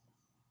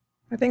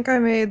I think I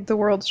made the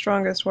world's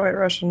strongest White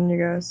Russian, you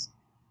guys.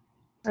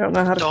 I don't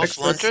know how to Dolph fix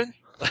this. Lundgren?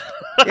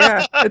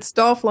 Yeah, it's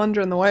Dolph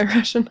Lundgren, the White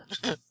Russian.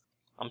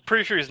 I'm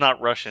pretty sure he's not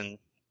Russian,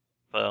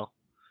 though.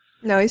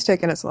 No, he's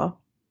taking it slow.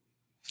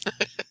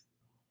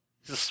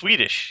 He's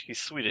Swedish. He's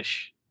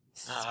Swedish.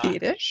 Ah.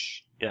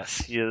 Swedish? Yes,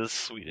 he is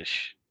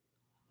Swedish.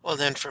 Well,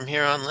 then from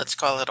here on, let's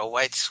call it a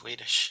white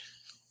Swedish.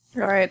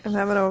 Alright, I'm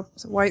having a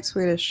white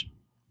Swedish.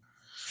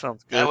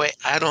 Sounds good. That way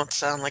I don't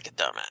sound like a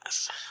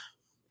dumbass.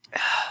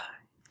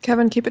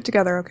 Kevin, keep it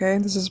together, okay?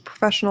 This is a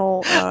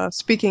professional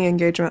speaking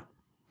engagement.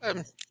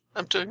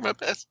 I'm doing my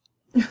best.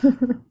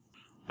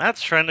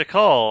 Matt's trying to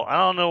call. I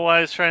don't know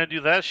why he's trying to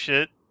do that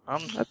shit.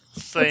 I'm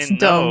saying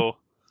dumb. no.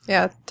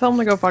 Yeah, tell him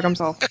to go fuck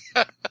himself.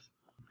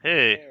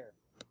 Hey,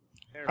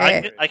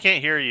 Hey. I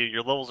can't hear you.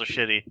 Your levels are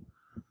shitty.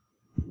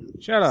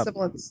 Shut up.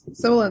 Sibilance.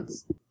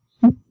 Sibilance.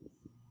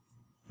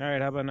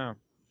 Alright, how about now?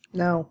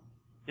 No.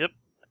 Yep.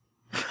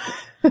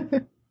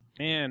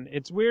 Man,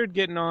 it's weird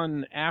getting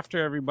on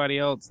after everybody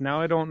else. Now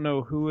I don't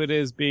know who it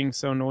is being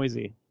so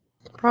noisy.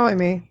 Probably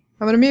me.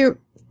 I'm gonna mute.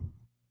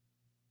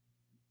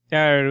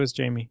 Yeah, it was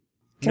Jamie.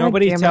 God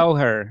Nobody damn it. tell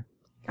her.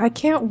 I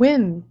can't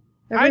win.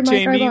 Hi, Every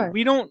mic I Jamie. buy.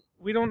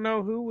 We don't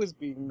know who was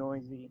being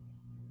noisy.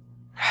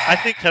 I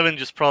think Kevin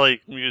just probably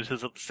muted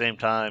his at the same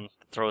time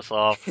to throw us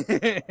off.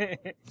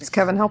 Is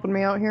Kevin helping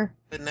me out here?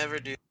 Would never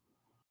do.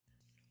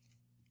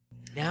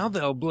 Now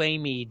they'll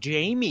blame me,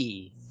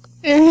 Jamie.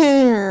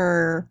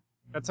 I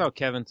That's how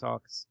Kevin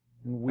talks.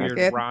 In weird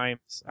Okay.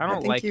 rhymes. I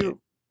don't think like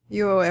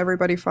you owe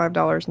everybody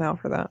 $5 now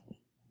for that.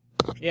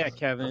 it. Yeah,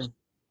 Kevin.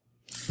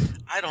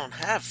 I don't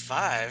have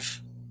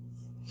 5,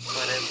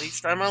 but at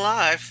least I'm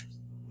alive.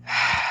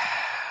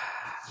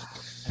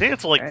 I think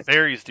it's like Right.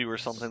 fairies do or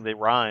something. They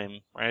rhyme,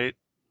 right?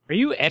 Are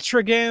you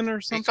Etrigan or Are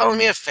you something? calling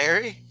me a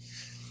fairy?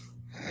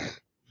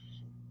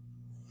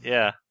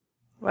 Yeah.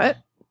 What?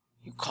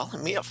 You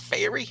calling me a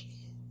fairy?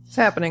 It's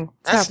happening.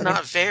 It's That's happening.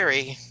 not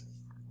very.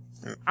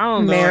 I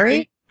don't know.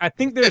 Mary? I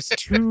think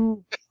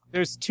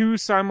there's two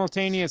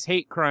simultaneous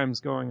hate crimes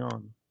going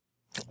on.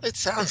 It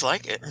sounds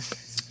like it.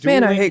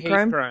 Man, I Dueling hate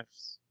crime.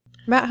 crimes.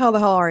 Matt, how the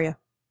hell are you?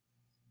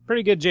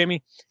 Pretty good,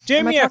 Jamie.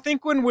 Jamie, I talk-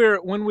 think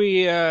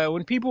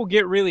when people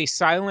get really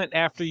silent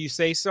after you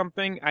say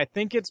something, I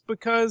think it's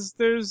because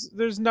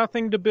there's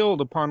nothing to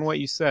build upon what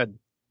you said.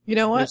 You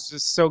know what? It's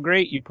just so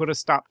great you put a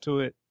stop to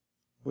it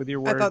with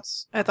your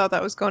words. I thought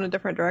that was going a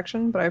different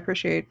direction, but I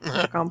appreciate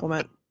the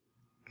compliment.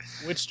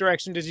 Which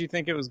direction did you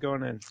think it was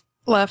going in?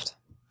 Left.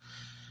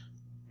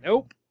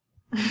 Nope.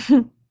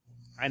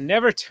 I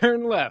never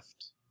turn left.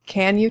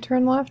 Can you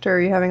turn left, or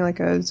are you having like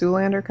a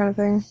Zoolander kind of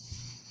thing?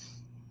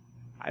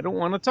 I don't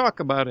want to talk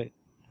about it.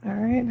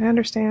 Alright, I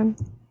understand.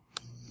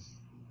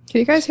 Can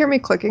you guys hear me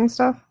clicking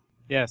stuff?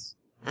 Yes.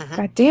 Mhm.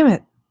 God damn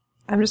it.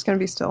 I'm just gonna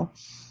be still.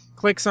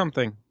 Click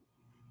something.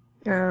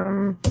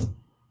 Um,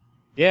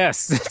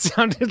 Yes, that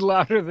sounded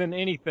louder than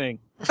anything.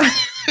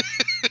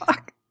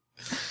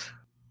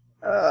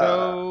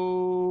 So,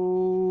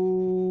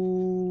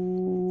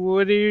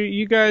 what are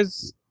you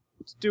guys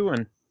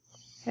doing?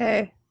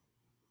 Hey.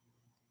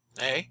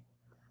 Hey?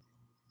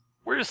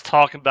 We're just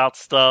talking about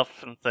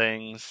stuff and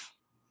things.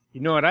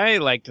 You know what I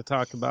like to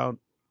talk about?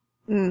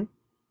 Mm.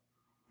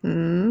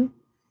 Hmm?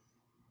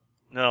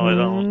 No, I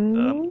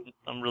don't.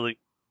 I'm really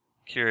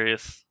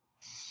curious.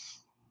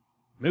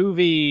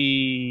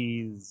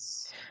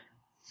 Movies.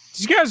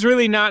 Did you guys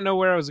really not know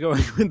where I was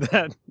going with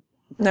that?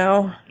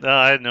 No. No,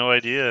 I had no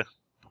idea.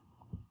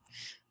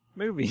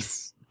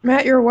 Movies.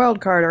 Matt, you're a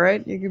wild card,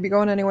 alright? You could be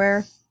going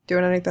anywhere,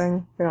 doing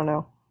anything. We don't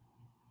know.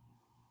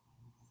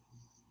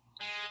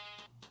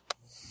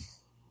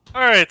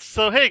 Alright,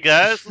 so hey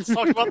guys, let's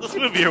talk about this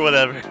movie or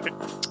whatever.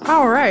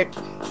 Alright.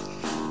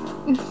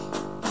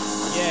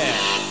 Yeah.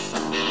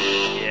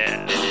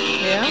 Yeah.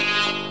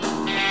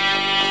 Yeah?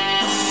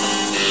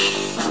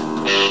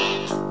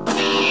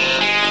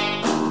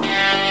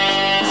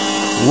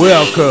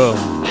 Welcome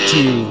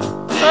to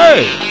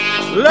Hey,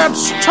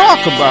 let's talk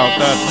about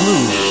that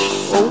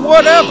movie or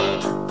whatever.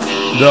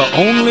 The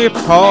only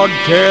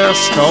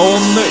podcast on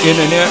the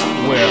internet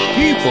where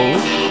people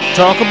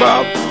talk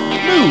about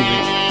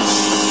movies.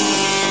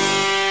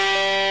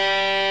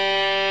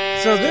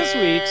 So this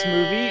week's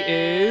movie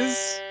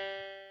is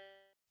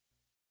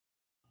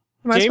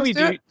Am I Jamie.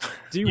 supposed to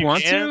Do you You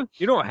want can. to?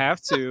 You don't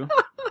have to.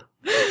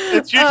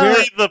 It's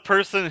usually the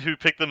person who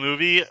picked the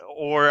movie,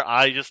 or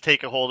I just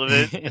take a hold of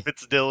it, if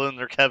it's Dylan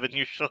or Kevin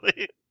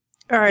usually.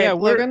 Alright, Yeah,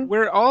 Logan?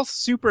 we're all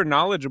super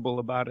knowledgeable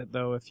about it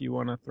though. If you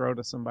want to throw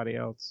to somebody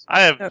else,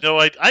 I have Yes. no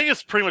idea. I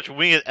just pretty much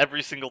wing it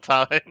every single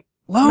time.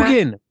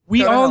 Logan, we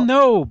go to all hell.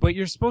 know, but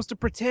you're supposed to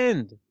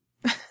pretend.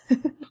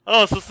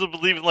 Oh, it's supposed to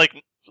believe in,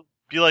 like,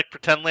 be like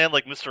Pretend Land,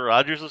 like Mr.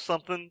 Rogers or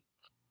something?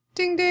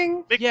 Ding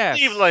ding. Make Yes.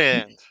 believe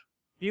land!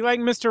 Be like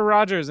Mr.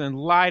 Rogers and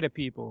lie to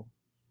people.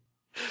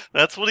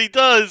 That's what he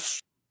does!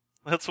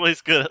 That's why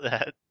he's good at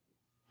that.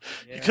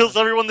 He tells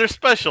everyone they're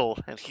special,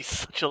 and he's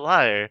such a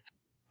liar.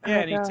 Yeah, Oh,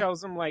 and he God.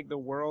 tells them like the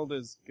world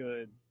is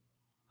good.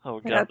 Oh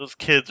god, Yeah. those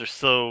kids are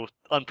so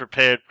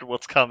unprepared for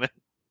what's coming.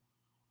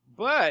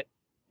 But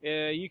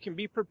you can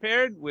be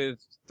prepared with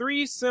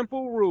 3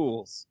 simple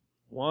rules.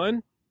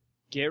 1,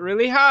 get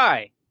really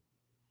high.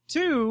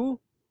 2,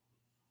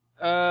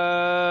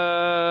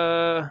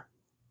 and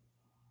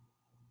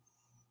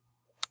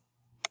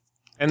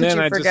Did then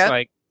you I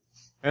forget?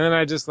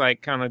 just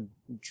kind of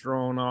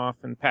drone off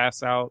and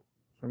pass out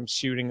from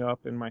shooting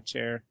up in my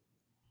chair.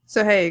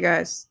 So hey, you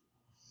guys,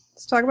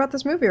 let's talk about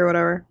this movie or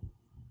whatever.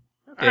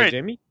 Okay, All right.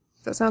 Jamie.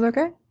 Does that sound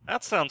okay?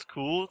 That sounds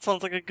cool. It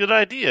sounds like a good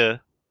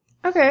idea.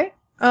 Okay.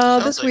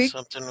 Sounds This like week,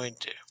 something we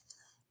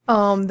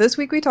do. this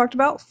week we talked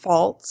about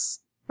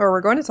Faults, or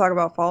we're going to talk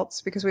about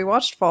Faults because we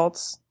watched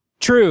Faults.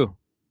 True.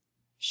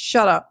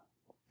 Shut up.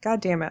 God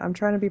damn it. I'm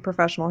trying to be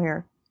professional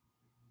here.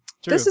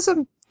 True. This is a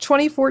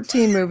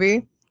 2014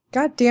 movie.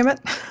 God damn it.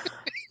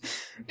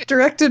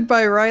 Directed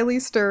by Riley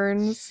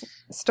Stearns,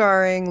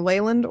 starring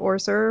Leyland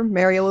Orser,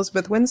 Mary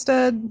Elizabeth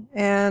Winstead,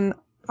 and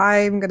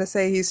I'm going to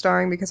say he's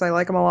starring because I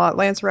like him a lot,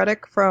 Lance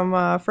Reddick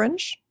from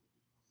Fringe.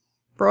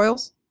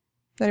 Broyles?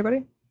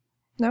 Anybody?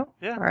 No?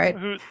 Yeah. All right.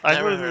 I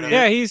Never know heard who of he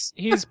Yeah, is.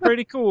 he's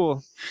pretty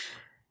cool.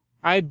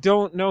 I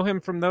don't know him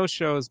from those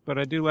shows, but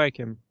I do like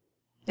him.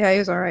 Yeah, he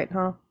was all right,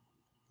 huh?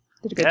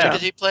 Did a good Yeah. Who job.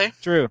 did he play?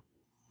 True.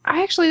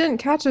 I actually didn't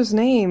catch his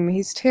name.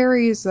 He's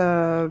Terry's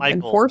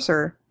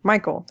enforcer.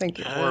 Michael, thank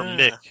you. Or Ah.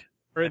 Mick,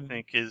 Or I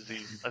think I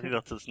think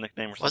that's his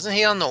nickname or something. Wasn't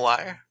he on The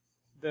Wire?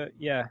 the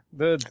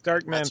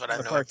Dark Man That's what from I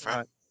the know him parking from.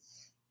 lot.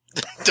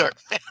 Dark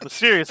Man. The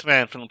serious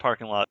man from the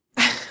parking lot.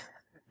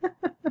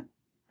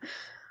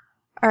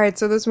 All right,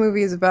 so this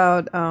movie is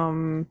about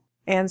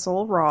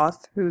Ansel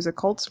Roth, who's a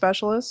cult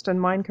specialist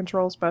and mind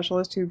control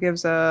specialist who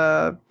gives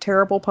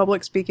terrible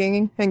public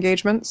speaking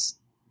engagements.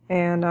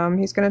 And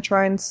he's going to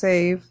try and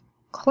save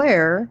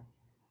Claire,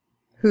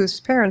 whose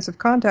parents have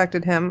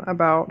contacted him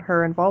about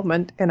her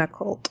involvement in a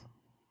cult.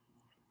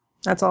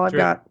 That's all I've True.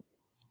 got.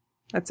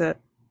 That's it.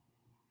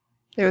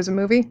 It was a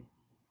movie?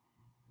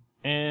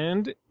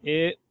 And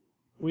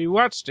we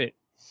watched it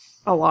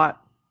A lot.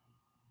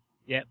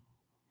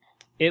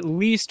 at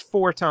least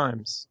 4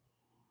 times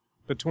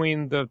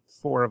between the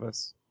 4 of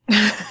us.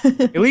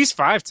 At least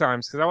 5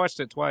 times, because I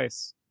watched it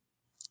twice.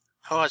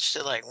 I watched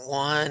it like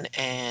 1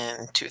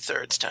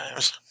 2/3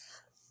 times.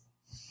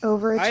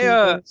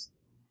 Overachievers.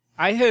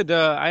 I had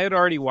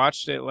already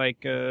watched it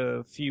like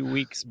a few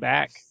weeks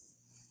back.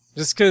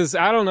 Just because,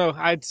 I don't know,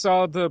 I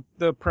saw the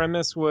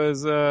premise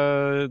was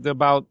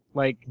about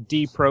like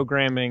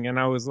deprogramming, and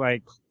I was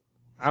like,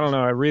 I don't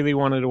know, I really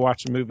wanted to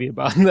watch a movie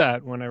about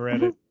that when I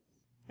read it.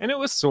 And it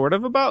was sort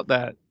of about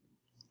that.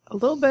 A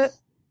little bit.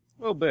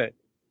 A little bit.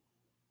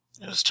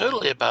 It was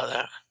totally about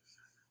that.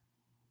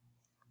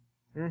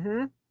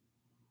 Mm-hmm.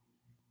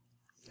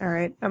 All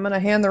right, I'm going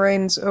to hand the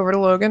reins over to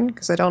Logan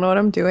because I don't know what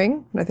I'm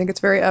doing, and I think it's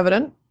very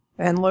evident.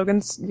 And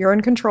Logan's, you're in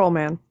control,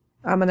 man.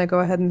 I'm going to go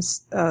ahead and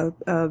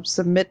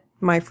submit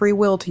my free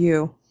will to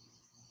you.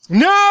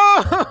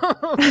 No!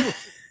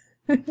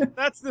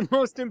 That's the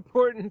most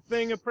important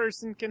thing a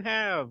person can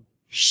have.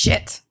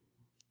 Shit.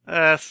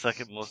 That's the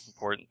second most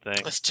important thing.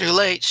 It's too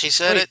late. She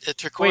said Wait, it.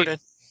 It's recorded.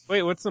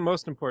 Wait, what's the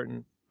most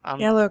important?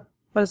 Yeah, look.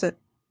 What is it?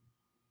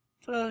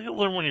 You'll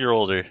learn when you're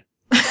older.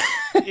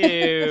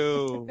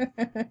 Ew.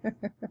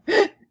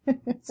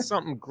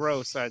 Something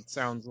gross, that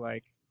sounds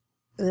like.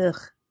 Ugh.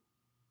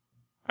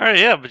 Alright,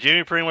 yeah, but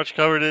Jamie pretty much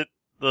covered it.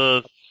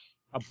 A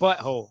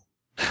butthole.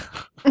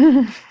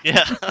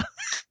 Yeah.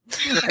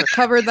 I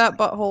covered that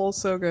butthole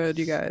so good,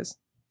 you guys.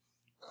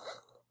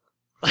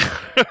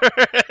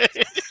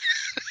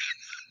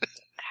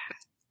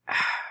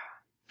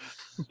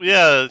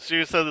 Yeah,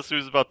 she said this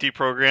was about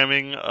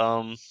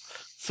deprogramming.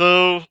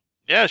 So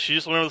yeah, she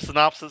just went over the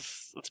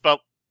synopsis. It's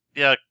about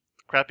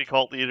crappy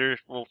cult leader.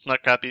 Well,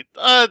 not crappy.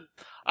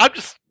 I'm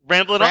just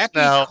rambling off Crappy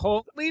now.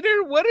 cult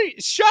leader? What are you?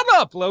 Shut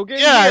up, Logan.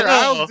 Yeah, Here,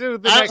 I know. I'll do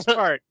the next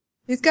part.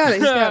 He's got it,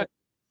 he's got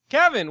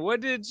Kevin,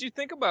 what did you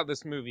think about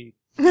this movie?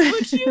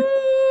 Would it.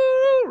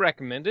 you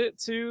recommend it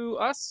to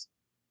us?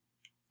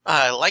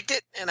 I liked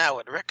it, and I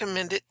would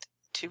recommend it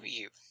to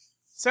you.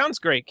 Sounds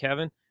great,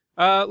 Kevin.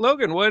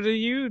 Logan,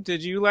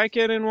 did you like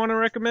it and want to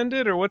recommend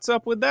it, or what's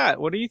up with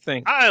that? What do you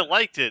think? I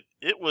liked it.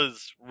 It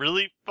was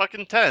really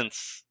fucking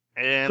tense.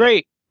 And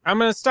Great. I'm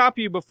going to stop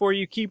you before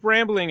you keep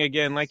rambling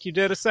again like you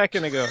did a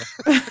second ago.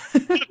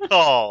 good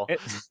call.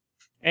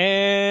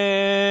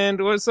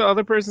 And what's the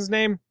other person's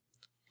name?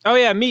 Oh,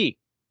 yeah, me.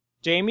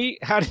 Jamie,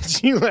 how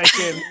did you like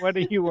it? What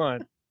do you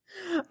want?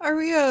 Are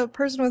we a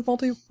person with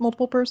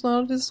multiple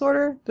personality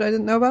disorder that I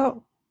didn't know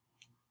about?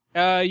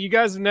 You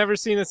guys have never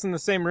seen us in the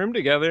same room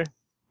together.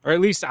 Or at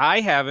least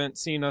I haven't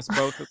seen us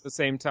both at the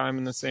same time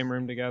in the same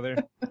room together.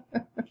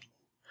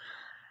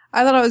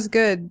 I thought it was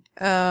good.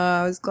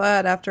 I was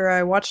glad after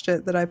I watched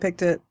it that I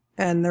picked it,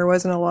 and there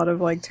wasn't a lot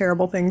of like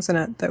terrible things in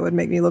it that would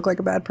make me look like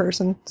a bad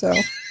person. So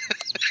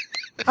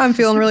I'm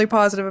feeling really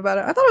positive about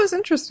it. I thought it was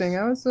interesting.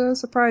 I was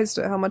surprised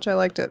at how much I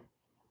liked it.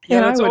 Yeah,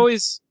 And I that's would-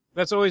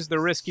 always the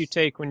risk you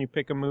take when you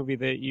pick a movie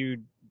that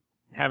you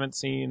haven't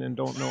seen and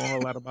don't know a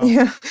whole lot about.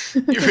 Yeah.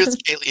 You risk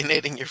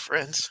alienating your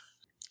friends.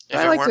 If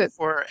I it liked weren't it.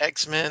 for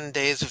X-Men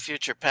Days of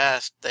Future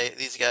Past,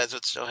 these guys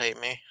would still hate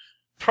me.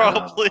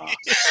 Probably.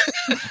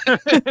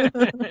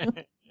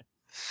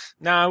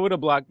 Nah, I would have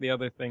blocked the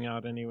other thing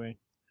out anyway.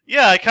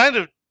 Yeah, I kind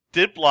of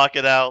did block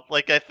it out.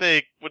 Like, I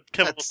think when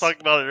Kevin was That's-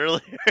 talking about it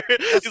earlier,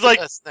 That's he's the like,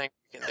 best thing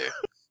you can do.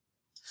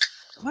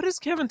 What is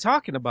Kevin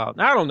talking about?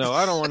 I don't know.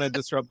 I don't want to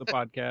disrupt the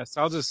podcast.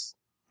 I'll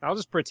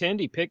just pretend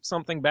he picked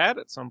something bad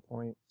at some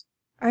point.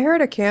 I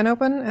heard a can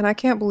open, and I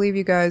can't believe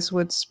you guys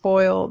would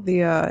spoil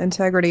the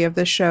integrity of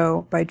this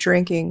show by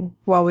drinking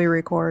while we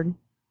record.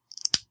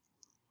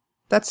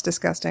 That's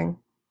disgusting.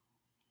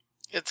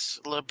 It's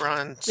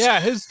LeBron's. Yeah,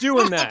 who's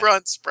doing that?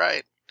 LeBron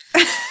Sprite.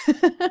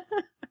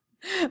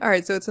 All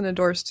right, so it's an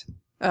endorsed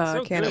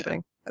So can good.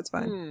 opening. That's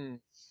fine. Hmm.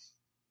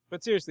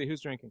 But seriously,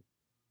 who's drinking?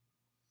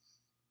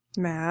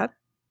 Matt.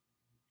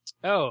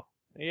 Oh,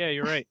 yeah,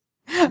 you're right.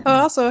 Oh,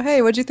 also,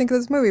 hey, what'd you think of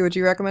this movie? Would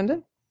you recommend it?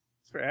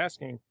 Thanks for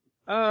asking.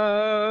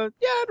 Yeah,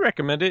 I'd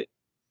recommend it.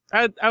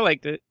 I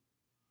liked it.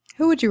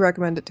 Who would you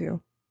recommend it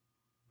to?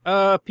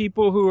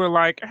 People who are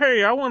like,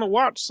 hey, I want to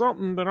watch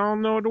something, but I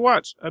don't know what to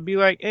watch. I'd be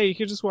like, hey, you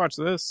could just watch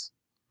this.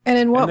 And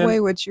in what then- way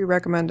would you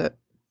recommend it?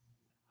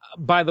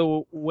 By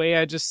the way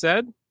I just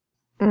said,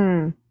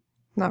 Not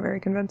very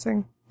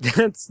convincing.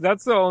 that's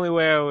the only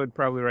way I would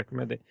probably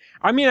recommend it.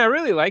 I mean, I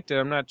really liked it.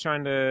 I'm not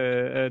trying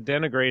to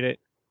denigrate it.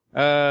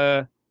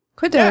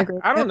 Quit Yeah, denigrating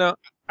I don't it. know.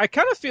 I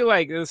kind of feel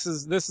like this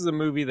is a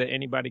movie that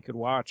anybody could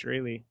watch,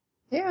 really.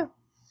 Yeah.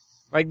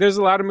 Like, there's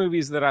a lot of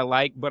movies that I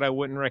like, but I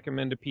wouldn't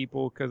recommend to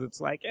people because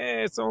it's like,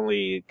 it's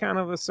only kind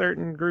of a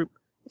certain group.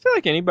 I feel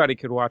like anybody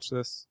could watch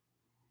this.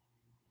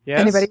 Yes?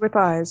 Anybody with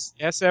eyes.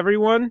 Yes,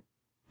 everyone?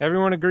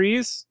 Everyone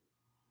agrees?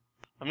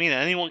 I mean,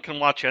 anyone can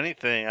watch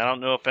anything. I don't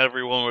know if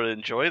everyone would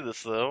enjoy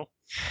this, though.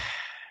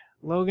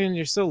 Logan,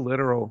 you're so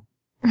literal.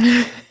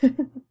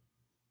 Mm-hmm.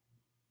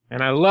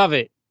 And I love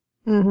it.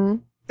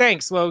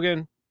 Thanks,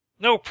 Logan.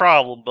 No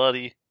problem,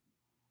 buddy.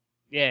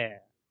 Yeah.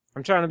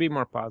 I'm trying to be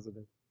more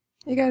positive.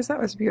 You guys, that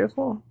was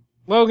beautiful.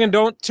 Logan,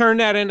 don't turn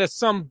that into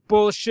some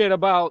bullshit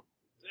about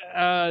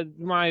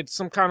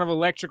some kind of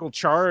electrical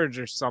charge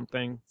or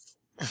something.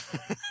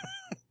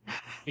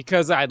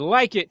 Because I'd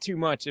like it too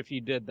much if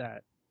you did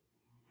that.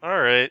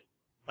 Alright.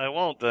 I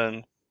won't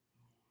then.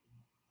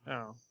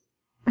 Oh.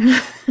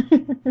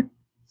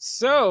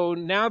 So,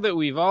 now that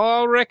we've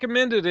all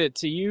recommended it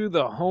to you,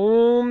 the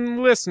home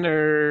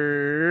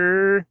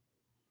listener,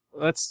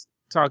 let's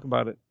talk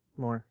about it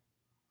more.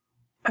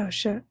 Oh,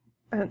 shit.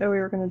 I didn't know we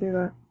were going to do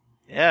that.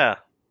 Yeah.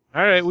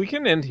 All right, we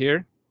can end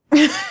here.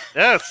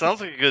 Yeah, it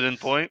sounds like a good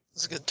endpoint.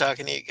 It's good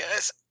talking to you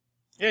guys.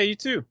 Yeah, you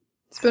too.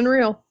 It's been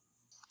real.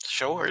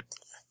 Short.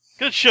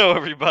 Good show,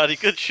 everybody.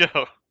 Good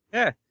show.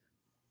 Yeah.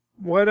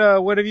 What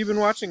have you been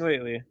watching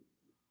lately?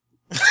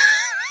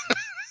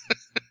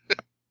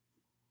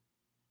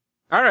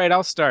 All right,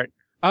 I'll start.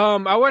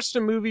 I watched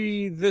a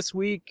movie this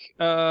week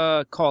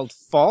called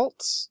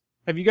Faults.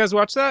 Have you guys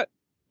watched that?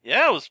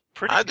 Yeah, it was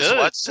pretty I just good.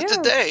 watched it Yeah.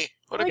 today.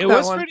 What a Like It that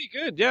was one. pretty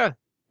good, yeah.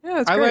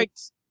 Yeah, it's I great.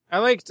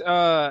 liked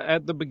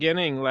at the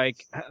beginning,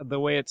 like the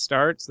way it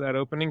starts, that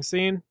opening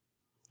scene.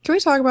 Can we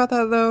talk about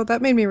that, though?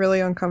 That made me really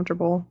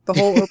uncomfortable. The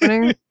whole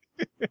opening.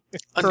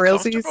 For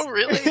realsies? uncomfortable,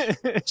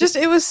 really? Just,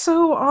 it was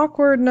so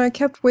awkward, and I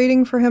kept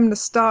waiting for him to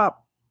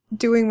stop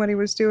doing what he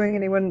was doing,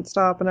 and he wouldn't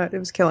stop, and it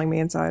was killing me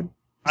inside.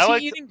 I Is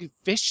liked- he eating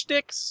fish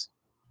sticks?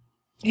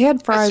 He had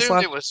I fries assumed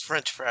left. it was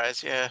French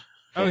fries, yeah.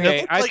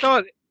 Okay, looked I like-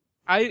 thought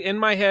in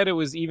my head it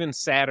was even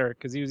sadder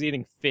because he was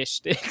eating fish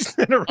sticks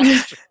in a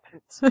restaurant.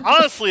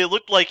 Honestly, it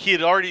looked like he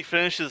had already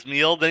finished his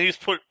meal. Then he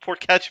just poured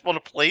ketchup on a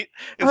plate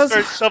and I was-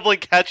 started shoveling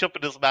ketchup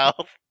in his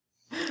mouth.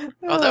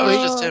 Oh, that was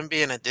just him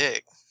being a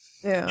dick.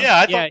 Yeah. Yeah,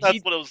 I Yeah, thought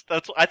that's what it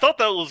was. I thought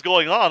that was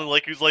going on.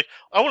 Like he was like,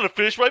 "I want to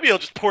finish my meal."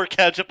 Just pour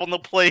ketchup on the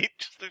plate,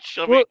 just to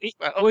shove Well, it in his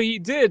mouth. well, he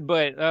did,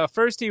 but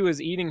first he was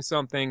eating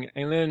something,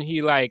 and then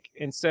he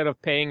instead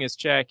of paying his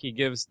check, he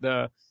gives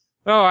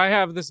I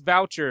have this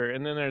voucher,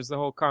 and then there's the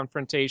whole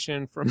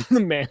confrontation from the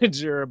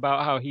manager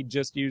about how he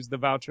just used the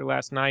voucher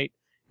last night.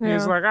 Yeah.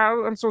 He's like,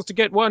 I'm supposed to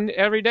get one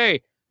every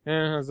day, and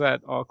it has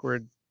that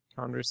awkward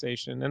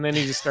conversation, and then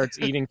he just starts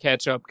eating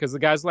ketchup because the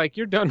guy's like,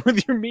 "You're done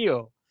with your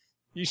meal,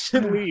 you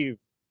should leave."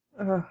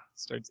 Ugh.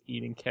 Starts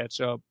eating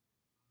ketchup,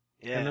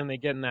 Yeah, and then they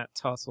get in that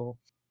tussle.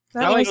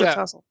 That I like was a that.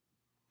 tussle.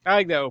 I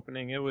like that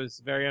opening. It was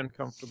very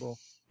uncomfortable.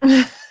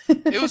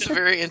 It was a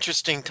very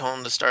interesting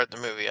tone to start the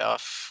movie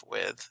off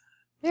with.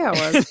 Yeah,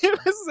 it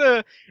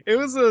was. it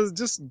was a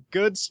just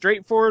good,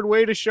 straightforward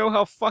way to show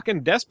how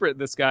fucking desperate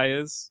this guy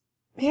is.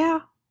 Yeah.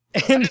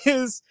 And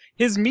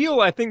his meal,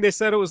 I think they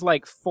said it was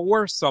like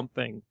 4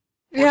 something.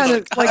 Yeah, and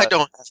Like, it's like I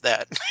don't have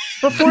that.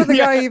 before the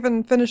Yeah. guy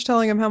even finished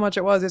telling him how much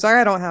it was, he's like,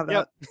 I don't have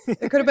that.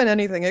 It could have been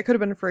anything. It could have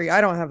been free.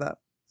 I don't have that.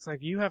 It's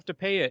like, you have to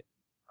pay it.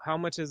 How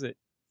much is it?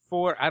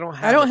 4. I don't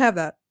have. I don't it. have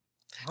that.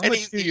 How And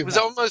much do he you was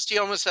have? he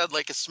almost had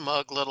like a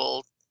smug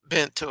little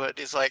bent to it.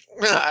 He's like,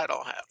 I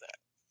don't have that.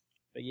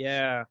 But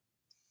yeah,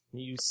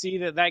 you see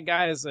that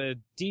guy is a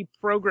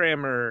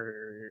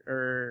deprogrammer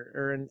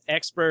or an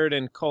expert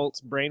in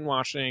cult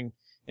brainwashing,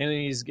 and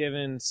he's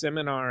given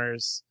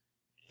seminars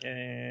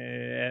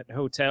at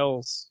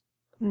hotels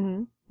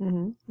Mm-hmm.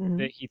 Mm-hmm. Mm-hmm.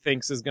 that he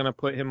thinks is going to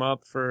put him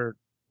up for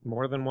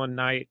more than one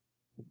night.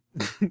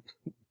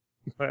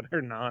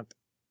 Better not.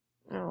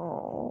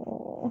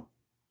 Oh.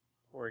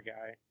 Poor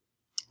guy.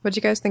 What'd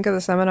you guys think of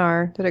the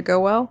seminar? Did it go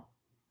well?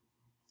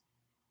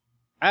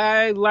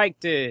 I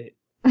liked it.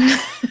 Did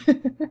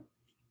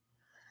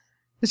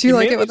you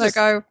like it with that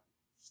guy?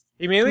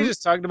 He mainly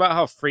just talked about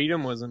how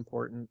freedom was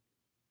important.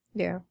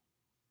 Yeah.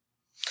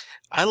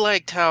 I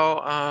liked how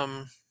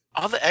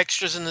all the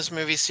extras in this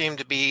movie seemed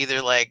to be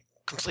either like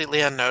completely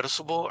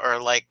unnoticeable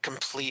or like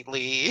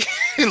completely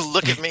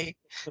look at me.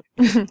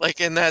 Like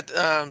in that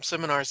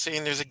seminar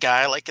scene, there's a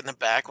guy like in the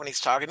back when he's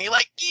talking, he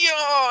like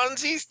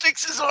yawns, he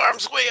sticks his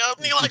arms way up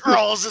and he like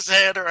rolls his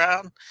head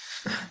around.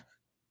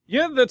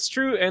 Yeah, that's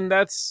true, and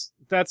that's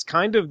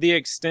kind of the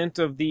extent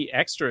of the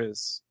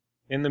extras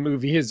in the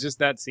movie is just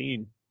that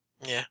scene.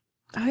 Yeah.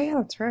 Oh yeah,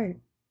 that's right.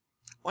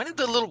 Why did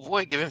the little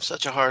boy give him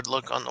such a hard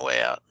look on the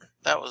way out?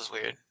 That was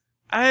weird.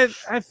 I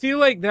feel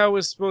like that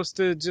was supposed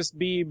to just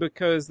be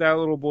because that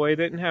little boy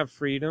didn't have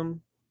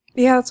freedom.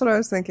 Yeah, that's what I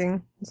was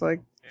thinking. It's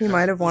like he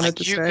might have wanted Like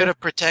to you stay. could have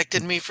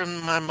protected me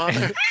from my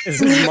mother.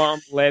 His mom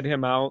led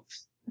him out.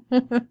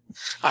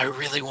 I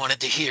really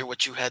wanted to hear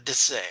what you had to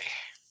say.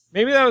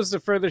 Maybe that was to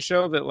further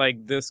show that,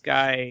 like, this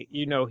guy,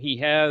 he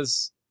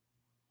has,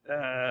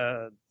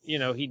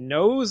 he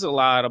knows a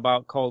lot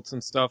about cults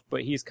and stuff,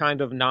 but he's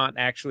kind of not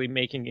actually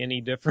making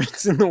any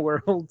difference in the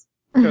world.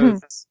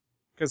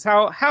 Because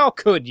how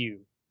could you?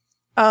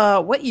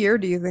 What year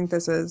do you think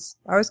this is?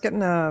 I was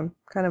getting a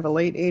kind of a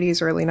late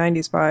 80s, early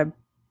 90s vibe.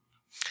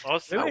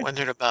 I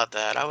wondered about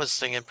that. I was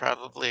thinking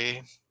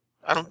probably,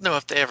 I don't know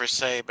if they ever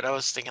say, but I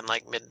was thinking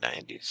like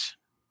mid-90s.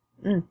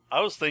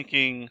 I was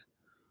thinking,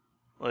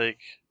 like,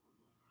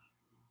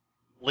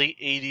 late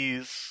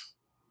 80s,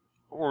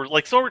 or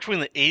like somewhere between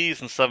the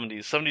 80s and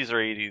 70s. 70s or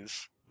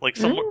 80s. Like,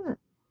 somewhere.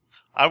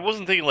 I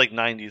wasn't thinking like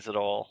 90s at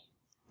all.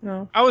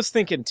 No. I was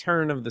thinking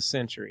turn of the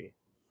century.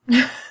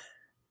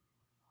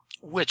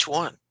 Which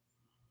one?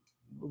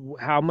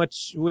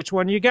 Which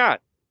one you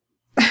got?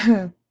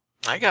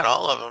 I got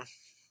all of them.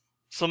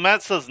 So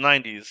Matt says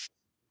 90s.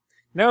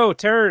 No,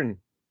 turn.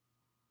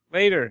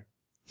 Later.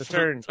 The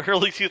turn.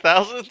 Early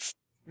 2000s?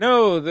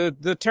 No,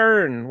 the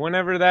turn,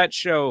 whenever that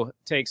show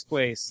takes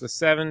place, the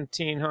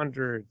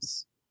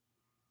 1700s.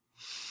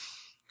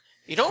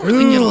 You don't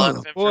really get a lot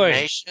of Boy.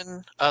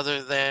 information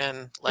other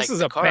than like This is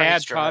the a car bad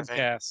he's driving,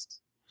 podcast.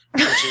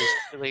 which is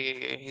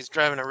really he's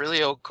driving a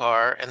really old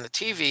car, and the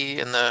TV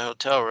in the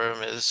hotel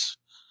room is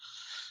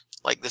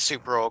like the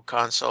super old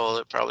console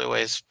that probably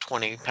weighs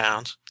 20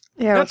 pounds.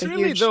 Yeah, That's with the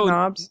really, huge though,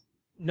 knobs.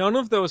 None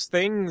of those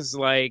things,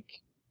 like,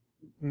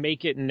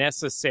 make it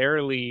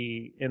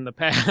necessarily in the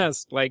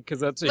past, like, because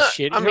that's a No,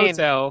 shitty I mean,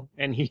 hotel,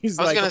 and he's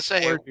I was like gonna a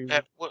say poor dude.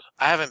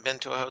 I haven't been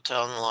to a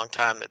hotel in a long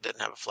time that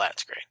didn't have a flat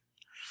screen,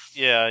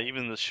 Yeah,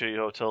 even the shitty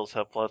hotels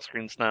have flat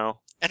screens now.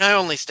 and I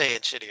only stay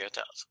in shitty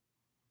hotels.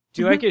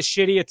 Do you like his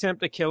shitty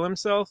attempt to kill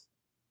himself?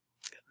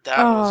 That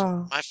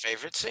was my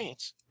favorite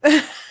scenes.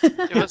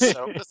 It was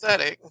so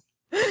pathetic.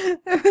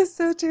 It was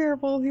so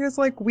terrible. He was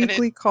like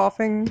weakly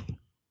coughing.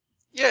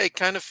 Yeah, it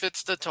kind of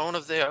fits the tone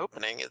of the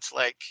opening. It's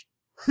like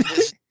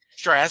this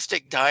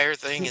drastic, dire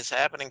thing is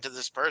happening to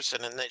this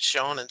person, and it's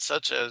shown in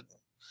such a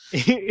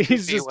He's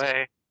goofy just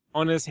way.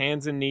 on his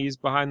hands and knees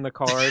behind the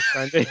car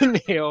trying to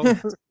inhale.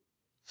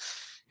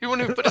 He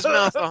wouldn't even put his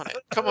mouth on it.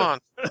 Come on.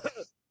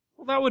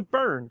 Well, that would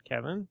burn,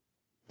 Kevin.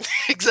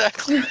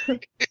 Exactly.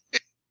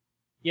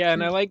 Yeah,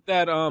 and I like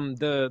that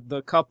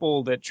the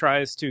couple that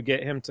tries to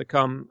get him to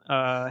come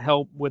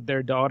help with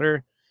their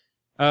daughter,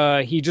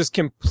 he just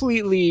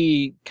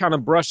completely kind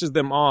of brushes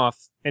them off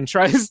and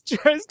tries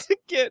to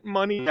get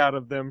money out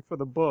of them for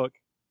the book.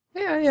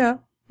 Yeah,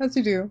 as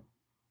you do.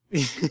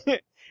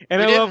 And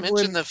We I didn't love mention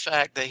when the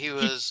fact that he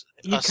was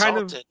he kind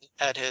of- assaulted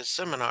at his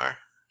seminar,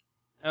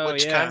 oh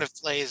which yeah, kind of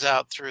plays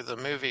out through the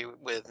movie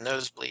with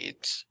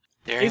nosebleeds.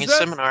 During Is his that-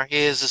 seminar, he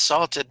is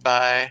assaulted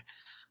by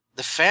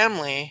the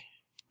family,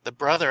 the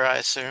brother, I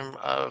assume,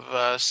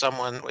 of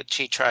someone which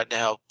he tried to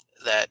help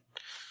that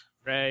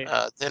right.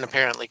 then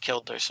apparently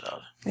killed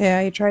herself.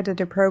 Yeah, he tried to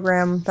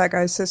deprogram that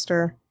guy's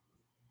sister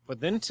But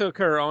then took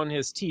her on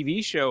his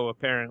TV show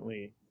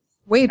apparently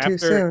way too After-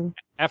 soon.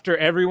 after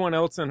everyone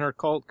else in her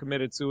cult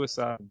committed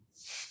suicide.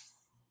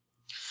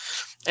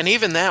 And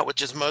even that,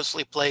 which is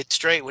mostly played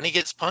straight, when he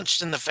gets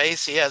punched in the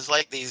face, he has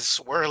like these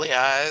swirly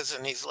eyes,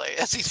 and he's like,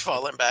 as he's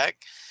falling back,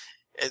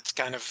 it's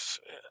kind of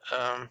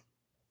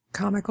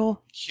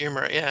Comical.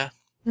 humor, yeah,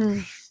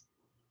 Hmm.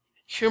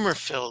 humor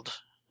filled.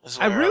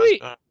 I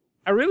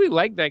really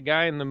like that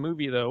guy in the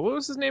movie though. What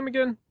was his name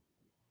again?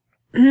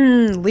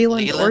 Leland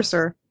Leland?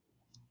 Orser.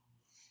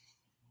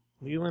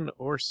 Leland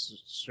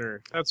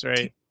Orser. That's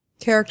right.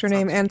 Character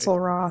name Sounds Ansel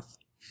Roth.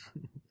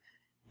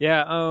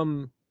 Yeah,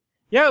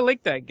 yeah, I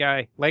like that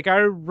guy. Like, I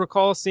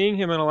recall seeing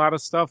him in a lot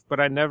of stuff, but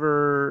I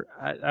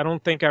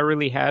don't think I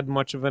really had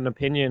much of an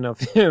opinion of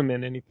him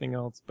in anything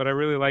else, but I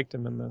really liked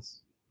him in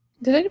this.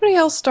 Did anybody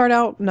else start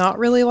out not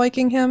really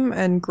liking him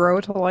and grow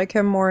to like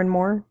him more and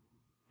more?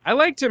 I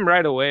liked him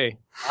right away.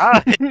 I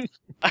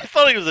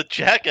thought he was a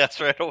jackass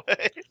right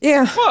away.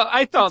 Yeah. Well,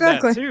 I thought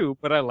Exactly. that too,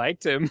 but I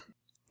liked him.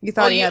 You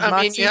thought he you, had I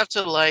mean, moxie? you have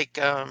to like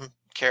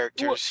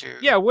characters who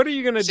Yeah, what are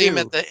you gonna seem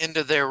do? at the end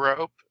of their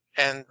rope,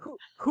 and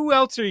Who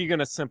else are you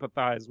gonna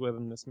sympathize with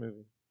in this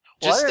movie?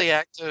 just Why- the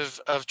act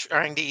of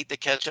trying to eat the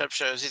ketchup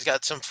shows he's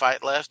got some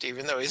fight left,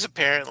 even though he's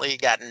apparently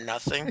got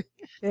nothing.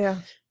 Yeah.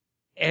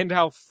 And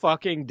how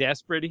fucking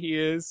desperate he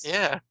is.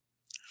 Yeah.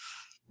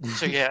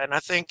 So yeah, and I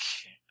think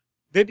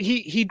That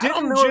he I don't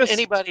didn't know of just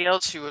anybody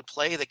else who would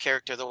play the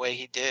character the way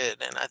he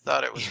did, and I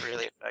thought it was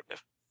really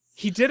effective.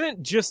 he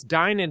didn't just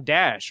dine and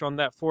dash on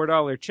that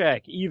 $4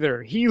 check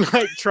either. He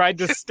like tried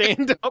to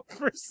stand up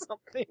for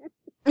something.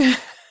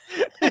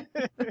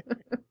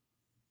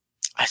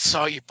 I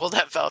saw you pull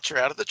that voucher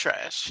out of the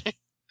trash.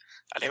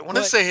 I didn't want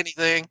to What? say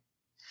anything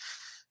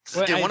 'cause I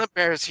What, didn't I- want to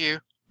embarrass you,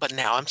 but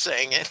now I'm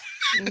saying it.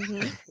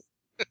 Mhm.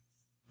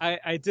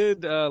 I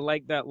did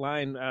like that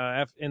line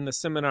in the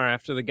seminar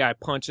after the guy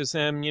punches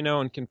him,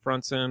 and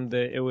confronts him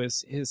that it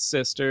was his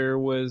sister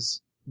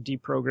was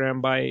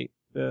deprogrammed by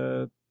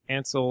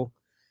Ansel,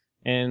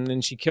 and then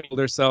she killed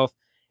herself,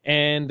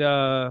 and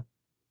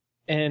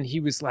he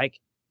was like,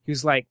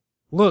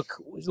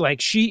 look, like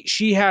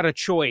she had a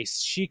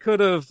choice. She could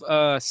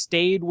have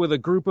stayed with a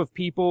group of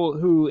people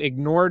who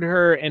ignored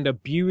her and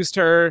abused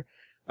her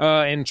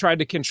and tried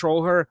to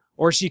control her,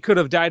 or she could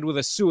have died with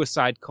a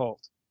suicide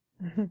cult.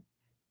 Mhm.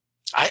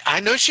 I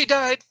know she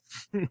died.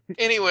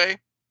 Anyway,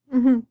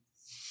 Mhm.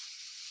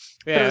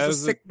 But Yeah, it that was a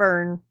was sick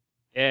burn.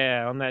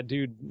 yeah, on that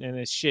dude and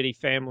his shitty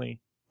family.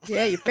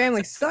 Yeah, your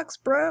family sucks,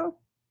 bro.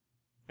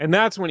 And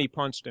that's when he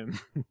punched him.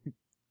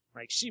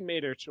 Like, she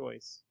made her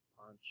choice.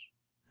 Punch.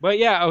 But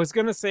yeah, I was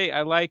gonna say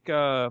I like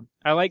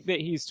that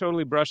he's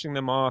totally brushing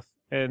them off,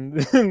 and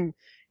then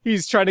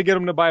he's trying to get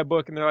them to buy a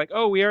book, and they're like,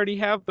 "Oh, we already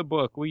have the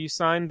book. Will you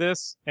sign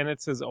this?" And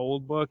it's his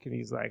old book, and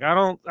he's like, "I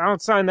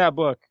don't sign that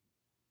book."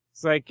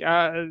 It's like,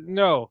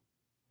 no.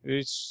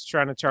 He's just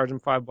trying to charge him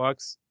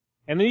 $5.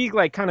 And then he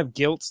like kind of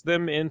guilts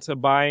them into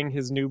buying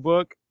his new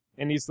book,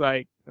 and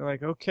they're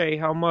like, "Okay,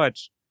 how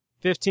much?"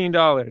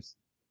 $15.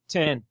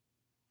 10.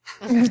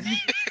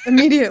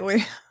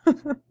 Immediately.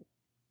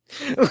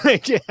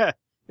 Like, yeah,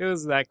 it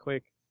was that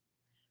quick.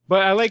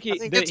 But I like it. I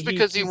think that it's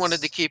because he keeps-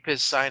 wanted to keep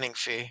his signing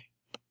fee.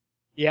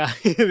 Yeah,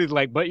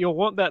 like, but you'll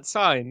want that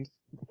signed,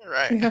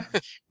 Right. Yeah.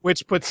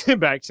 which puts it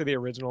back to the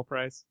original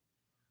price.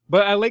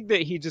 But I like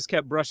that he just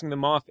kept brushing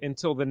them off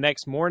until the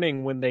next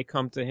morning when they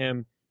come to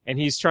him and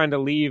he's trying to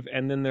leave,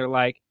 and then they're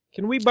like,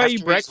 "Can we buy you After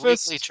he's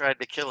breakfast?" weakly tried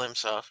to kill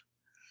himself.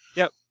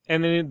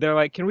 And then they're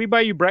like, "Can we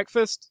buy you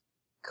breakfast?"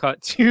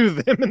 Cut to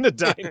them in the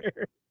diner.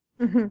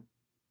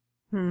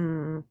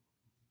 Mhm.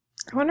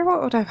 I wonder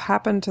what would have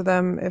happened to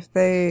them if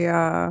they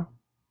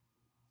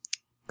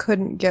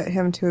couldn't get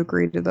him to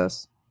agree to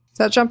this. Is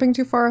that jumping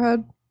too far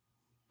ahead?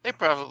 They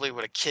probably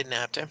would have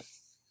kidnapped him.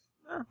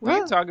 We can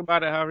Well- talk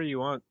about it however you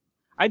want.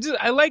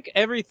 I like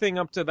everything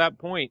up to that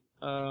point.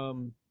 I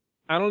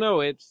don't know.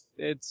 It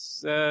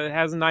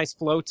has a nice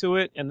flow to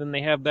it, and then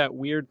they have that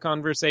weird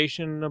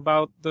conversation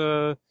about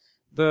the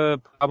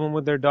problem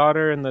with their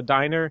daughter in the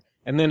diner,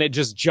 and then it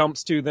just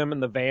jumps to them in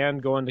the van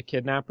going to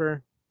kidnap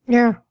her.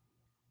 Yeah.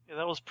 Yeah,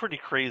 that was pretty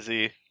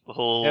crazy. The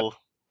whole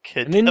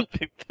And then-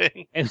 kidnapping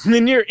thing. And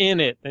then you're in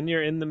it. Then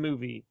you're in the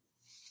movie.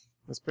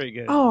 That's pretty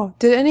good. Oh,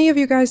 did any of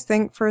you guys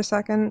think for a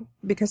second,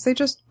 because they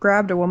just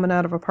grabbed a woman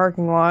out of a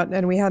parking lot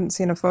and we hadn't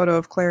seen a photo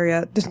of Claire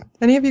yet, did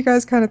any of you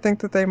guys kind of think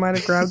that they might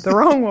have grabbed the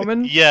wrong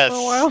woman Yes. for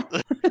a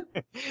while?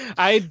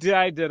 I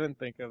didn't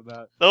think of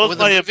that. That was With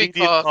a my movie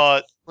immediate called-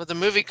 thought. With a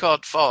movie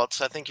called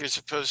Faults, I think you're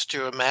supposed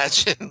to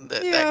imagine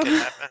that Yeah.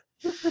 that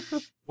could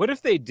happen. What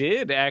if they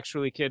did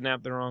actually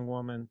kidnap the wrong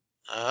woman?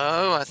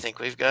 Oh, I think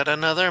we've got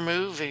another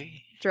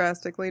movie.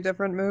 Drastically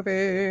different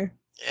movie.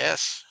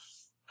 Yes.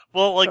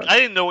 Well, like, Sure. I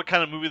didn't know what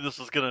kind of movie this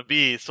was gonna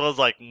be, so I was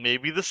like,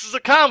 maybe this is a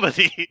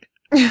comedy.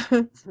 I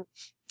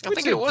Which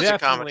think it was a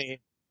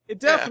comedy. It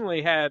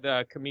definitely had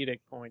comedic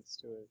points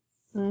to it.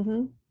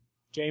 hmm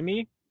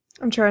Jamie,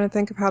 I'm trying to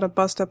think of how to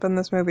bust up in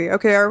this movie.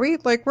 Okay, are we,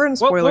 like, we're in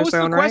what spoiler was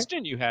zone, the right?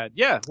 question you had?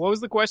 Yeah, what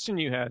was the question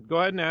you had? Go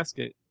ahead and ask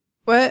it.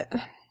 What?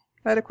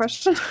 I had a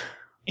question?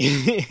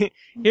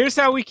 Here's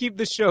how we keep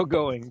the show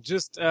going.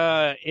 Just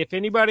if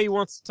anybody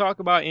wants to talk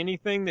about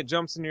anything that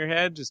jumps in your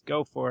head, just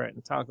go for it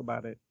and talk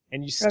about it.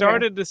 And you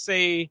started to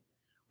say,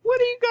 "What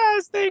do you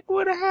guys think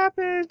would have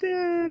happened?"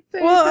 If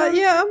they Well, done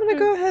yeah, I'm gonna something?"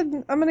 go ahead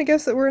and I'm gonna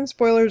guess that we're in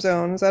spoiler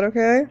zone. Is that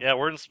okay? Yeah,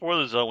 we're in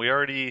spoiler zone. We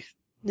already.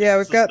 Yeah,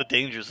 we've This is got the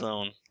danger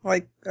zone.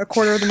 like a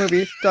quarter of the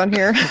movie done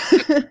here.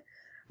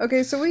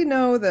 Okay, so we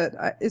know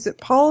that, is it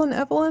Paul and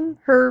Evelyn,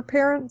 her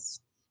parents?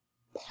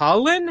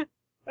 Pollen?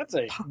 That's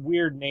a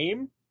weird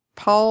name.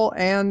 Paul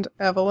and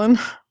Evelyn.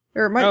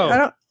 Or it might, Oh. I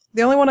don't,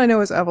 the only one I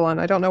know is Evelyn.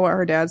 I don't know what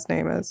her dad's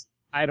name is.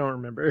 I don't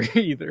remember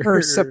either.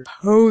 Her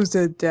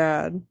supposed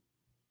dad.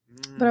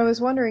 But I was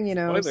wondering,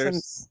 Spoilers.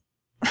 since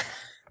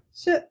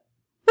shit,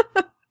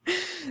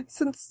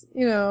 since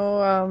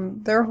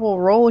their whole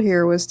role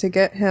here was to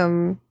get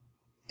him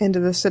into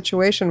this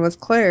situation with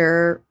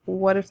Claire,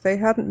 what if they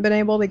hadn't been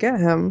able to get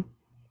him?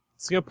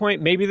 It's a good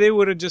point. Maybe they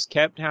would have just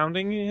kept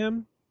hounding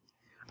him.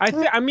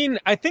 I mean,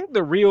 I think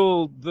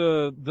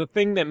the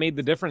thing that made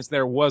the difference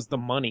there was the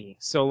money.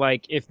 So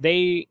like,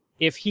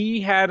 if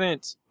he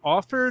hadn't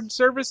offered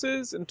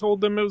services and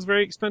told them it was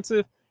very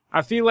expensive,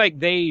 I feel like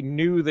they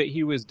knew that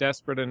he was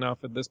desperate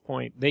enough at this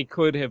point. They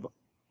could have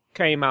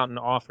came out and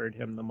offered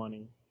him the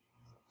money.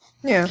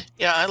 Yeah.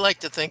 Yeah, I like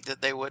to think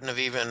that they wouldn't have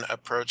even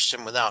approached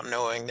him without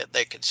knowing that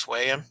they could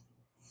sway him.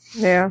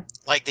 Yeah.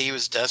 Like that he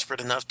was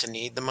desperate enough to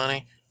need the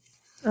money.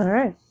 All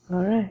right.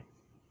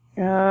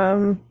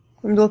 I'm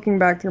looking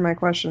back through my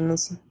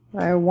questions.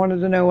 I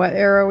wanted to know what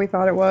era we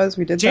thought it was.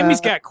 We did Jamie's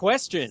that. got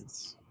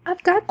questions.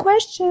 I've got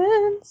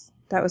questions.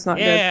 That was not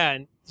Yeah,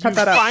 and Cut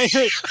that out.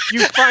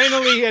 you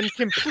finally and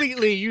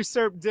completely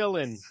usurped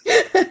Dylan.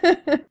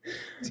 good.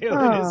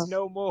 Dylan Oh. is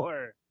no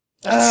more.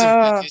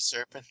 That's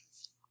usurping.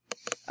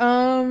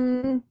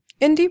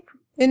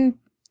 In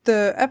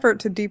the effort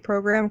to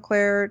deprogram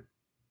Claire,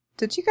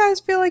 did you guys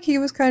feel like he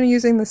was kind of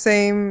using the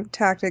same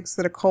tactics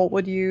that a cult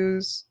would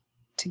use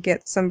to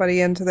get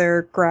somebody into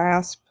their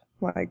grasp,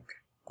 like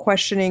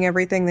questioning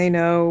everything they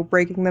know,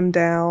 breaking them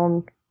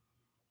down?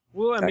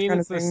 Well, I That mean, kind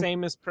it's of the thing.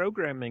 same as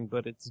programming,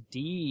 but it's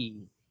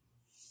D.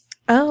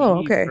 Oh,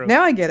 okay. Deprogram.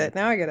 Now I get it.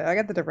 I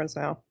get the difference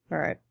now. All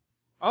right.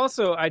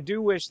 Also, I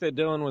do wish that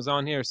Dylan was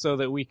on here so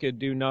that we could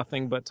do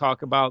nothing but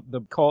talk about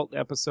the cult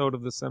episode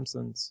of The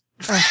Simpsons.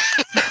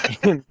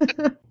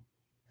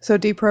 So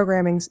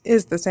deprogramming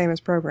is the same as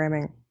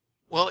programming.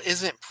 Well,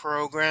 isn't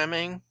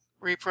programming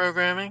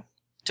reprogramming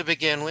to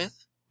begin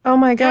with? Oh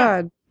my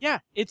god. Yeah,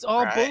 it's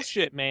all Right.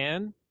 bullshit,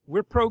 man.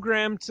 We're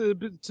programmed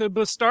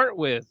to start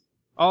with.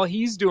 All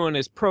he's doing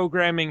is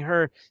programming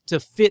her to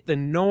fit the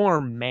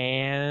norm,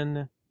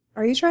 man.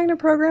 Are you trying to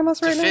program us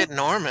To right fit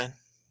Norman.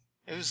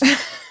 It was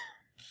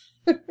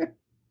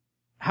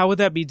How would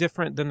that be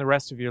different than the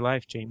rest of your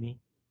life, Jamie?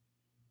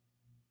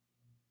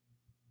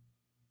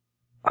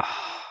 now?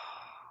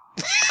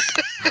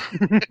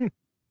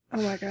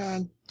 Oh my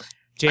god.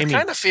 Jamie, I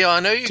kind of feel. I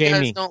know you Jamie.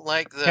 guys don't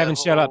like the Kevin,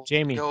 shut up, whole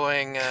Jamie.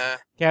 going.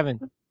 Kevin.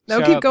 No,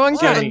 shut keep up. going,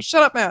 Jamie. Kevin.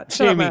 Shut up, Matt.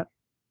 Shut up, Jamie. Matt.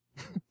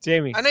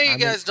 Jamie. I know you I'm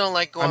guys don't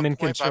like I'm going in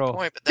point control. by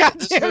point, but God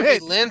this damn movie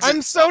it! lends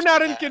I'm so itself not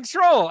to in that.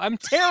 control. I'm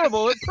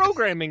terrible at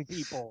programming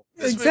people.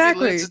 This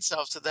Exactly. movie lends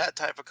itself to that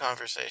type of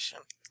conversation.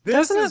 This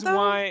Doesn't it, is though?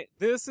 why.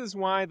 This is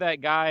why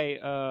that guy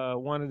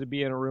wanted to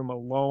be in a room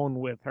alone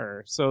with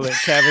her, so that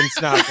Kevin's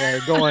not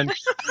there going.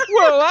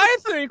 Well, I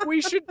think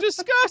we should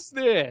discuss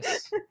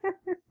this.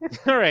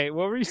 All right,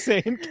 what were you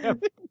saying,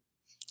 Kevin?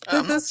 I'm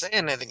not this-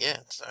 saying it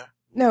again, so.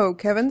 No,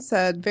 Kevin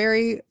said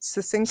very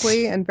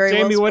succinctly and very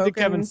Jamie, well what did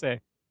spoken. Kevin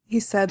say? He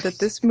said that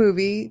this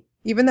movie,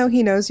 even though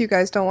he knows you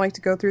guys don't like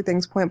to go through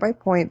things point by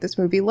point, this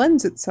movie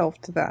lends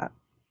itself to that.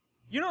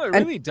 You know, it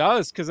And- really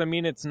does, because I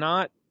mean, it's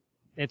not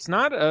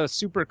a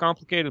super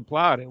complicated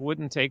plot. It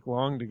wouldn't take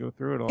long to go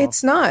through it all.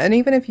 It's not, and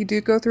even if you do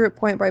go through it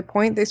point by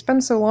point, they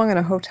spend so long in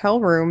a hotel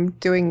room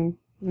doing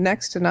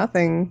next to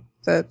nothing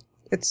that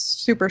it's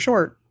super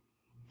short.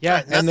 yeah,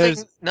 Right, and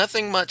there's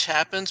nothing much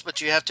happens, but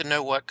you have to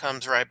know what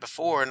comes right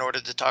before in order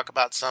to talk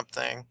about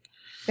something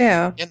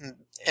Yeah.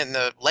 in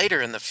the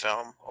later in the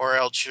film, or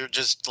else you're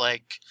just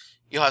like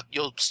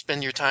you'll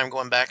spend your time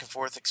going back and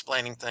forth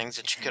explaining things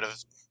that you could have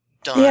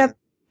done. Yeah,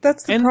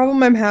 that's the And-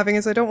 problem I'm having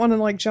is I don't want to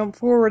like jump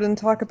forward and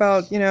talk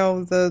about,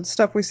 the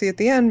stuff we see at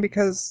the end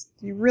because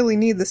you really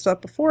need the stuff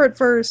before it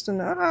first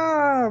and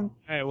all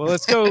right. Well,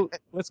 let's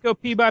go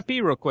P by P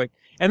real quick.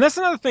 And that's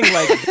another thing.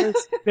 Like,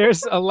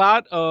 there's a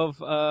lot of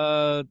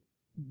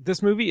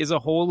this movie is a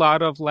whole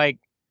lot of like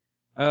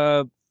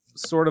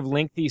sort of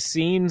lengthy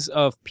scenes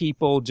of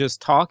people just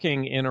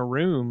talking in a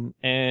room,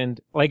 and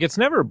like it's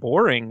never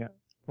boring.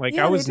 Like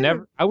Yeah,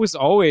 I was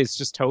always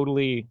just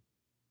totally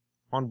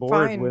on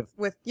board fine with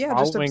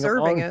just following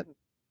observing along. it.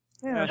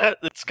 Yeah. Yeah,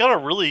 it's got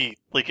a really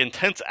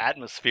intense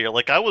atmosphere.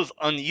 Like I was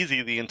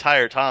uneasy the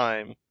entire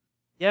time.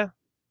 Yeah.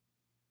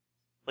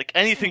 Like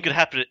anything could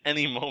happen at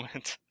any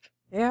moment.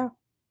 Yeah.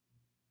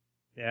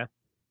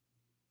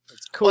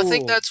 It's cool. Well, I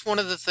think that's one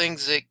of the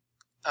things that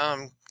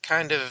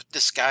kind of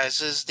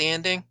disguises the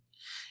ending.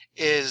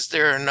 Is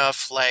there are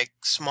enough like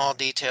small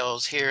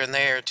details here and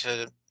there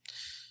to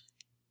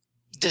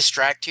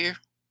distract you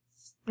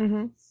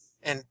Mm-hmm.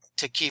 and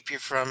to keep you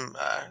from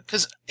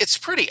because it's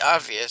pretty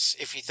obvious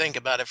if you think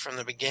about it from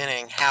the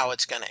beginning how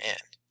it's going to end.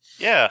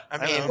 Yeah, I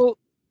know. mean- Well,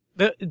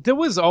 there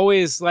was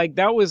always like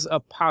that was a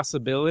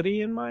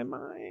possibility in my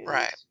mind.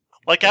 Right.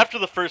 Like after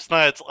the first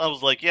night, I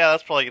was like, yeah,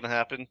 that's probably gonna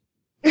happen.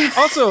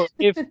 Also,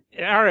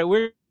 all right,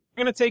 we're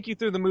gonna take you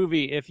through the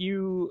movie. If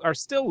you are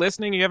still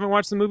listening, you haven't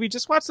watched the movie,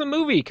 just watch the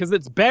movie because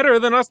it's better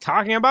than us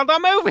talking about the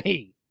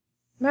movie.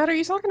 Matt, are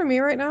you talking to me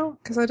right now?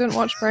 Because I didn't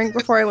watch Frank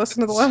before I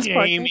listened to the last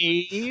podcast.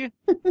 Jamie.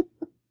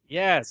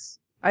 Yes,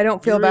 I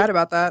don't feel You're- bad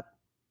about that.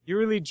 you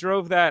really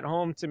drove that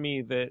home to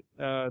me that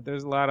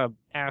there's a lot of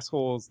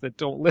assholes that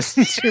don't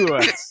listen to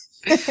us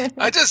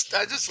I just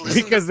listened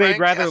because to they'd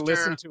Frank rather after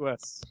listen to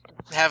us.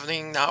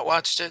 having not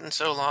watched it in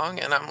so long,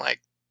 and I'm like,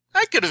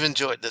 I could have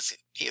enjoyed this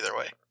either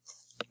way.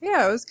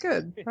 Yeah, it was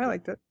good. I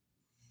liked it.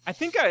 I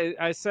think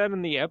I said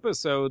in the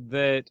episode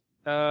that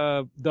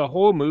the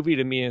whole movie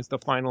to me is the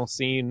final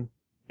scene,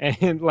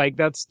 And like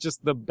that's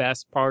just the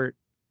best part.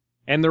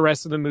 And the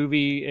rest of the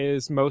movie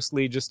is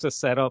mostly just to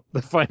set up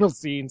the final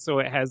scene so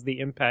it has the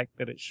impact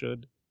that it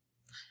should.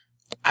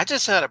 I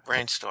just had a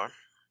brainstorm.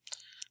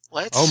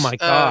 Let's. Oh my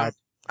God.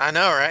 I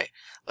know, right?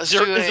 Let's Is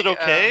do it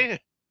okay?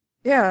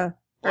 Yeah.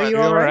 Are what, you You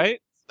all all right?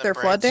 right? the There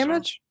flood brainstorm?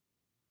 damage?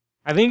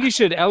 I think you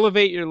should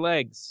elevate your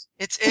legs.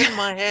 It's in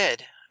my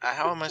head.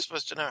 How am I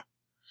supposed to know?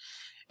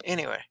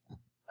 Anyway,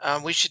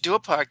 we should do a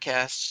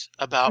podcast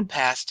about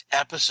past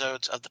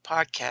episodes of the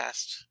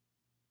podcast.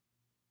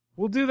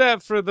 We'll do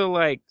that for the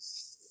like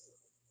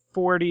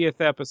 40th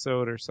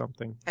episode or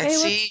something. And Hey,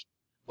 see,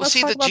 let's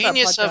the talk about that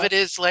genius of podcast. it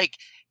is like,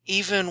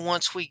 even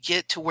once we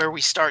get to where we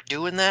start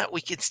doing that,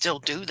 we can still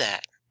do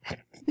that.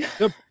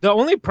 The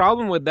only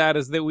problem with that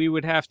is that we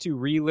would have to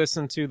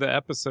re-listen to the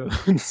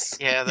episodes.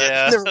 Yeah,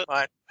 Yeah. never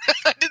mind.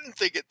 I didn't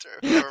think it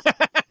through. Never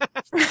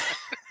mind.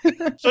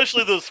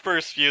 Especially those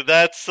first few.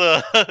 That's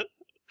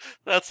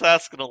that's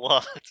asking a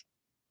lot.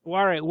 Well,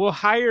 all right, we'll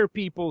hire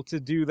people to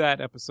do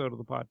that episode of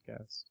the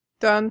podcast.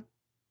 Done.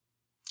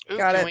 Ooh,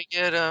 Got can it. we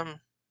get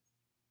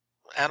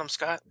Adam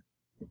Scott?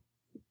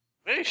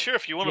 Hey, sure,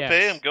 if you want to Yes.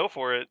 pay him, go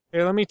for it.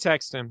 Here, let me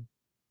text him.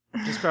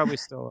 He's probably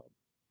still up.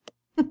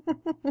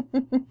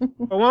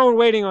 But while we're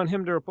waiting on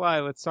him to reply,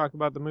 let's talk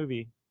about the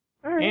movie.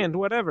 All right. And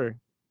whatever.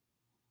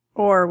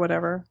 Or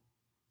whatever.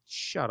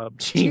 Shut up,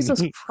 Jamie.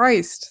 Jesus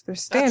Christ.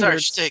 There's That's our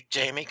standards. shtick,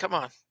 Jamie. Come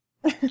on.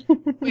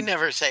 We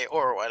never say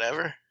or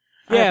whatever.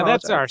 I Yeah,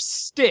 that's apologize. our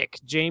stick,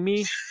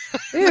 Jamie.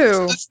 Ew. That's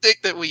the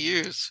stick that we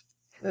use.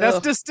 That's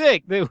Ugh. the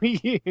stick that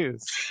we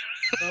use.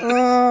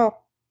 Oh.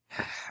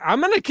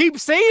 I'm gonna keep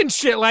saying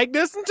shit like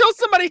this until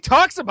somebody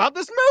talks about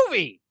this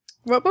movie.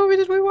 What movie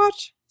did we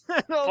watch?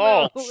 I don't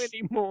know False.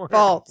 anymore.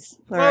 Faults.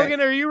 All right.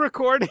 Logan, are you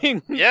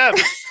recording? Yeah,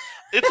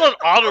 it's on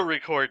auto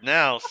record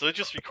now, so it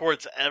just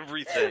records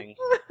everything.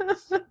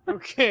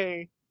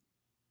 Okay.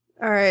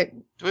 All right.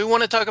 Do we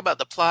want to talk about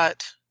the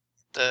plot,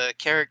 the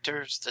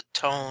characters, the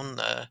tone,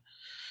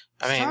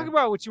 Talk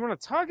about what you want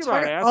to talk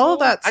about, Talk asshole. all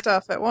that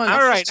stuff at once. All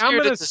I'm right, just I'm here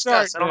to gonna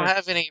discuss. start I don't then.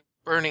 have any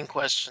burning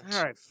questions.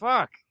 All right,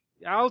 fuck.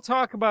 I'll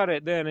talk about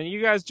it then, and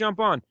you guys jump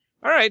on.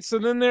 All right, so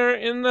then they're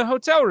in the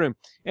hotel room,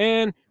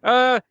 and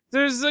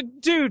there's a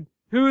dude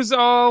who's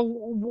all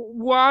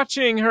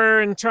watching her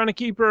and trying to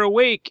keep her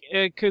awake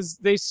because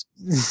they.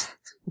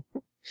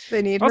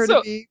 They need her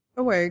Also- to be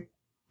awake.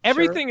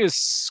 Everything is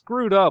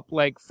screwed up,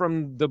 like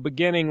from the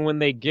beginning when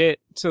they get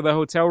to the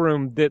hotel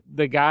room. That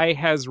the guy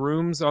has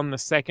rooms on the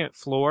second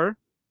floor.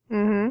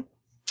 Mm-hmm.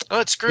 Oh,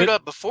 it's screwed It-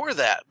 up before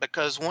that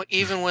because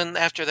even when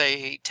after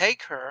they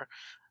take her,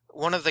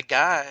 one of the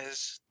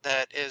guys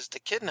that is the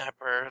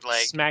kidnapper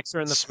like Smacks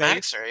her in the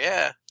smacks face. her,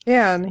 yeah,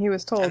 Yeah, and he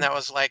was told and that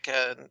was like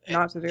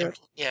not to do it.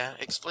 yeah,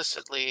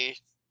 explicitly.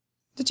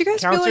 Did you guys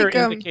feel Counter like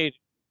indicated.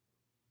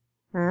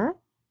 hmm?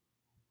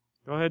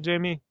 Go ahead,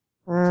 Jamie.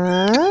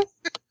 Hmm?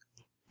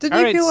 Did All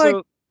you right,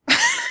 feel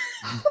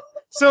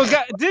so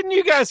like didn't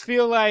you guys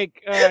feel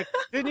like?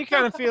 Didn't you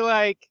kind of feel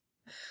like?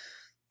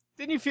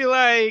 Didn't you feel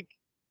like?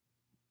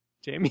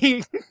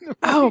 Jamie. What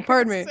Oh, were you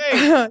pardon gonna me.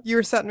 say? You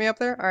were setting me up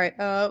there? All right.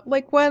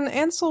 Like when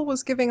Ansel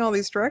was giving all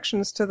these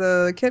directions to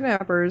the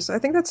kidnappers, I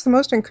think that's the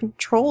most in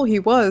control he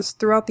was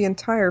throughout the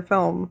entire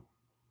film.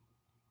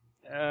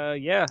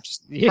 Yeah.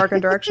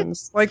 Barking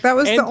directions. Like that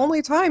was the And-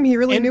 only time he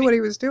really and knew the- what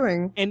he was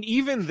doing. And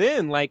even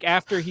then, like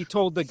after he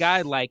told the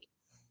guy, like,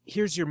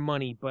 here's your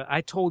money, but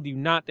I told you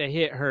not to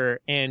hit her,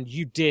 and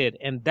you did,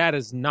 and that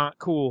is not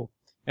cool.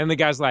 And the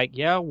guy's like,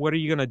 yeah, what are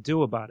you gonna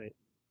do about it?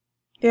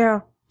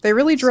 Yeah. They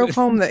really drove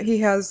So- home that he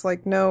has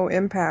like no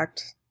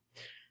impact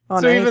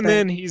on So anything. even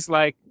then, he's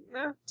like,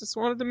 just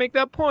wanted to make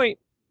that point.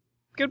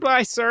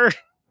 Goodbye, sir.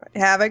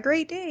 Have a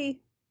great day.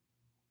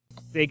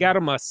 They got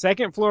him a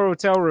second floor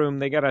hotel room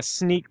they gotta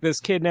sneak this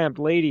kidnapped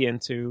lady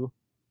into.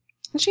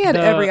 And she had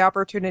The- every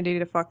opportunity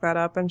to fuck that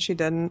up, and she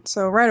didn't.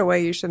 So right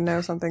away, you should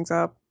know something's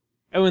up.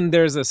 Oh, and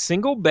there's a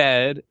single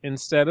bed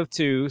instead of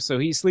two, so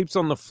he sleeps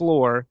on the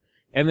floor.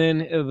 And then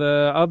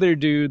the other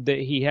dude that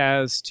he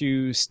has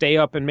to stay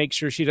up and make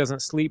sure she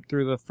doesn't sleep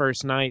through the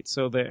first night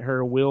so that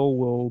her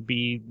will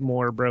be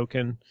more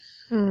broken.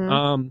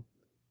 Mhm.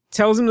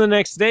 Tells him the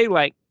next day,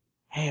 like,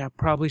 hey, I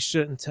probably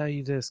shouldn't tell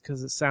you this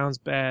because it sounds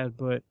bad,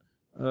 but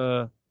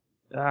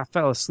I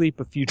fell asleep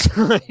a few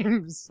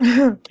times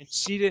and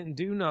she didn't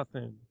do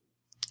nothing.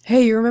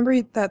 Hey, you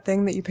remember that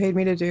thing that you paid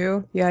me to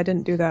do? Yeah, I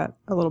didn't do that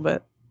a little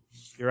bit.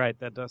 You're right,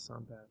 that does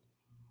sound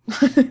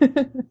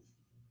bad.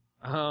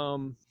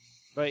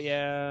 But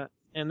yeah,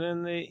 and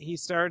then he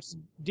starts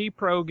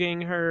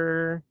deprogramming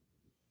her,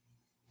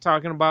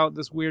 talking about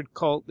this weird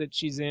cult that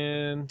she's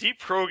in.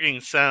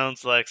 Deprogramming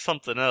sounds like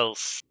something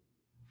else.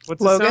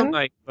 What's it Logan? sound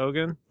like,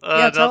 Logan?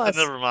 Yeah, tell Nothing, us.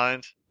 never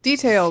mind.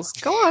 Details.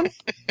 Go on.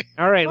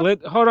 All right,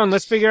 hold on.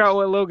 Let's figure out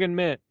what Logan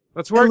meant.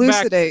 Let's work back.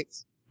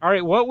 Elucidate. All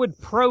right, what would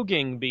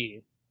proging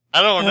be?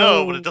 I don't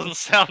know, but Oh. it doesn't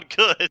sound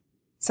good.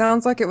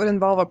 Sounds like it would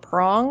involve a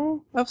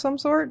prong of some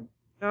sort.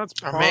 No, it's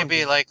Or maybe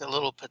proging. like a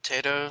little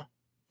potato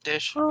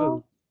dish.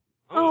 Oh.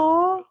 Oh,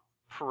 Oh.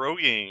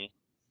 Pierogi.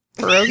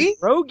 Pierogi?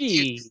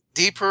 Pierogi.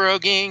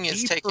 Deperoguing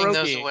is taking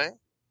those Deperoguing. away.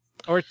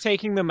 Or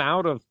taking them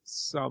out of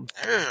something.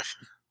 Ugh.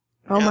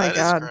 Oh Yeah, my that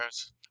is god.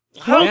 gross.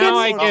 Now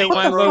I Logan, get what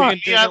why the Logan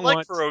fuck? Yeah, I didn't like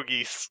want.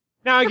 pierogies.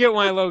 Now I get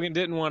why Logan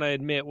didn't want to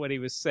admit what he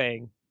was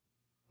saying.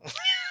 It's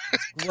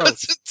Because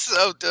gross. it's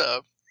so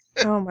dumb.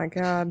 Oh my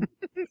god.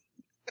 All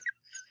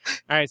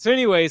right. So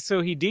anyway,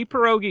 so he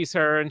de-pierogies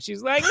her, and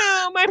she's like,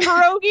 "No, my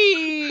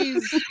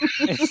pierogies!"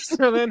 And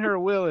so then her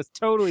will is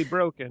totally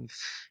broken.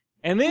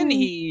 And then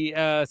he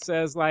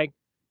says, like,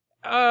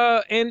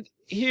 and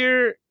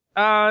here,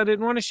 I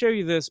didn't want to show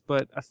you this,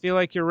 but I feel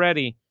like you're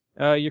ready.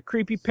 Your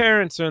creepy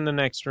parents are in the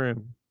next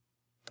room.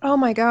 Oh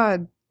my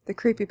god. The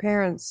creepy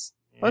parents.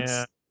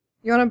 Yeah.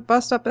 You want to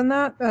bust up in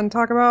that and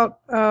talk about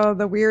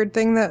the weird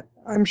thing that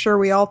I'm sure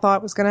we all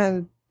thought was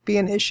going to be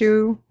an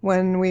issue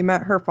when we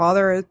met her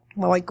father?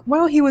 Like,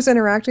 while he was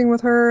interacting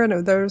with her,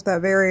 and there was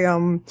that very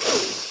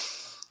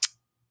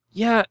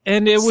Yeah,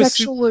 and it was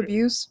sexual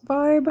abuse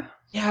vibe.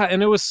 Yeah,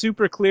 and it was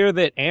super clear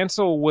that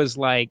Ansel was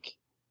like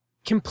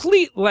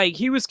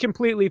he was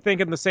completely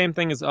thinking the same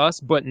thing as us,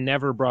 but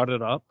never brought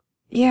it up.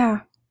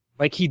 Yeah.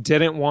 Like he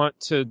didn't want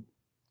to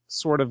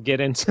sort of get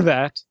into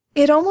that.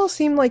 It almost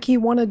seemed like he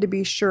wanted to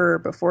be sure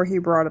before he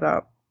brought it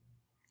up.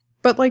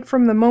 But like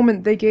from the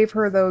moment they gave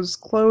her those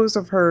clothes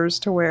of hers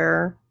to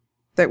wear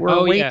that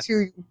were way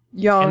too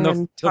young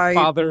And the tight.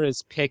 father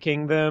is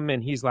picking them,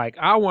 and he's like,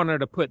 "I want her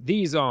to put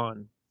these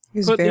on."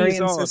 He's put very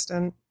these on.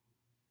 insistent.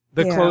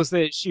 The Yeah. clothes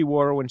that she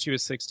wore when she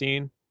was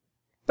 16.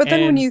 But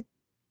then when And-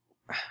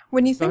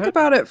 you think ahead.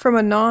 about it from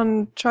a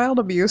non-child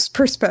abuse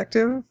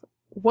perspective,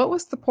 what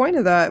was the point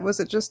of that? Was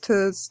it just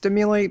to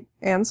stimulate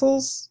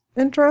Ansel's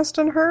interest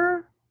in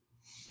her?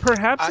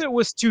 Perhaps it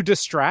was to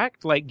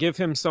distract, like give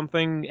him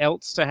something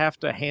else to have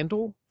to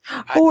handle.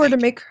 Or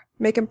think- to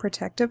make him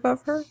protective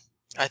of her?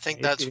 I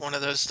think that's Maybe. one of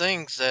those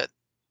things that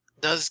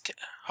does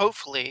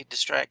hopefully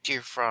distract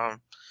you from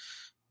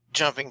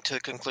jumping to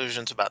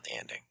conclusions about the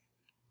ending.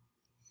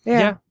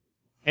 Yeah.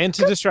 And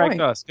to Good distract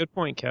point. us. Good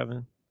point,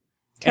 Kevin.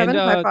 Kevin,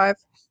 And, high five.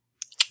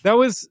 That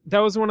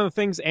was one of the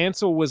things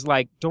Ansel was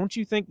like, "Don't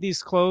you think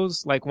these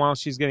clothes, like while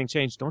she's getting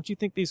changed, don't you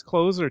think these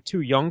clothes are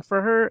too young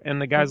for her?"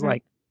 And the guy's Mhm.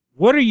 like,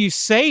 "What are you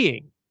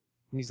saying?"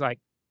 And he's like,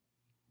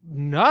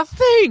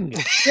 "Nothing."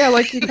 Yeah,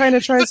 like he kind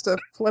of tries to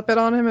flip it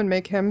on him and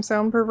make him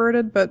sound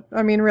perverted, but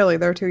I mean, really,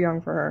 they're too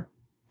young for her.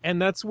 And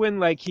that's when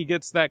like he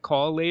gets that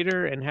call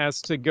later and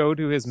has to go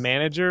to his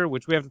manager,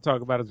 which we have to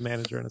talk about his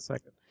manager in a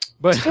second.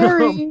 But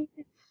Terry!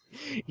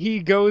 he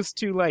goes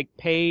to like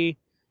pay.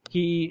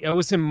 He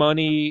owes him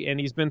money, and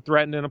he's been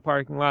threatened in a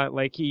parking lot.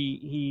 Like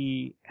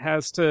he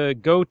has to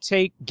go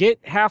get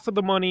half of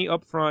the money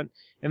up front,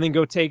 and then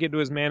go take it to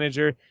his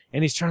manager.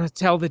 And he's trying to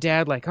tell the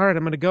dad, like, "All right,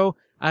 I'm gonna go.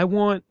 I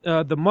want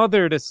the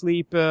mother to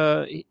sleep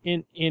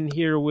in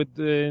here with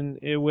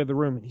the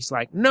room." And he's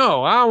like,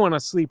 "No, I want to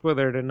sleep with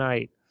her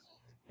tonight."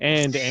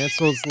 And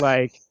Ansel's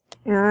like,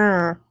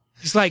 Ugh.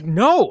 he's like,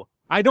 "No,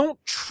 I don't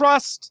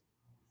trust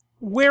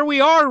where we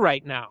are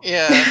right now."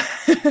 Yeah,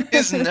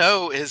 his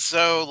no is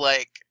so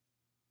like,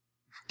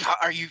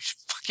 are you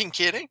fucking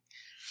kidding?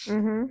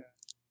 hmm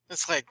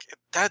It's like,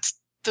 that's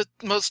the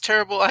most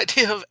terrible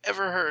idea I've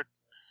ever heard.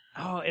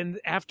 Oh, and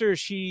after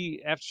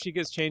she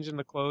gets changed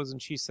into clothes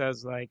and she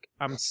says like,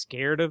 "I'm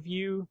scared of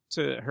you"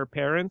 to her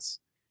parents,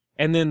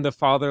 and then the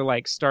father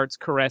like starts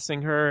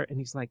caressing her, and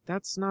he's like,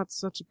 "That's not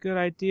such a good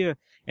idea."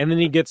 And then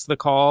he gets the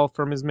call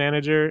from his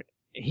manager.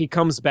 He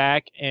comes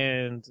back,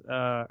 and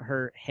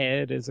her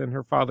head is in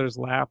her father's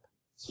lap.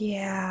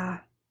 Yeah.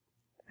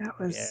 That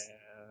was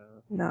Yeah.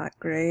 not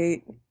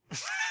great.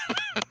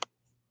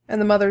 And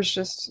the mother's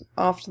just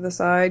off to the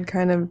side,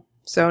 kind of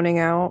zoning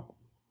out.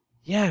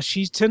 Yeah,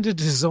 she tended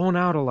to zone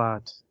out a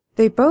lot.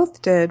 They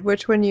both did,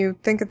 which when you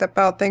think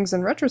about things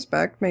in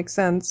retrospect makes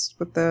sense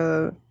with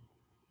the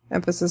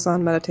emphasis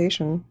on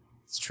meditation.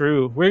 It's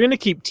true. We're going to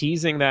keep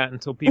teasing that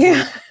until people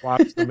Yeah.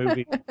 watch the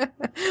movie.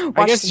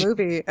 Watch guess the you-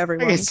 movie,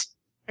 everyone.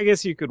 I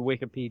guess you could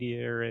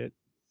Wikipedia it,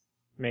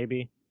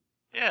 maybe.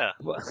 Yeah,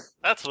 Well,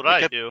 that's what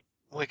I do.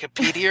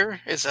 Wikipedia?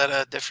 Is that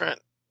a different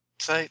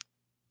site?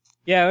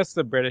 yeah, that's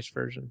the British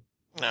version.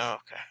 No,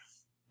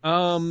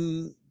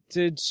 okay.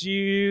 Did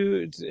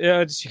you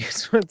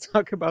guys want to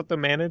talk about the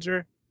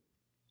manager?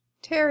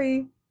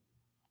 Terry.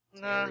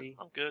 Nah, Sorry.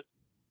 I'm good.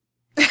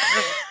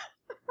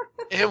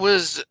 It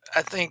was,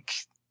 I think,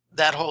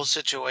 that whole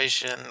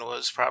situation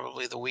was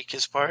probably the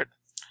weakest part.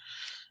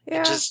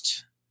 Yeah. It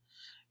just,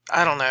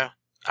 I don't know.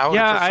 I would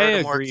Yeah, have preferred I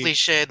a more agree.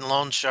 cliched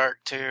loan shark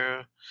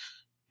to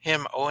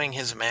him owing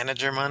his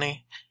manager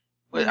money.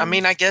 I Mhm.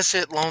 mean, I guess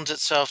it loans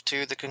itself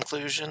to the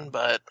conclusion,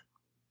 but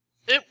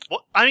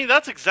I mean,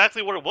 that's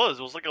exactly what it was.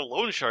 It was like a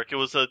loan shark. It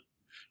was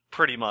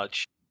pretty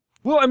much.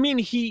 Well, I mean,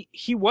 he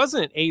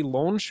wasn't a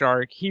loan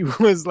shark. He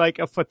was like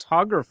a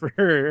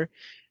photographer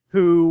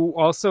who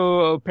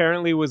also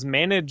apparently was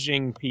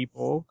managing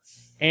people.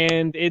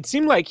 And it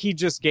seemed like he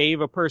just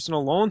gave a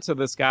personal loan to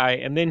this guy,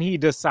 and then he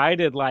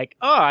decided like,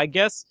 "Oh, I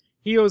guess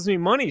he owes me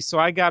money, so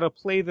I gotta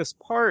play this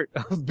part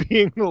of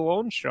being the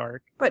loan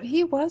shark." But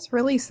he was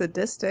really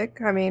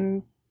sadistic. I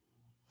mean,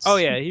 Oh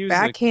yeah, he was a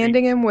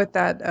backhanding him with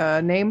that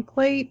nameplate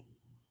creep.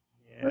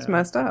 was Yeah.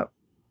 messed up.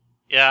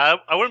 Yeah,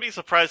 I wouldn't be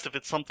surprised if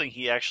it's something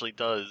he actually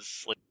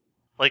does.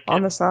 Like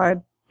On the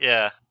side.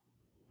 yeah.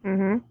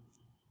 Mm-hmm.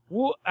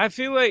 Well, I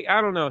feel like,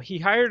 I don't know, he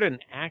hired an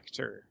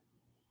actor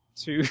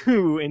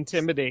to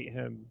intimidate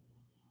him.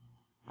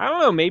 I don't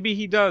know, maybe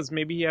he does.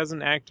 Maybe he has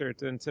an actor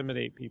to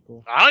intimidate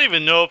people. I don't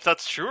even know if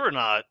that's true or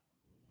not.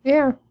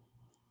 Yeah.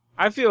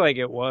 I feel like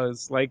it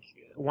was. Like,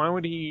 why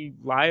would he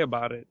lie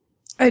about it?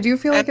 I do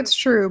feel like And- it's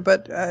true,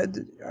 but I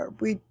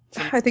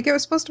think it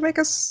was supposed to make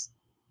us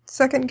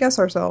second guess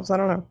ourselves. I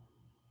don't know.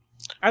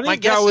 I My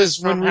think guess that was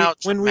is when from we how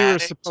when we were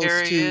dramatic supposed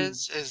Terry to.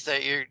 is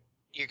that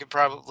you could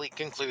probably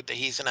conclude that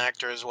he's an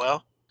actor as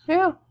well.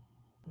 Yeah.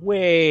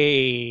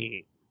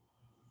 Wait,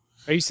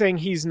 are you saying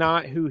he's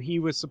not who he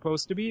was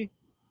supposed to be?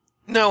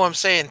 No, I'm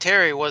saying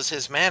Terry was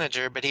his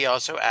manager, but he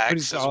also acts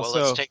he's as well as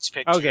also- takes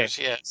pictures. Okay.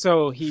 Yeah,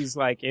 So he's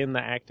like in the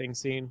acting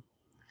scene.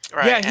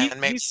 right. Yeah, he-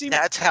 and maybe he seemed-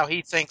 that's how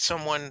he thinks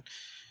someone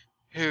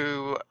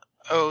who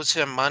owes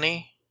him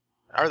money,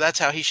 or that's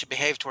how he should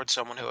behave towards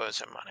someone who owes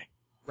him money.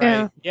 Right.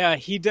 Yeah. Yeah,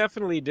 he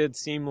definitely did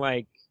seem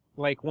like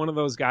one of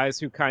those guys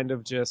who kind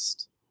of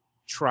just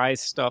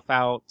tries stuff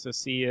out to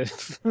see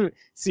if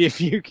see if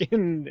you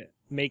can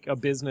make a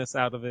business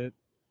out of it.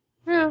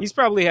 Yeah. He's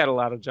probably had a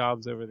lot of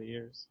jobs over the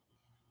years.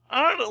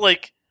 I don't know,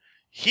 like,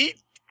 he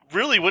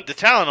really went to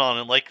town on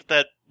him, like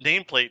that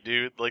nameplate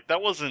dude. Like,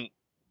 that wasn't...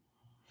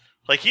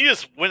 Like, he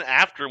just went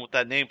after him with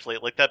that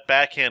nameplate, like that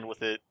backhand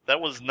with it. That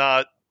was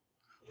not...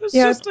 It was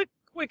Yeah. just a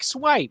quick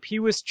swipe. He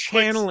was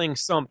channeling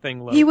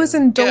something. He was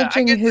Logan.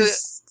 indulging get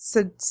his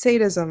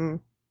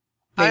sadism.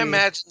 I maybe.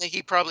 imagine that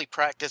he probably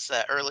practiced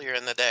that earlier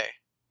in the day.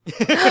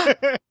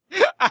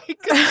 I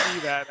could see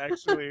that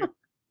actually.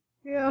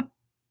 Yeah.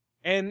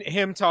 And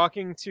him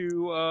talking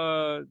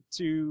to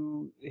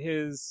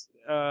his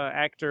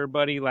actor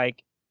buddy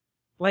like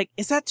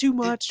is that too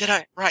much? Did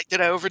I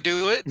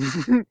overdo it?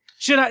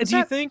 Should I? Is Do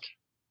you that- think?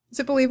 Is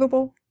it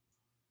believable?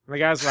 The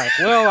guy's like,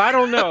 well, I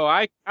don't know.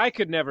 I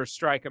could never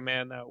strike a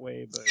man that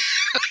way, but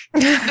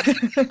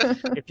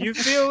if you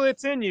feel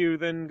it's in you,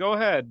 then go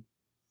ahead.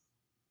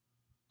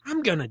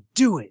 I'm gonna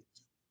do it.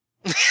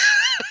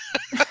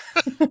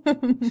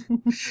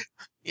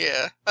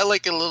 Yeah, I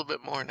like it a little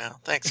bit more now.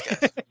 Thanks,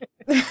 guys.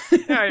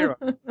 Yeah, you're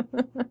right.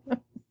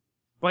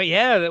 But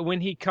yeah, that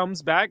when he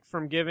comes back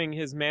from giving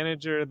his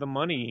manager the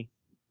money,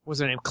 what's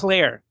her name?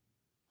 Claire.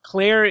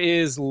 Claire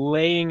is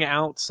laying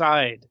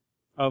outside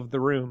of the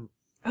room,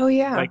 Oh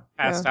yeah. like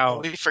passed yeah.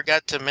 out. We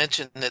forgot to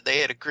mention that they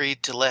had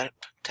agreed to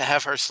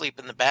have her sleep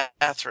in the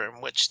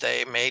bathroom, which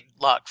they made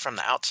locked from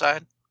the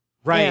outside.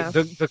 Right. Yeah.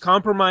 The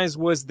compromise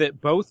was that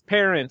both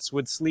parents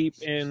would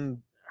sleep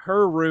in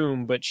her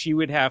room, but she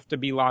would have to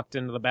be locked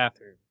into the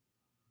bathroom.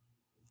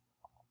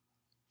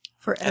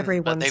 For but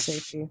everyone's they've-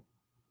 safety.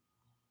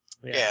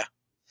 Yeah.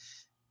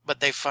 But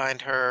they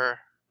find her,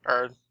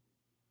 or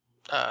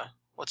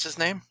what's his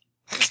name?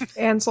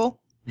 Ansel.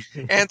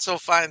 Ansel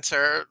finds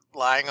her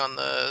lying on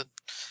the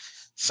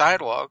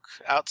sidewalk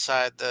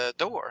outside the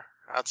door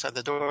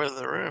of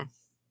the room,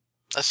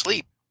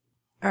 asleep.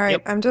 All right,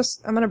 Yep.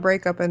 I'm gonna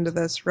break up into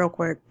this real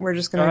quick. We're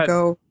just Go gonna ahead.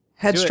 go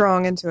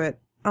headstrong into it.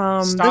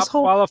 Stop This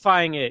whole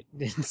qualifying it.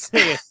 Didn't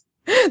say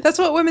it. that's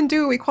what women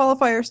do. We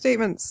qualify our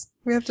statements.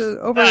 We have to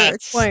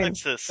over-explain.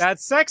 Sexist.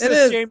 That's It sexist,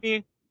 is.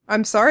 Jamie.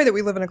 I'm sorry that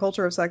we live in a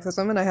culture of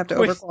sexism and I have to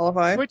Quit-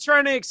 over-qualify. Quit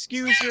trying to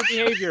excuse your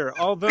behavior.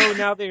 Although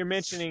now that you're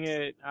mentioning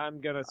it, I'm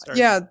gonna start.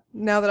 Yeah,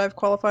 now that I've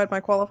qualified my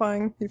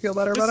qualifying, you feel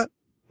better about it?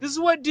 This is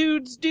what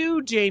dudes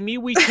do, Jamie.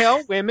 We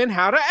tell women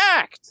how to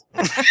act.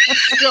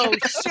 So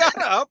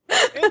shut up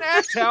and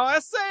act how I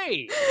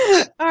say.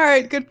 All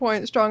right, good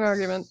point. Strong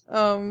argument.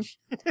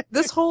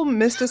 This whole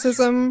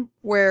mysticism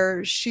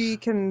where she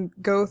can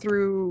go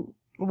through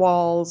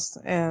walls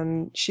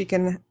and she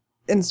can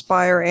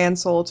inspire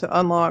Ansel to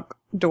unlock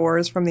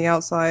doors from the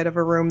outside of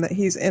a room that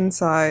he's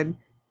inside.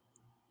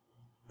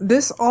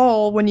 This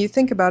all, when you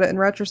think about it in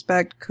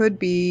retrospect, could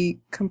be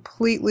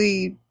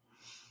completely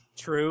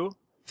True.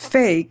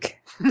 fake.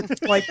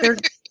 Like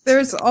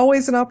there's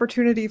always an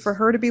opportunity for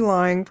her to be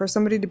lying, for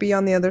somebody to be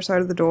on the other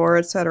side of the door,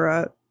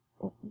 etc.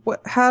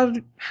 How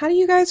do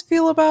you guys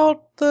feel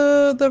about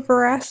the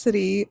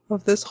veracity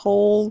of this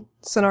whole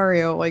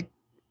scenario? Like,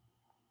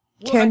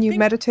 Well, can I you think-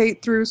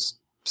 meditate through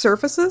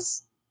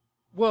surfaces?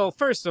 Well,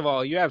 first of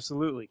all, you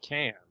absolutely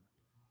can.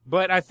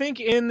 But I think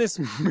in this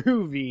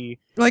movie,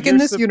 Like in You're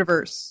this sup-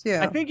 universe,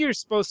 yeah. I think you're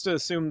supposed to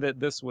assume that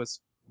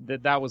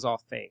that was all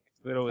fake.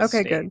 That it was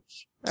Okay, good.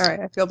 staged. All right,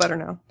 I feel better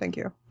now. Thank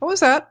you. What was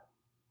that?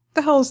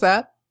 The hell is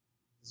that?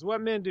 This is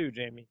what men do,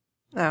 Jamie.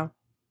 Oh.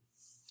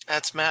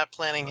 That's Matt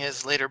planning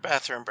his later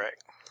bathroom break.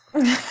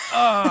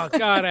 Oh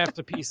God, I have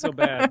to pee so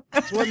bad.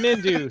 It's what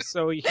men do,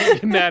 so you can't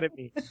get mad at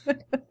me.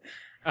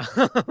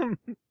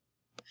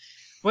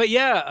 But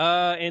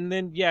yeah, and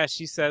then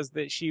she says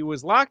that she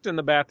was locked in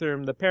the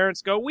bathroom. The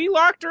parents go, "We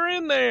locked her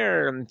in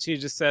there," and she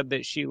just said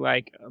that she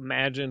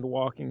imagined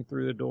walking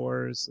through the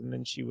doors, and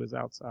then she was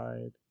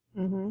outside.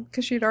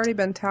 Because she'd already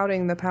been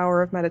touting the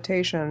power of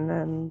meditation,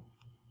 and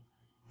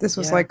this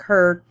was Yeah. like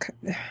her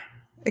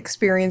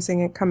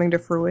experiencing it coming to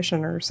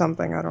fruition or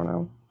something. I don't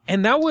know.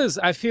 And that was,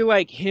 I feel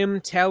like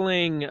him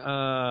telling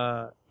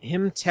the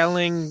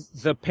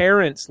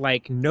parents,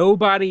 like,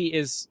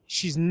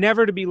 she's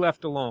never to be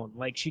left alone.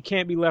 Like, she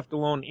can't be left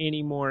alone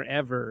anymore,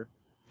 ever.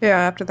 Yeah,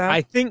 after that.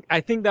 I think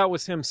that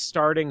was him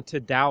starting to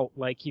doubt.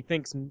 Like, he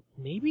thinks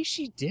maybe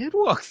she did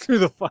walk through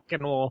the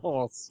fucking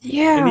walls.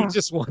 Yeah. And he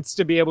just wants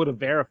to be able to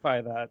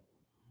verify that.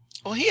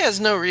 Well, he has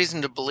no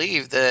reason to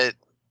believe that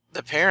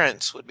the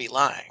parents would be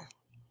lying.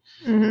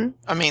 Mm-hmm.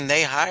 I mean,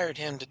 they hired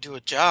him to do a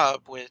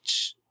job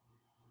which,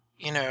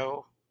 you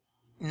know,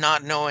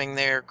 not knowing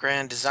their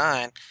grand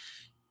design,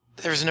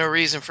 there's no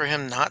reason for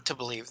him not to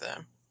believe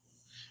them.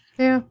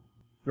 Yeah.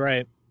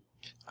 Right.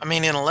 I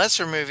mean, in a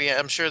lesser movie,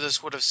 I'm sure this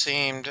could have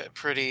seemed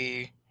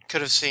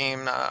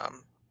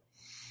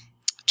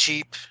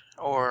cheap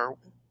or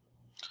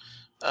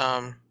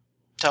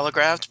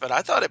telegraphed, but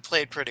I thought it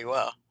played pretty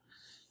well.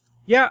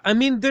 Yeah, I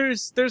mean,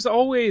 there's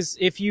always,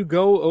 if you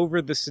go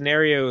over the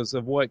scenarios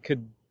of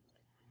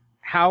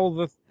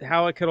how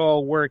it could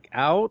all work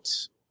out,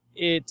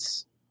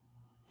 it's,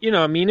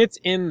 I mean, it's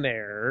in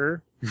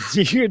there.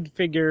 You could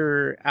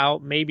figure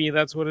out maybe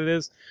that's what it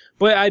is,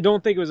 but I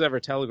don't think it was ever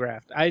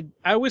telegraphed.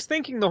 I was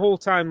thinking the whole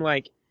time,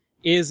 like,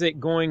 is it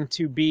going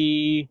to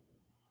be,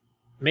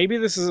 maybe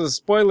this is a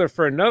spoiler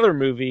for another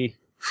movie.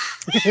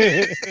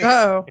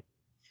 Uh-oh.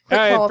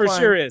 It for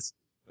sure is.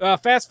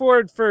 Fast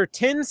forward for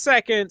 10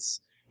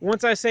 seconds.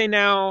 Once I say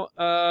now,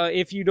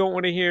 if you don't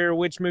want to hear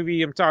which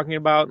movie I'm talking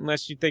about,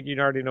 unless you think you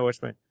already know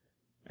which one.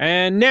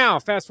 And now,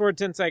 fast forward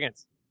 10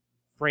 seconds.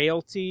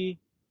 Frailty.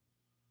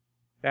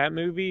 That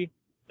movie.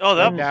 Oh,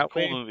 that was That a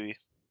cool way. movie.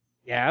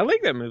 Yeah, I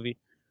like that movie.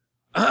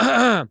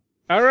 All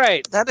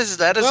right. That is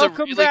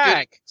Welcome a really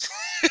back.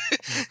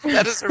 good.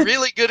 That is a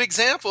really good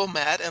example,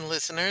 Matt and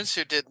listeners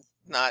who did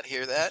not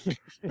hear that.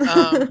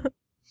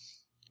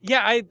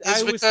 Yeah, I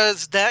Is was.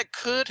 because that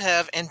could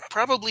have and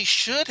probably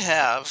should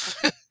have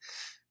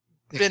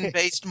been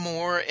based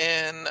more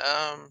in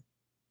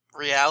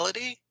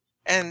reality.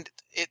 And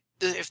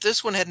if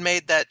this one had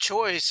made that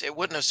choice, it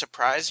wouldn't have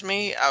surprised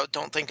me. I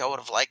don't think I would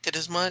have liked it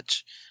as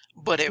much,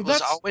 but it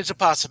was always a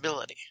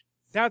possibility.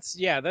 That's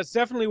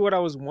definitely what I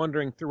was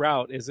wondering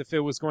throughout, is if it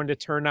was going to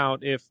turn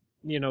out, if,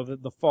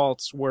 the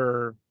faults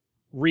were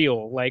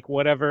real, like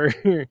whatever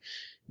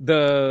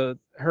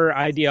her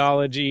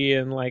ideology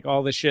and like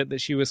all the shit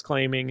that she was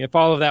claiming, if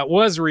all of that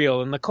was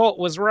real and the cult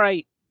was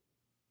right.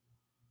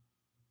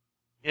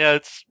 Yeah,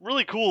 it's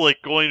really cool, like,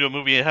 going to a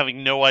movie and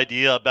having no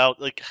idea about,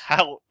 like,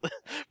 how,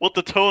 what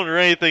the tone or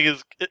anything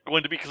is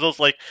going to be, because I was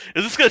like,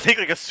 is this going to take,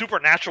 like, a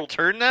supernatural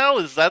turn now?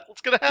 Is that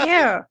what's going to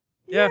happen?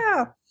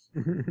 Yeah.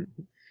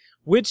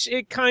 Which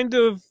it kind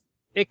of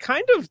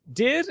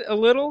did a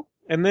little,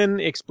 and then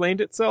explained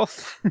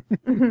itself.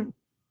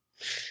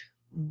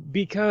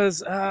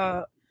 Because,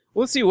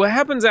 let's see, what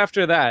happens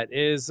after that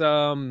is,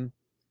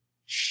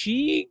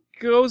 she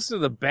goes to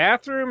the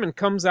bathroom and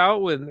comes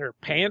out with her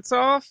pants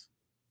off.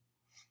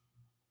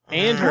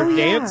 And her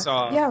dance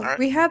off. Yeah,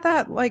 we had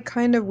that like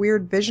kind of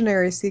weird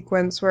visionary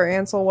sequence where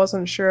Ansel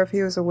wasn't sure if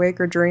he was awake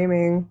or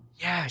dreaming.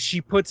 Yeah,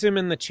 she puts him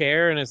in the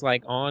chair and is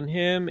like on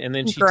him, and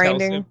then she Grinding.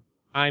 tells him,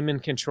 "I'm in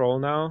control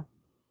now."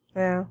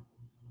 Yeah.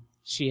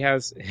 She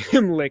has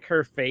him lick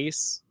her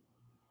face.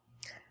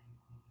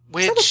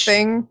 Which, Is that a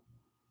thing?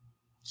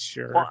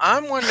 Sure. well,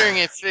 I'm wondering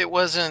if it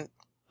wasn't,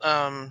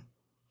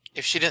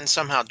 if she didn't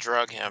somehow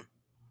drug him.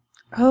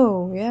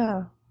 Oh,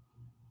 yeah.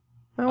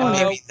 Oh, And well.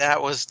 maybe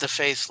that was the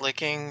face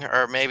licking,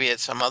 or maybe at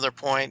some other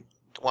point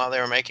while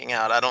they were making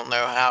out. I don't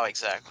know how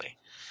exactly.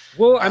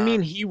 Well, I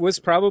mean, he was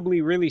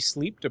probably really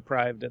sleep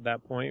deprived at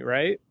that point,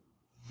 right?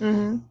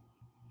 Mm-hmm.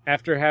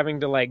 After having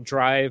to like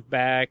drive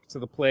back to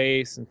the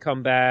place and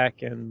come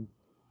back and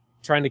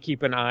trying to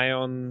keep an eye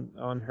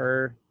on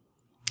her.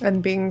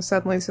 And being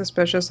suddenly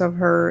suspicious of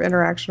her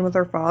interaction with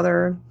her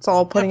father. It's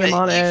all putting Yeah, him but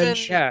on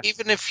edge. Yeah.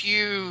 Even if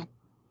you,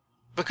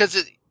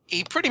 because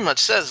he pretty much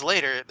says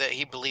later that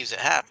he believes it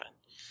happened.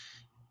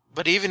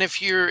 But even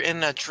if you're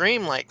in a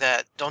dream like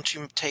that, don't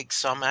you take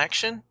some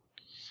action?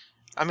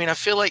 I mean, I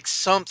feel like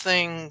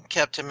something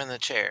kept him in the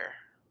chair.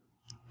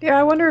 Yeah,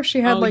 I wonder if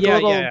she had like a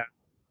little yeah.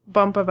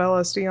 bump of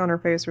LSD on her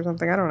face or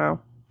something. I don't know.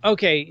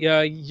 Okay,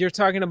 you're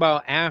talking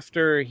about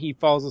after he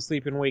falls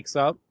asleep and wakes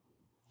up?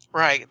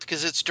 Right,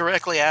 because it's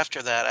directly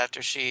after that,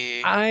 after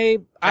she I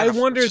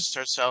wondered. forces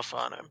herself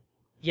on him.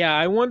 Yeah,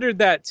 I wondered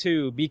that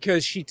too,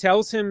 because she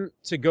tells him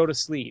to go to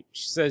sleep.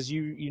 She says,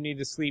 you need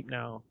to sleep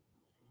now.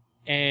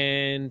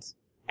 And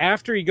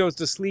after he goes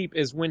to sleep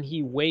is when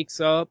he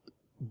wakes up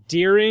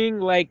during,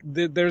 like,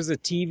 there's a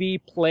TV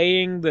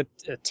playing the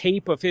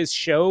tape of his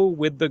show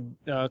with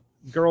the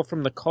girl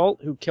from the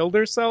cult who killed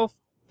herself.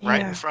 Right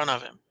Yeah. in front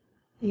of him.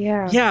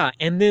 Yeah. Yeah,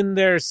 and then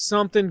there's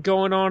something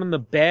going on in the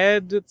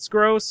bed that's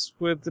gross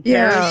with the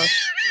Yeah.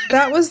 parents.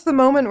 That was the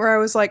moment where I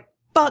was like,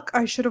 fuck,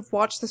 I should have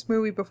watched this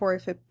movie before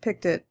I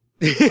picked it.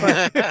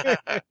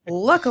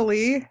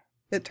 Luckily,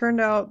 it turned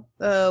out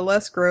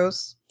less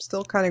gross.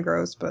 Still kind of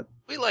gross, but...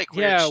 We like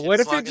weird Yeah, shit what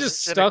as if long it as just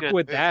it's in a stuck good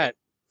with movie. that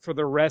for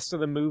the rest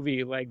of the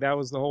movie? Like, that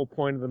was the whole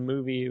point of the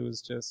movie. It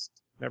was just...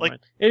 Never Like-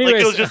 mind. Like,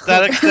 Anyways, it was just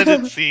that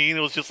extended scene. It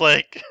was just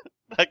like,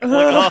 that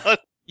click on.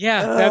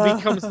 Yeah, that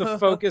becomes the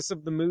focus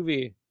of the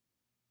movie.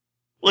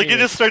 Like Anyway.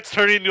 it just starts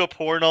turning into a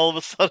porn all of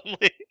a sudden.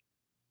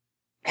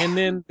 And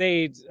then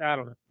I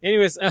don't know.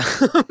 Anyways,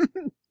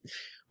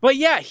 but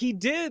yeah, he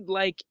did,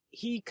 like,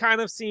 he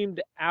kind of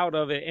seemed out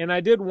of it. And I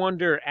did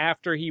wonder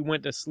after he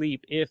went to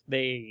sleep if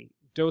they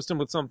dosed him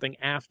with something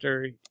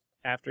after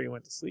he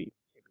went to sleep.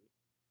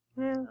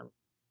 Yeah.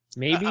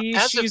 Maybe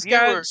As a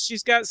viewer-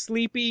 she's got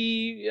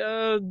sleepy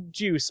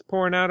juice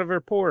pouring out of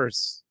her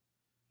pores.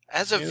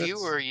 As a Yeah, that's-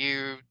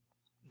 viewer,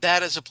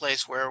 that is a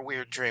place where a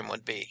weird dream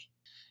would be.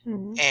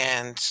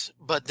 Mhm.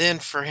 But then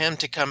for him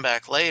to come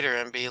back later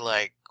and be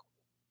like,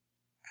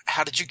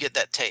 how did you get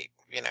that tape?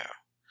 You know?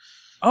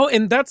 Oh,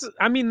 and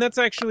that's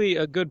actually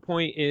a good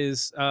point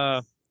is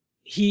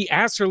he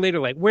asked her later,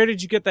 like, where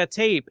did you get that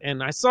tape?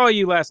 And I saw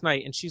you last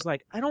night. And she's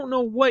like, I don't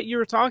know what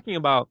you're talking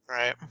about.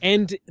 Right.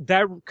 And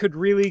that could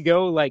really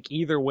go like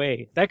either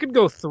way. That could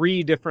go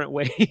 3 different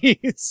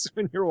ways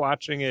when you're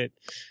watching it.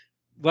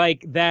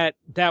 Like that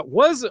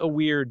was a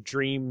weird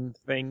dream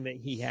thing that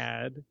he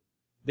had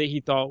that he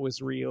thought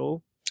was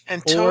real.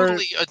 And Or-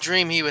 totally a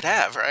dream he would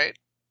have, right?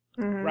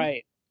 Mhm.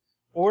 Right.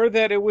 Or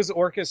that it was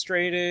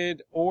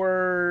orchestrated,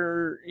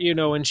 or,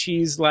 and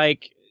she's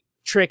like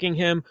tricking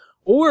him,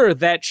 or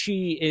that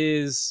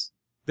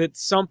that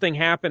something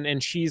happened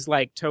and she's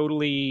like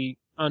totally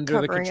under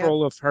the Covering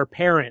control of her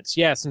parents.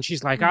 Yes. And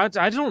she's like, I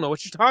don't know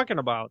what you're talking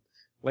about.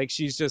 Like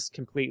she's just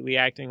completely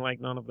acting like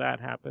none of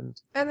that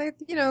happened. And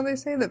they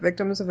say that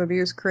victims of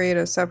abuse create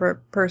a separate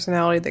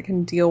personality that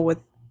can deal with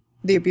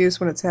the abuse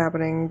when it's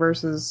happening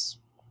versus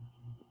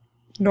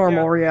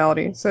normal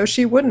reality. So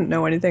she wouldn't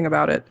know anything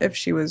about it if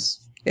she was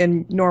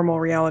in normal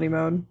reality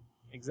mode.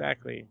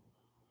 Exactly.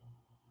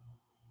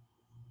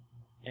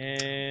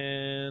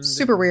 And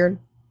Super weird.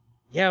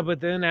 yeah, but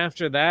then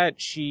after that,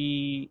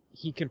 he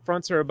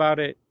confronts her about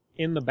it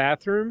in the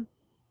bathroom,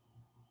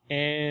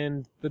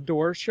 and the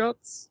door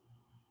shuts.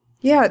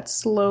 Yeah, it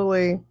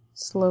slowly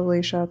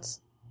shuts.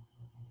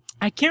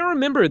 I can't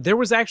remember. There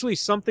was actually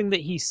something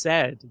that he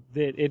said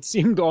that it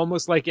seemed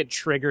almost like it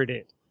triggered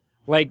it.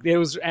 Like it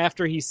was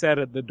after he said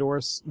it, the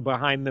doors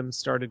behind them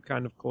started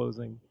kind of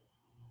closing.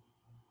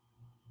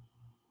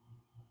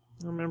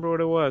 I don't remember what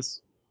it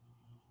was,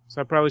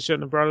 so I probably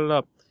shouldn't have brought it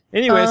up.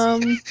 Anyways,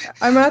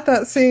 I'm at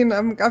that scene.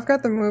 I've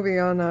got the movie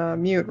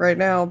on mute right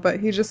now, but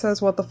he just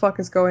says, "What the fuck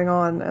is going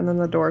on?" and then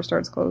the door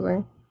starts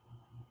closing.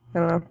 I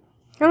don't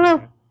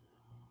know.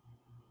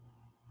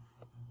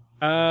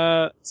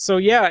 So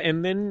yeah,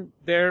 and then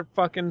they're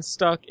fucking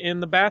stuck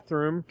in the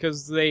bathroom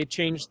because they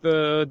changed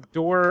the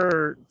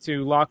door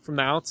to lock from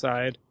the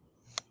outside.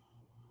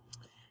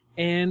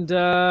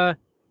 And,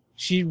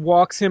 she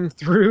walks him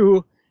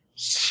through,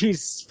 she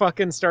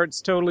fucking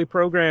starts totally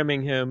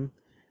programming him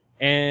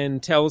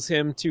and tells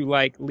him to,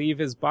 like, leave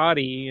his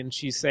body, and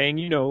she's saying,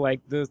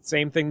 like, the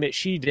same thing that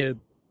she did,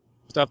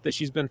 stuff that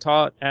she's been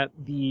taught at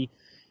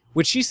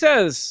which she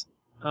says,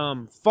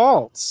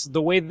 faults.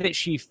 The way that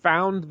she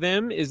found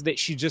them is that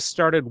she just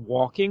started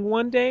walking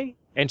one day,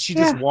 and she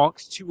just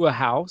walked to a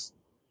house,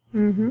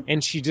 Mm-hmm.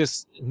 and she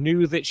just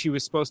knew that she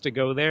was supposed to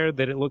go there,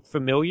 that it looked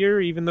familiar,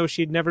 even though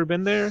she'd never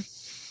been there.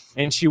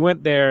 And she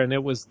went there, and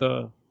it was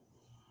the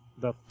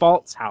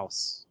Fault's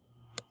house.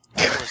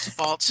 It was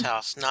Fault's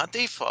house, not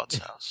the Fault's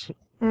house.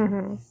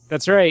 Mm-hmm.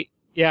 That's right.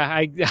 Yeah,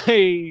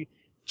 I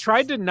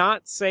tried to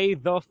not say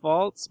the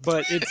Fault's,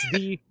 but it's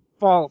the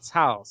Fault's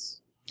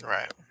house.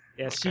 Right.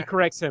 Yes, Okay. she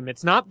corrects him.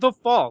 It's not the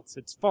Fault's,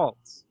 it's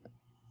Fault's.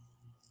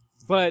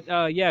 But,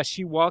 yeah,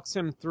 she walks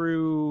him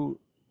through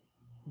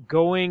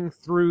going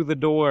through the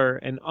door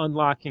and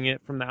unlocking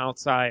it from the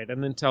outside,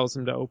 and then tells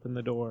him to open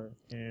the door,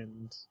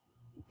 and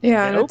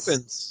Yeah, it and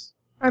opens.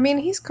 I mean,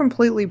 he's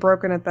completely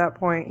broken at that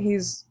point.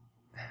 He's,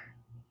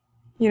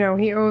 he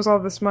owes all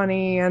this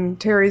money, and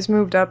Terry's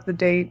moved up the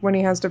date when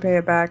he has to pay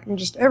it back, and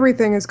just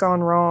everything has gone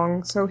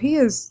wrong. So he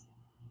is,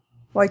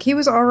 like, he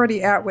was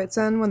already at wit's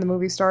end when the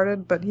movie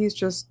started, but he's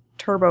just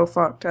turbo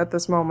fucked at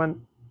this moment.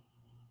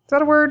 Is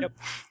that a word? Yep.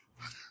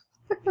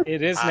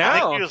 It is I now. I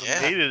think you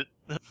just made it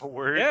a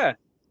word. Yeah.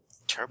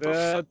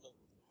 Turbo.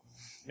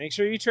 Make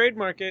sure you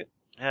trademark it.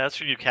 Yeah, that's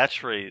your new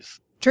catchphrase.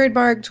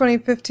 Trademark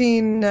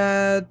 2015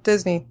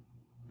 Disney.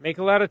 Make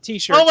a lot of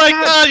t-shirts. Oh my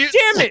God, you-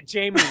 Damn it,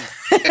 Jamie!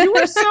 You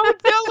were so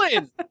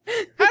Dylan!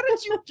 How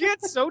did you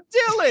get so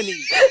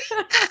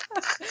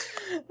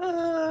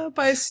Dylan-y?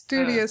 By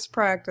studious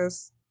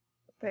practice.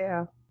 But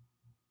yeah.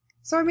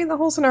 So, I mean, the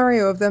whole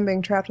scenario of them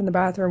being trapped in the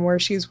bathroom where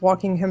she's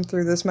walking him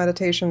through this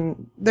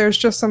meditation, there's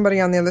just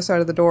somebody on the other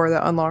side of the door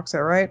that unlocks it,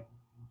 right?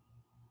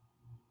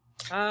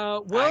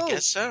 I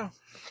guess so.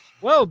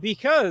 Well,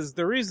 because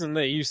the reason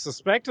that you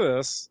suspect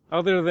this,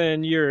 other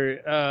than your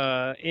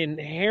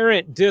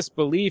inherent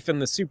disbelief in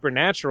the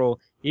supernatural,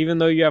 even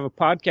though you have a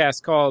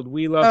podcast called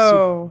We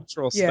Love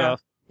Supernatural yeah.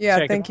 Stuff. Yeah,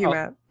 Check it thank you,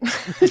 out.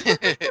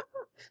 Matt.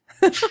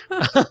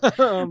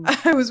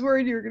 I was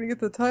worried you were going to get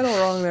the title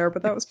wrong there,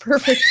 but that was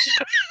perfect.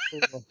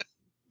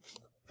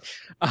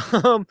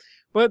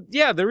 But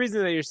yeah, the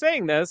reason that you're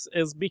saying this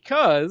is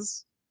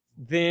because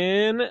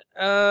then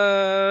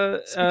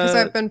Because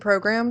I've been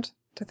programmed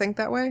to think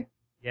that way?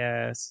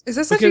 Yes. Is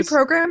this a Because-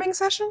 deprogramming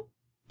session?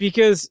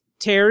 Because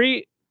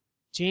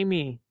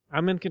Jamie,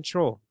 I'm in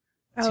control.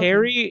 Oh,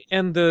 Terry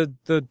and the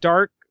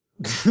dark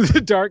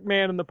the dark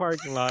man in the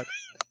parking lot,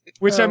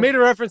 which I Oh. made a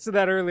reference to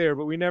that earlier,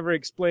 but we never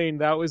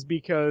explained that was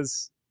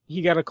because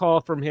he got a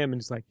call from him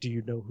and he's like, "Do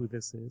you know who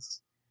this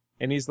is?"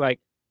 And he's like,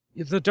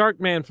 "The dark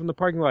man from the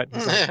parking lot."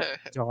 He's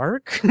like,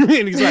 "Dark?" And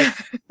he's like,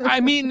 "I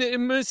mean,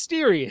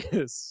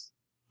 mysterious."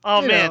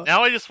 Oh You man, know.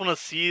 now I just want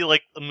to see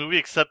like a movie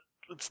except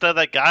instead of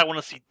that guy, I want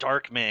to see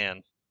Dark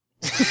Man.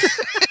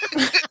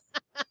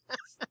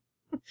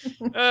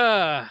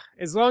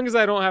 As long as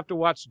I don't have to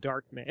watch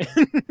Dark Man.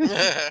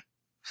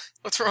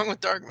 What's wrong with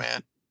Dark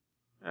Man?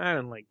 I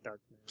don't like Dark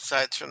Man.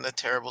 Besides from the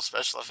terrible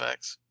special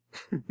effects.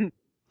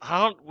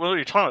 Well,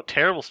 you're talking about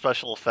terrible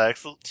special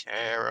effects.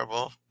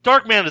 Terrible.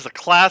 Dark Man is a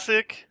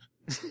classic.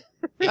 It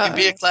can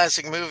be a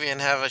classic movie and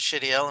have a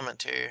shitty element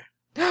to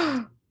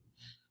you.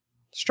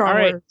 Strong All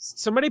right, words.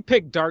 somebody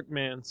picked Dark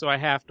Man, so I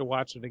have to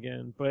watch it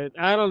again. But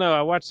I don't know.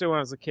 I watched it when I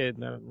was a kid,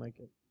 and I didn't like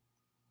it.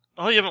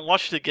 Oh, you haven't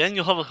watched it again?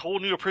 You'll have a whole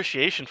new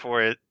appreciation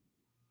for it.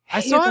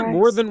 I Hey, saw you it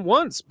more guys. than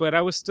once, but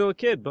I was still a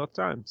kid both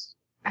times.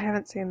 I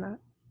haven't seen that.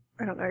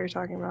 I don't know what you're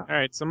talking about. All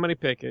right, somebody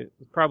pick it.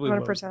 It's probably I'm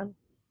gonna Logan.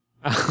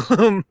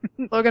 pretend.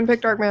 Logan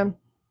picked Darkman.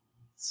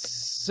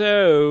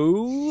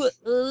 So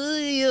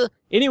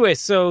anyway,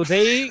 so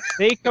they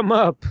come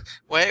up.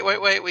 Wait.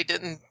 We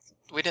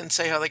didn't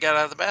say how they got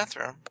out of the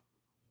bathroom.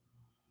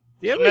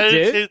 Yeah, we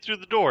Meditated did. through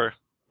the door.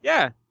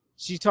 Yeah,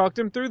 she talked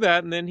him through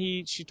that, and then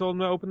she told him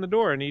to open the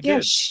door, and he Yeah,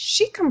 did.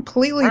 she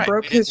completely Right,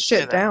 broke we didn't his say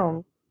shit that.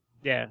 down.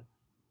 Yeah,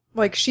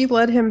 Like, she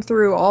led him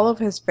through all of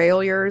his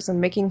failures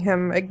and making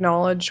him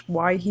acknowledge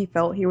why he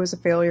felt he was a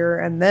failure,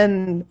 and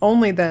then,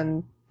 only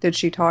then, did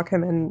she talk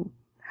him in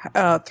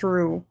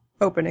through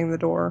opening the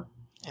door.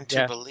 Into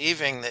Yeah.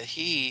 believing that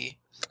he,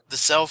 the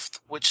self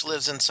which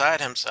lives inside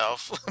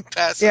himself,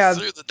 passes Yeah,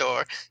 through the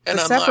door and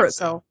The unlocks separate it.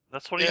 self.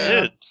 That's what he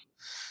Yeah. did.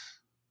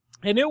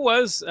 and it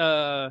was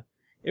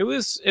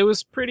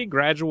pretty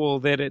gradual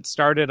that it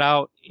started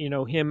out,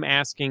 him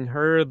asking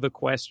her the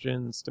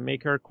questions to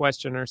make her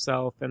question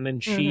herself, and then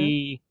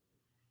she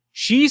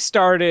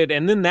started,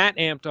 and then that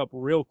amped up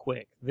real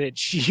quick that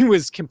she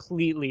was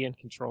completely in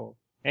control,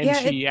 and Yeah,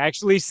 she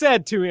actually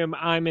said to him,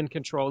 "I'm in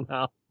control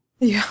now."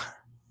 Yeah.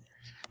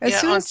 As Yeah,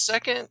 soon on as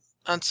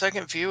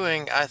second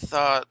viewing, I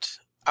thought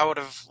I would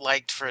have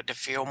liked for it to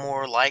feel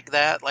more like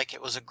that, like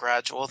it was a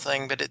gradual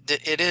thing. But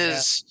it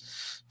is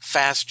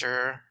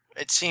faster.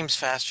 It seems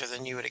faster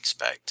than you would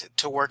expect it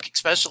to work,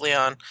 especially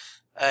on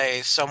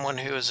someone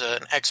who is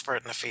an expert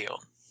in the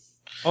field.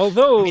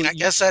 Although, I mean, I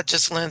guess that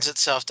just lends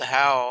itself to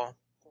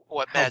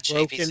what How bad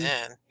shape he's broken-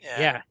 in.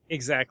 yeah,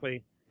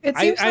 exactly. it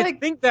I seems like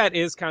think that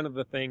is kind of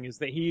the thing, is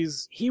that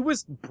he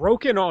was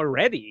broken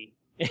already,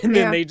 and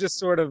then Yeah. they just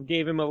sort of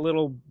gave him a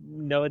little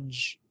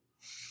nudge.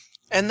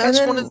 And that's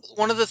then-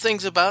 one of the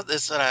things about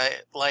this that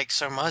I like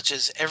so much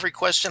is every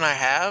question I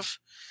have,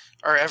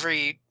 or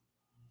every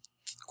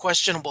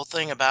questionable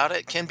thing about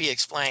it, can be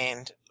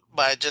explained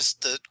by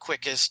just the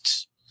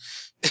quickest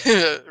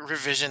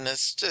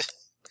revisionist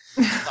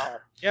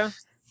thought.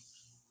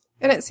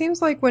 And it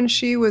seems like when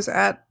she was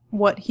at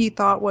what he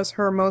thought was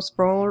her most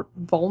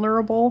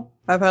vulnerable.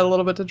 I've had a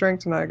little bit to drink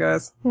tonight,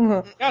 guys.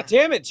 God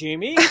damn it,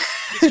 Jamie!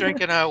 He's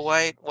drinking a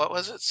white. What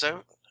was it?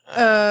 So.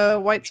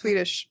 White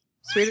Swedish.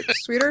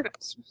 Sweeter?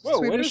 Whoa,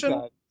 what is Swedish?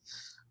 that?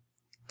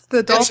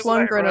 The Dolph Is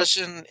White Lundgren of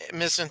Russian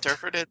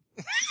misinterpreted?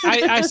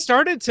 I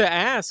started to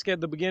ask at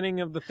the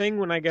beginning of the thing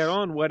when I got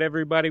on what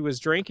everybody was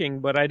drinking,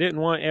 but I didn't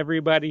want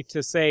everybody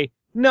to say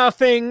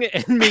nothing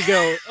and me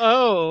go,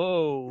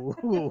 oh.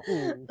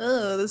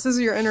 Oh, this is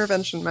your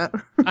intervention, Matt.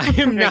 I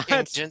am Drinking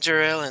not. ginger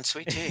ale and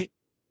sweet tea.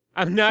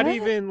 I'm not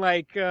even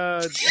like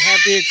have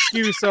the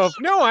excuse of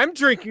no, I'm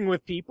drinking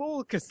with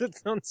people because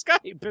it's on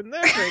Skype and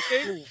they're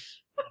drinking.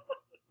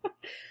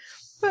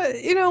 But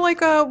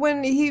like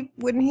when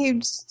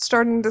he's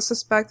starting to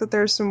suspect that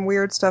there's some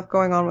weird stuff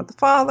going on with the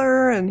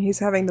father, and he's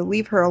having to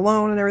leave her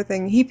alone and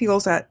everything, he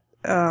feels that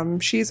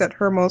she's at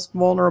her most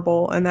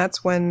vulnerable, and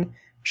that's when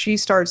she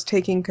starts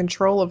taking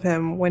control of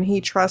him, when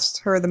he trusts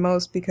her the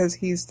most because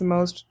he's the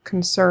most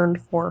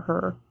concerned for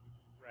her.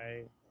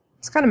 Right.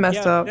 It's kind of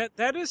messed up.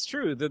 That is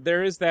true. That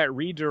there is that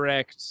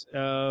redirect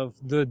of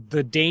the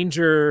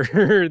danger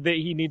that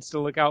he needs to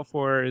look out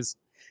for is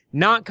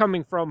not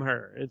coming from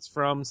her. It's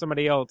from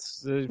somebody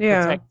else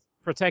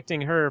protecting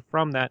her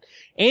from that.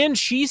 And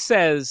she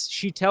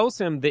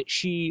tells him that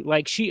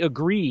she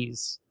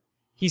agrees.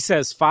 He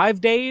says 5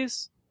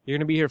 days. You're going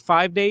to be here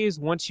 5 days.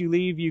 Once you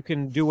leave, you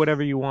can do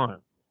whatever you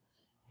want.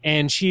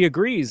 And she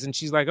agrees. And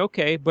she's like,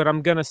 okay, but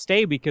I'm going to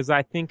stay because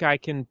I think I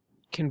can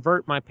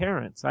convert my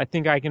parents. I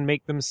think I can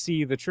make them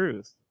see the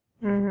truth.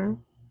 Mm-hmm.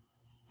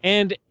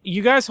 And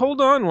you guys hold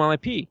on while I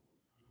pee.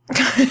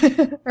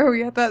 Oh,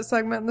 we got that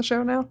segment in the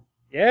show now?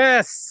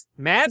 Yes,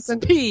 Matt's Listen-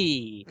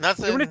 pee.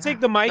 Nothing. You want to take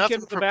the mic Nothing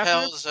into the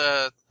bathroom? propels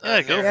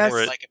Yeah, go nerve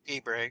for it. like a pee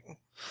break.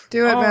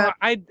 Do it, Oh,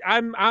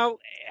 Matt.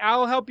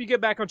 I'll help you get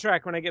back on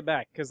track when I get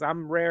back because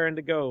I'm raring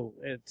to go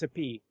to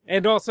pee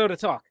and also to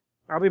talk.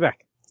 I'll be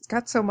back. It's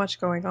got so much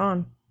going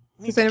on.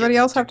 Need Does to get anybody this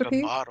else have dude to a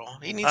pee? bottle.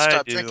 He needs to I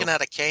stop do. drinking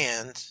out of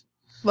cans.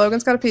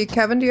 Logan's got to pee.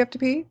 Kevin, do you have to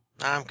pee?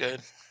 Nah, I'm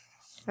good.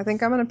 I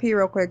think I'm going to pee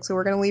real quick, so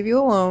we're going to leave you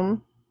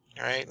alone.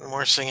 All right,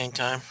 more singing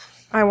time.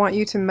 I want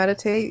you to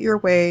meditate your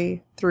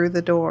way through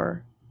the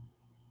door.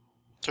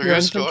 Through You're in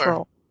his door.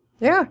 control.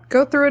 Yeah,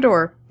 go through a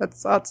door.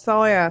 That's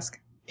all I ask.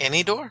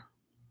 Any door?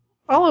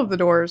 All of the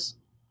doors.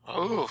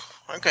 Oh,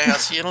 okay. I'll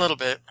see you in a little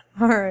bit.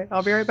 All right,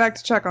 I'll be right back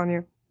to check on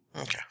you.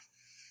 Okay.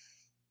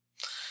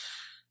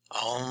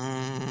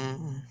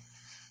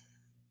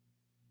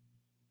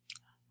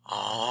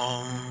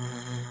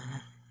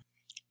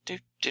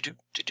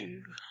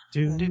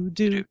 Do do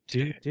do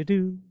do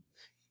do.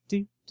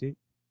 Do.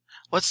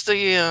 What's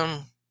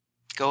the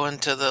going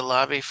to the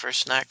lobby for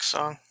snacks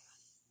song?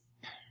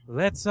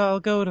 Let's all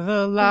go to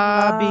the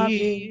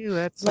lobby.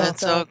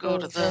 Let's all go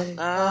to the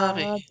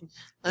lobby.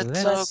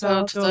 Let's all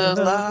go to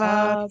the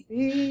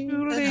lobby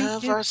and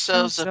have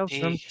ourselves a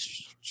pee.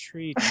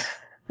 treats.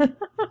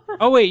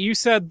 Oh wait, you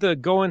said the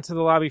go into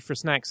the lobby for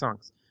snack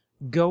songs.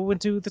 Go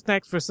into the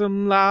snacks for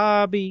some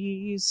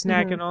lobby,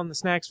 snacking on the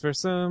snacks for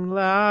some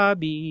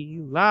lobby,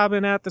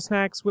 lobbing at the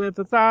snacks with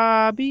the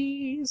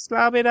lobby,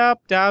 slob it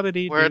up,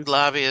 dobbity Word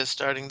lobby is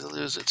starting to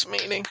lose its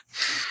meaning.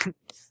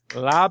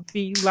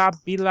 Lobby,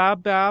 lobby,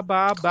 lob, ba,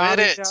 ba, Quit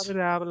it. ba,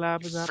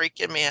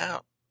 Freaking me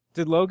out.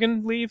 Did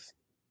Logan leave?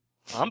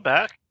 I'm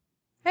back.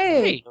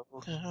 Hey,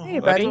 Hey,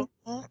 buddy.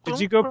 Did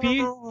you go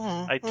pee?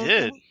 I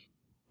did.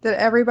 did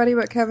everybody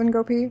but Kevin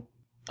go pee?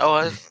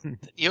 Oh,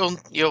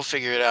 you'll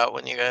figure it out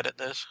when you edit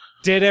this.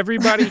 Did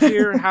everybody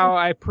hear how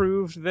I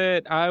proved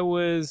that I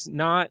was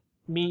not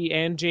me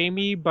and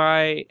Jamie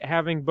by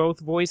having both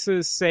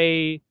voices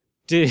say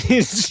oh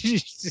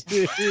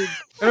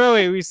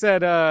wait, we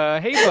said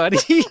hey buddy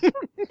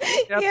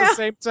at the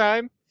same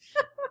time.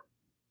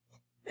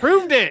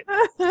 Proved it.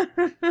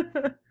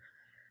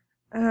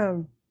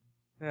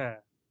 Yeah.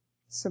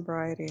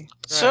 Sobriety.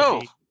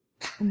 So,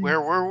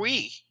 where were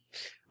we?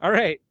 All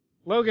right.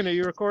 Logan, are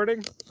you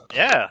recording?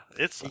 Yeah,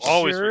 it's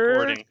always sure?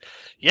 recording.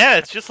 Yeah,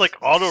 it's just like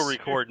auto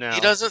record now.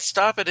 He doesn't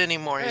stop it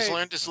anymore. He's Hey.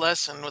 learned his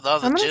lesson with all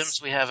the I'm gonna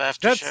gyms we have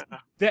after show.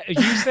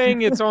 You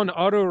saying it's on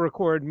auto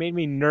record made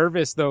me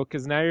nervous though,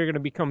 because now you're going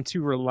to become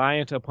too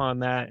reliant upon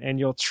that, and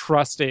you'll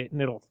trust it,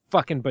 and it'll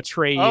fucking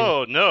betray you.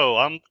 Oh no,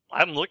 I'm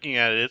looking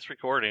at it. It's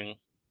recording.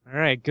 All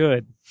right,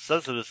 good.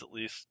 Says it is at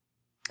least.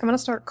 I'm gonna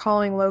start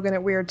calling Logan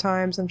at weird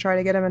times and try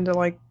to get him into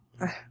like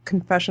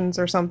confessions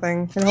or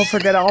something, and he'll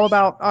forget all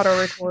about auto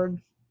record.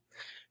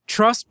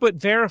 Trust but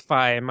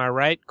verify. Am I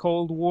right?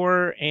 Cold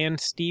War and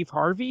Steve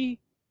Harvey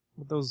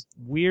with those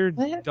weird,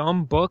 What?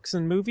 dumb books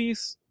and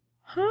movies.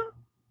 Huh?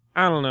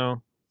 I don't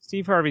know.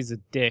 Steve Harvey's a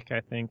dick,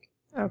 I think.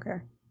 Okay.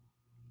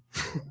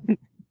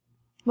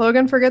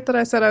 Logan, forget that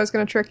I said I was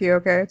gonna trick you.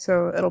 Okay,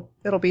 so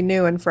it'll be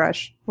new and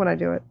fresh when I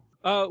do it.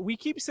 We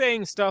keep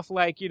saying stuff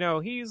like,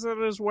 he's at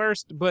his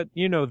worst, but,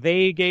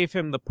 they gave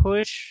him the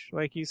push,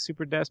 like he's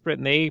super desperate,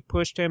 and they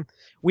pushed him.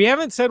 We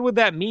haven't said what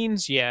that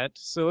means yet,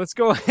 so let's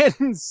go ahead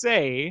and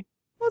say,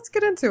 Let's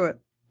get into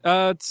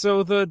it.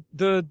 so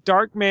the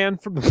dark man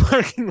from the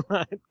parking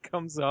lot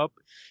comes up,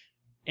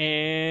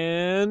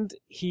 and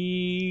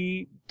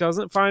he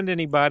doesn't find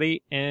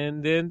anybody,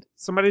 and then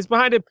somebody's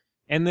behind him,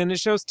 and then it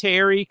shows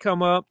Terry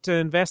come up to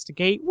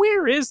investigate,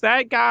 where is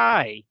that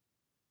guy?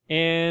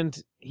 And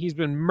he's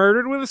been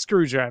murdered with a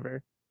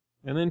screwdriver.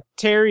 And then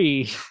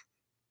Terry,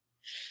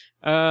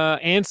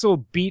 Ansel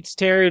beats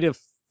Terry to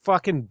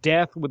fucking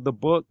death with the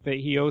book that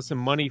he owes him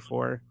money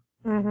for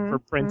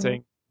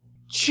printing.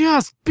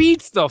 Just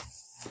beats the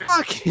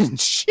fucking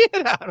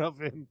shit out of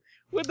him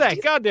with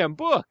that goddamn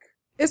book.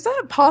 Is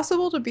that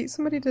possible to beat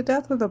somebody to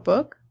death with a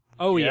book?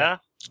 Oh yeah,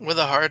 With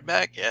a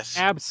hardback? Yes.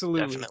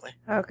 absolutely. Definitely.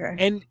 Okay.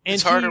 And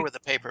It's harder with a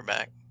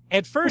paperback.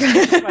 at first he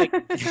was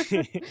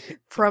like,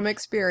 From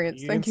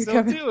experience. Thank you, can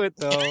still Kevin. do it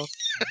though.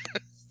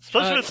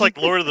 Especially when it's like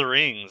Lord of the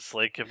Rings.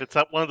 Like if it's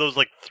one of those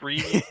like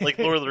 3 like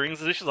Lord of the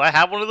Rings editions. I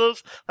have one of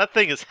those. That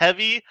thing is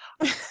heavy.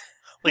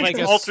 Like it's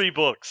a all 3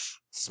 books.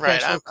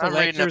 Right. Special I'm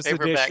reading a collector's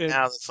paperback edition.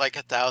 now that's like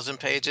 1,000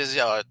 pages.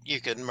 Yeah,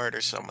 you could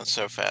murder someone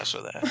so fast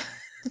with that.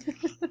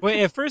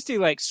 Well, at first he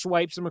like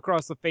swipes him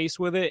across the face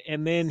with it,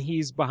 and then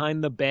he's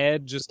behind the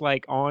bed, just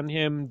like on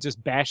him,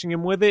 just bashing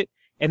him with it,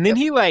 and then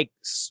he like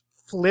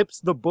flips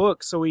the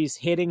book so he's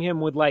hitting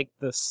him with like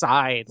the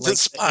side, The like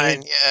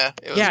spine, yeah.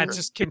 It was yeah, great.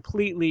 just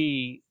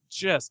completely,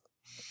 just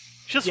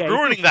Just Yeah,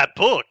 ruining that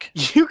book.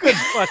 you could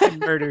fucking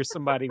murder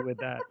somebody with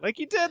that, like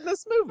he did in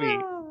this movie.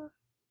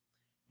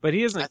 But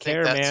he doesn't I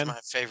care, think that's man. my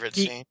favorite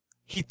He- scene.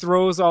 He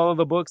throws all of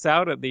the books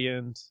out at the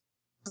end.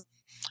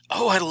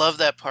 Oh, I love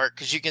that part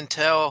because you can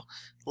tell,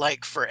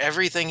 like, for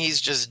everything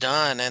he's just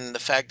done and the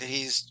fact that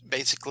he's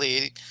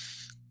basically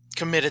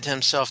committed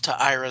himself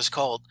to Ira's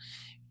cult,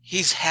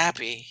 he's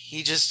happy.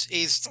 He's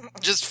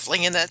just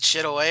flinging that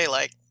shit away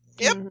like,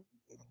 yep,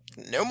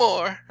 no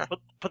more. But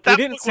We that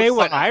didn't book say was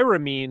what like- Ira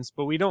means,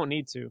 but we don't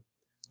need to. Do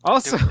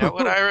Also, we know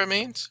what Ira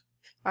means?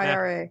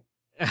 IRA.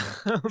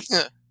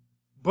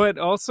 but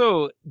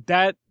also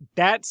that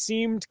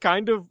seemed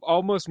kind of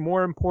almost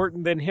more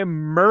important than him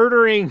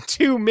murdering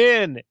 2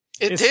 men.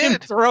 It It's him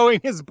did. throwing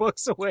his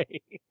books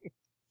away.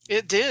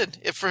 It did.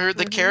 If for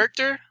the Mhm.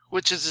 character,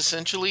 which is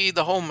essentially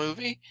the whole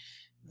movie,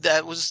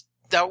 that was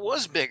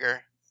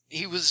bigger.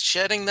 He was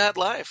shedding that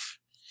life.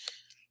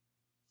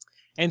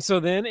 And so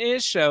then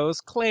it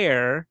shows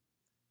Claire,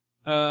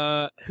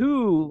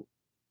 who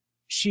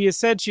she has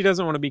said she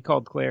doesn't want to be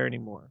called Claire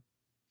anymore.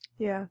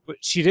 Yeah. But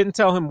she didn't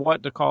tell him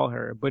what to call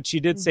her. But she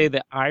did say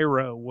that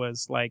Ira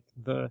was like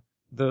the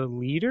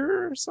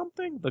leader or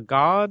something, the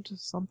god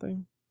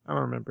something. I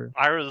don't remember.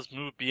 Ira's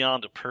moved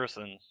beyond a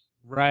person.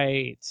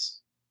 Right.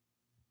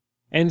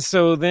 And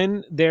so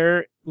then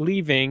they're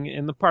leaving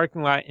in the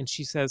parking lot, and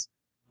she says,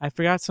 "I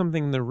forgot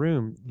something in the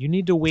room. You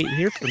need to wait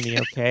here for me,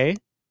 okay?"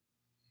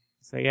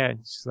 So yeah,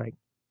 she's like,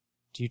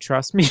 "Do you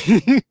trust me?"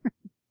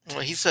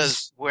 Well, he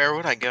says, "Where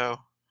would I go?"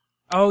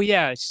 Oh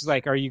yeah, she's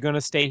like, "Are you gonna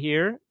stay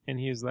here?" And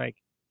he was like,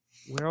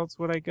 "Where else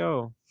would I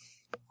go?"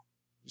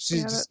 She's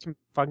Yeah, just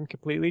fucking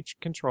completely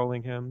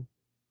controlling him.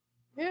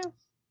 Yeah.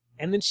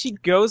 And then she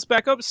goes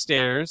back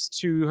upstairs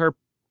to her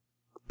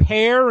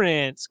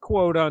parents,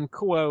 quote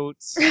unquote,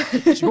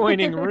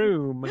 joining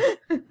room,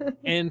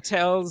 and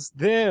tells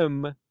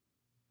them,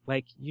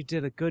 like, "You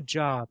did a good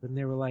job." And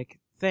they were like,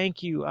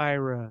 "Thank you,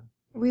 Ira."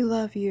 We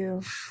love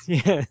you.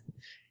 Yeah.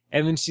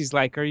 And then she's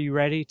like, "Are you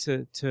ready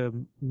to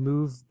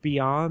move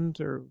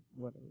beyond," or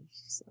whatever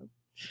she said.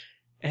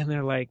 And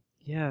they're like,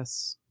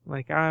 "Yes."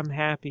 Like, "I'm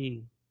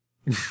happy."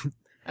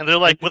 And they're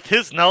like, with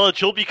his knowledge,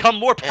 he'll become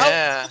more powerful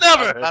Yeah, than I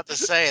was ever. about to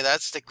say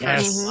that's the crucial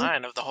Yes.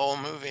 line of the whole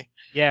movie.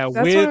 Yeah,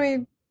 That's with when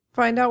we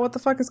find out what the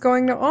fuck is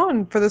going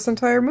on for this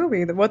entire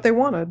movie, what they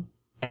wanted.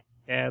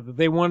 yeah,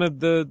 they wanted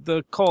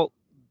the cult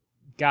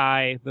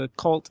guy, the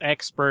cult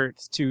expert,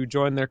 to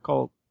join their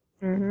cult.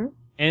 Mm-hmm.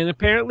 And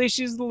apparently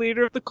she's the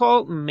leader of the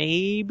cult.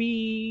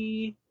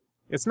 Maybe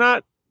it's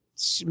not.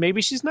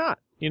 Maybe she's not.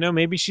 You know,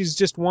 maybe she's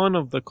just one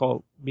of the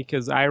cult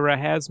because Ira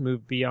has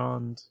moved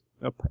beyond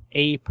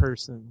a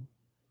person.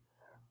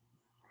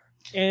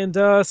 And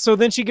so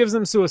then she gives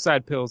them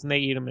suicide pills, and they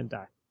eat them and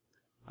die.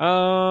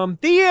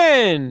 The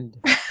end.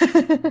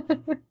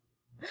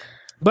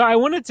 But I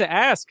wanted to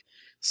ask.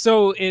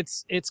 So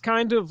it's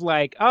kind of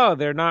like, oh,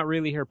 they're not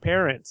really her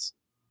parents,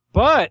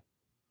 but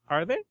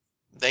are they?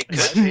 They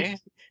could be.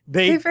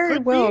 They very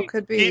could well be.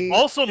 could He be.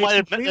 also They might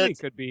have completely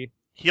could be.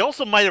 he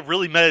also might have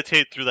really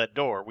meditated through that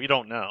door. We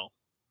don't know.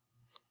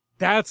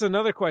 That's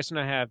another question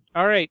I have.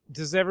 All right,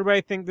 does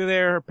everybody think that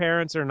they're her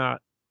parents or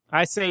not?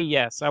 I say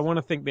yes. I want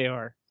to think they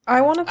are.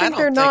 I want to I think don't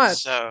they're think not.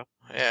 so.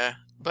 Yeah,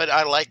 but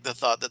I like the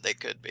thought that they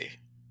could be.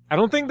 I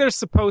don't think they're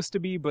supposed to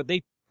be, but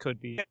they could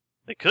be.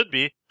 They could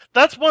be.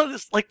 That's one of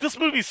this. Like, this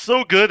movie's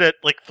so good at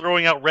like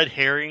throwing out red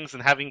herrings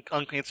and having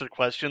unanswered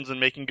questions and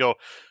making go,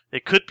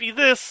 it could be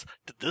this.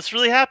 Did this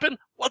really happen?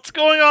 What's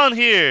going on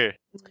here?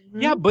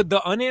 Yeah, but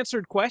the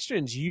unanswered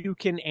questions you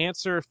can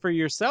answer for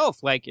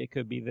yourself. Like, it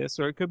could be this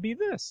or it could be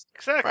this.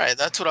 Exactly. Right,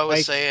 that's what I was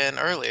Like- saying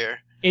earlier.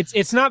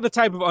 It's not the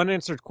type of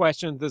unanswered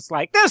question that's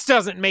like, this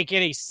doesn't make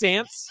any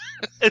sense.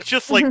 It's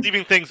just like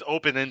leaving things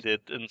open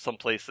ended in some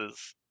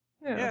places.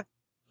 Yeah.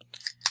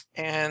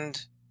 And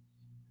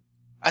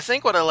I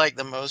think what I like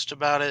the most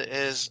about it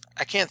is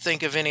I can't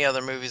think of any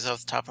other movies off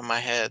the top of my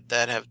head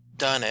that have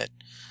done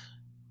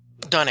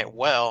it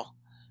well,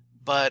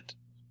 but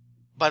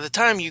by the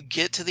time you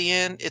get to the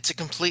end, it's a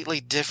completely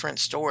different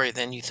story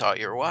than you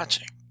thought you were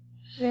watching.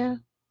 Yeah.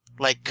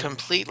 Like,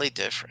 completely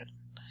different.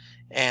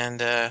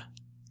 And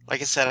like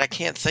I said, I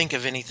can't think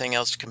of anything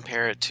else to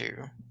compare it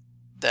to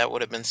that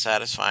would have been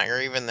satisfying, or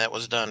even that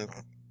was done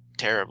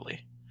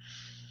terribly.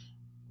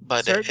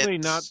 But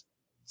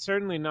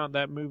Certainly not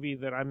that movie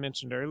that I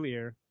mentioned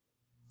earlier.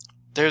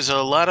 there's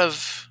a lot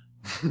of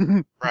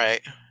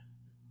right.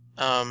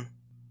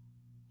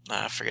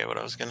 I forget what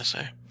I was gonna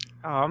say.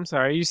 Oh, I'm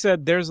sorry. You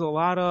said there's a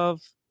lot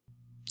of.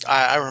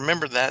 I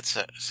remember that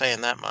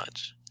saying that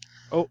much.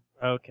 Oh,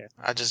 okay.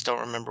 I just don't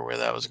remember where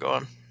that was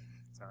going.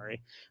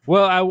 Sorry.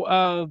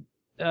 Well,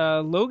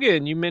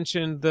 Logan, you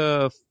mentioned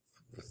the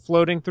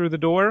floating through the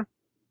door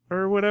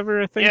or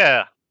whatever, I think.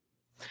 Yeah.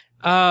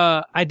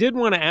 I did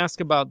want to ask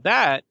about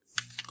that.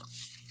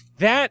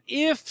 That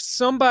if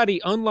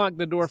somebody unlocked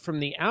the door from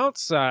the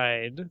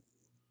outside,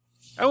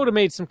 I would have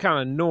made some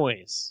kind of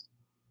noise.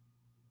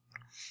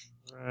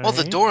 Well,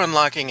 the Right? door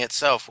unlocking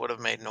itself would have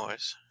made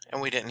noise,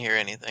 and we didn't hear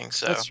anything.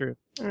 So That's true.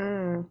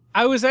 Mm.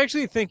 I was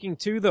actually thinking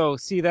too, though.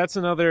 See, that's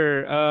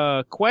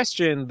another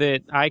question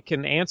that I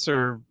can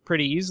answer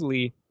pretty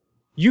easily.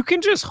 You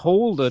can just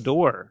hold a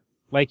door,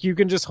 like you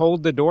can just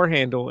hold the door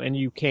handle, and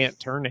you can't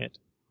turn it.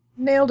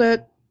 Nailed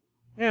it.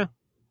 And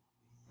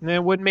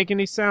it wouldn't make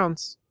any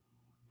sounds.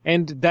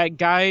 And that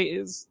guy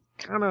is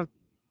kind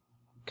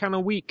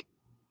of weak.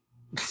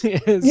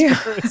 Yeah.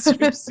 far as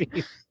we've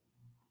seen.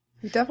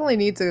 He definitely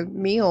needs a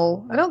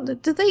meal.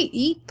 Did they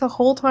eat the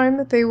whole time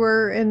that they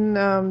were in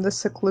the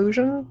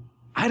seclusion?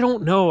 I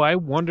don't know. I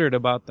wondered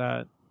about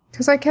that.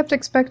 Because I kept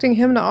expecting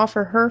him to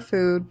offer her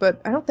food, but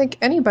I don't think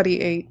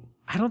anybody ate.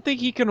 I don't think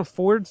he can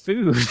afford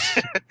food.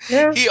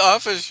 Yeah. he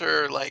offers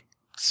her like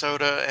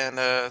soda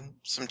and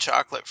some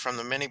chocolate from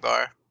the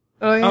minibar.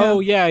 Oh yeah. Oh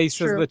yeah, he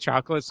says True. the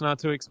chocolate's not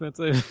too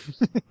expensive.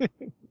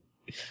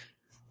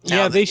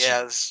 Now they that he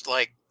has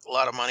like a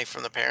lot of money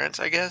from the parents,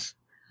 I guess.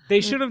 They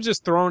should have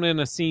just thrown in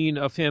a scene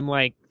of him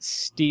like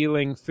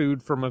stealing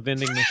food from a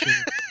vending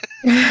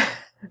machine,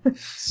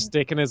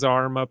 sticking his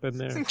arm up in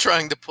there.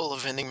 Trying to pull a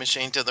vending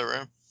machine to the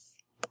room.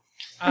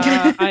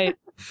 I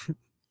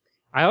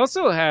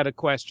also had a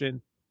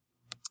question.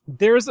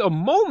 There's a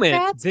moment.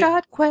 Cat's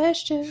got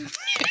questions.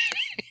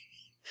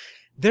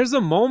 There's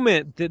a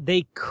moment that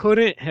they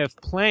couldn't have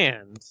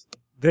planned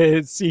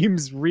that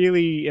seems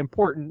really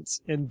important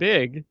and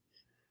big,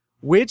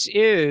 which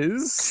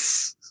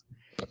is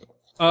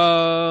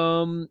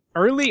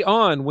early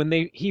on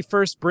when he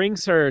first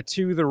brings her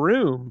to the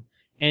room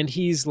and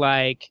he's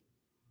like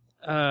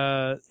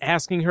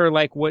asking her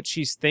like what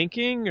she's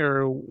thinking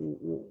or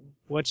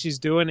what she's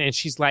doing, and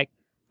she's like,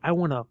 I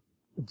want to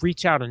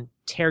reach out and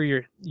tear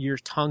your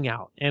tongue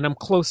out, and I'm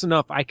close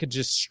enough I could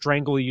just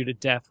strangle you to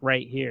death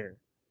right here.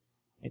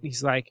 And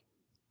he's like,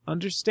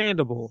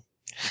 understandable.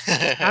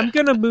 I'm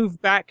gonna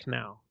move back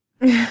now.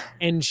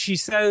 And she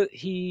says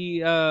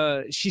she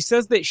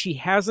says that she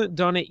hasn't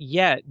done it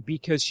yet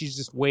because she's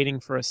just waiting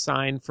for a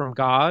sign from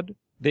God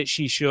that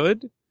she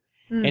should.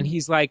 And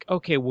he's like,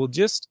 okay, well,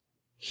 just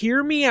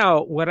hear me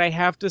out what I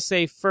have to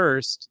say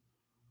first.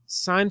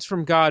 Signs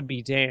from God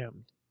be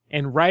damned.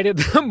 And right at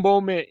the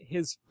moment,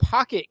 his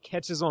pocket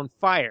catches on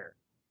fire.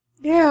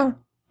 Yeah.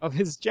 Of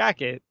his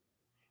jacket.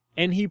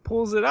 And he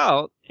pulls it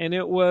out, and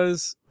it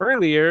was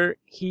earlier,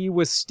 he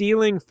was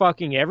stealing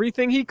fucking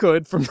everything he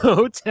could from the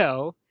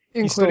hotel.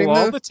 Including he stole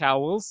all the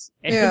towels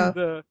and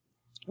Yeah.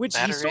 which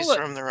Batteries he stole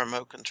from the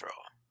remote control.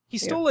 He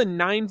stole a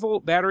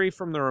 9-volt battery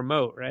from the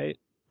remote, right?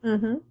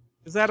 Mm-hmm.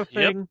 Is that a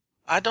thing?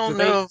 I don't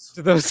know.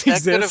 Do those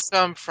That could have exist?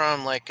 come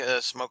from like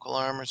a smoke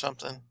alarm or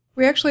something.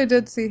 We actually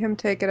did see him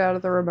take it out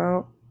of the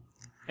remote.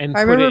 And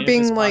I put it remember in his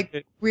being like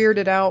pocket?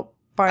 weirded out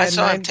by I a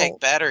saw him 9 take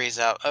volt. batteries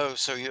out. Oh,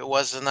 so it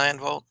was the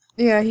 9-volt?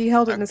 Yeah, he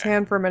held it in his Okay.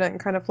 hand for a minute and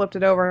kind of flipped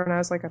it over, and I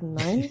was like, a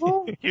 9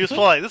 volt? He was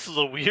probably like, this is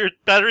a weird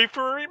battery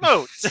for a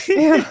remote.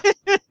 Yeah.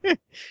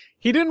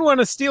 He didn't want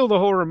to steal the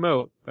whole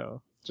remote,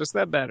 though. Just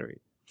that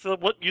battery. So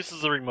what use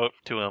is the remote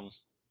to him?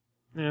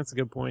 Yeah, that's a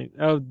good point.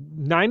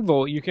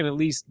 9-volt, you can at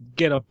least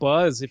get a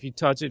buzz if you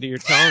touch it to your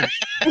tongue.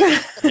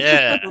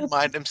 Yeah.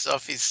 Remind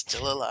himself he's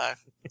still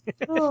alive.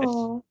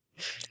 Oh.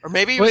 Or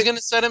maybe he was But- going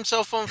to set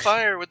himself on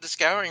fire with the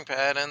scouring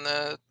pad and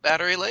the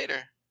battery later.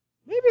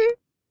 Maybe.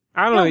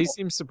 I don't know. No. He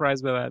seems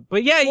surprised by that.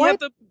 But yeah, you Why- have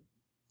to...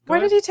 Why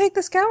did he take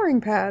the scouring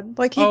pad?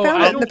 Like, he Oh,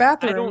 found I it in the don't-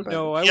 bathroom. I don't but-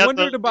 know. I Yeah,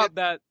 wondered the- about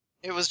that.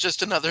 It was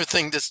just another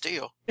thing to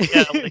steal.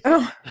 Yeah, like,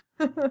 Oh.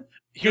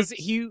 Because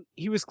he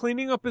was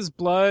cleaning up his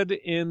blood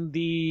in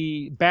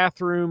the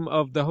bathroom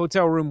of the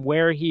hotel room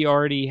where he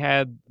already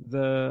had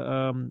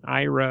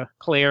the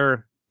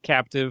Claire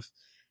captive,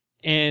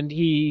 and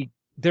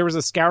there was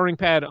a scouring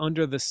pad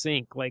under the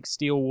sink, like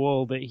steel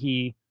wool, that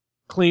he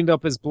cleaned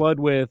up his blood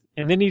with,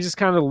 and then he just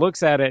kind of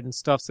looks at it and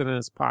stuffs it in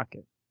his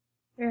pocket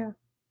Yeah.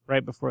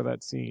 right before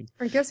that scene.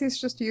 I guess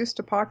he's just used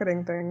to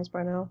pocketing things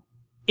by now.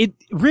 It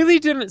really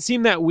didn't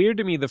seem that weird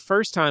to me the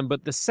first time,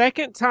 but the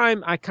second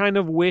time I kind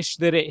of wish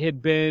that it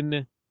had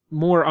been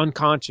more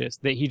unconscious,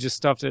 that he just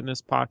stuffed it in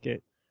his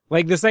pocket.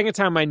 Like the second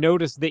time I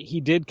noticed that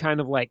he did kind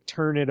of like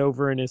turn it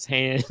over in his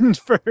hand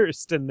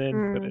first and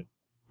then put it.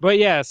 But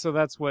yeah, so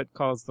that's what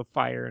caused the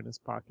fire in his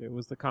pocket. It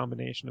was the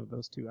combination of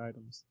those two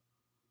items.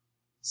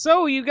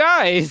 So you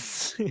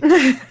guys,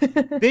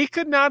 they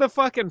could not have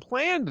fucking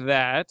planned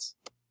that.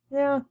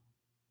 Yeah.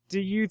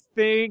 Do you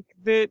think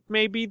that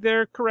maybe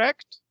they're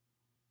correct?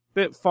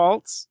 That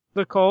Faults,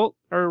 the cult,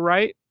 are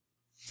right?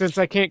 Since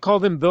I can't call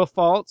them the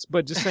Faults,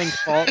 but just saying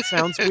Fault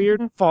sounds weird.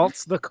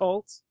 Faults, the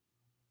cult.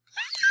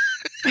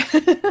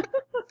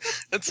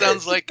 It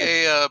sounds like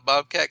a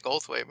Bobcat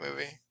Goldthwait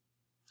movie.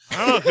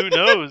 I don't know, who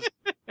knows?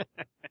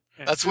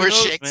 That's Who where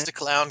knows, Shakes man? the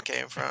Clown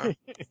came from.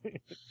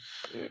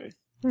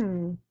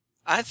 Hmm.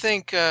 I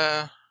think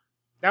That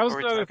was What were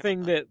we another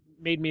talking thing that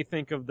made me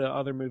think of the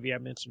other movie I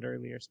mentioned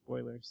earlier.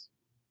 Spoilers.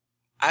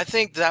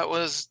 that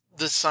was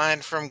the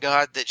sign from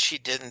God that she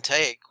didn't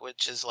take,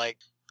 which is like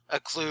a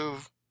clue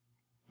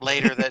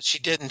later that she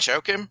didn't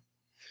choke him.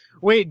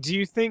 Wait, do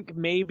you think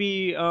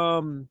maybe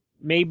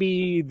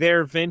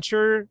their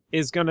venture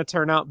is gonna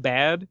turn out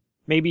bad?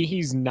 Maybe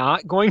he's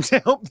not going to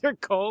help their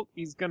cult.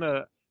 He's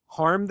gonna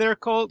harm their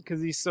cult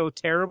because he's so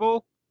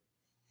terrible.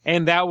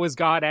 And that was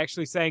God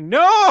actually saying,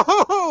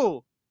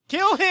 "No,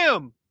 kill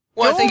him."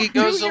 Well, I think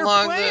Don't it goes do your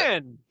along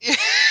plan.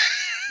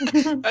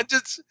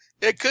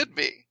 it could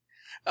be.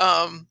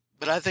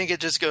 But I think it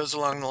just goes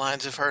along the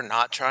lines of her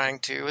not trying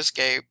to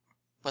escape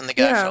when the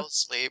guy Yeah. fell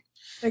asleep.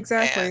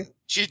 Exactly. And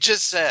she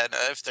just said,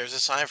 if there's a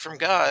sign from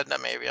God,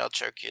 then maybe I'll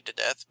choke you to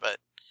death.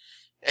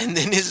 And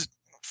then his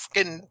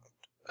fucking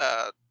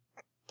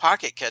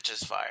pocket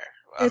catches fire.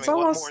 It's what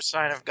almost- more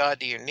sign of God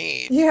do you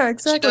need? Yeah, She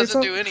exactly.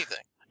 doesn't So do anything.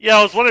 Yeah,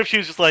 I was wondering if she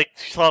was just like,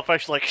 she saw the fire,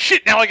 she's like,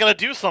 shit, now I gotta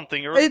do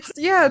something. Or it's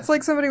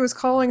like somebody was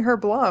calling her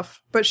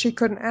bluff, but she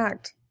couldn't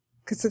act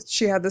because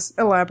she had this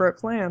elaborate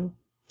plan.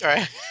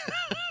 Right?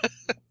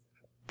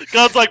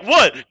 God's like,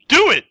 what?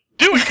 Do it!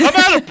 Do it! Come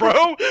at him,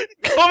 bro!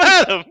 Come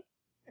at him!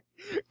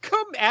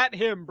 Come at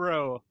him,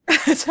 bro.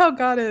 That's how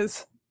God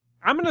is.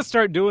 I'm gonna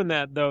start doing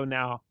that though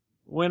now.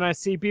 When I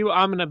see people,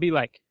 I'm gonna be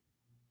like,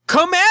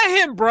 "Come at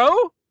him, bro!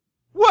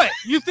 What?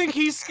 You think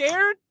he's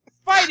scared?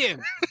 Fight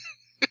him!"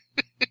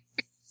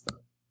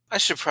 I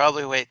should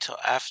probably wait till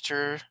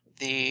after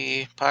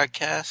the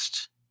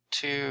podcast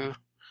to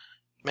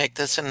make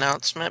this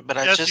announcement, but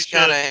I Yes, just you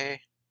got should. a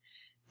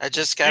You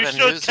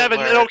news should, Kevin.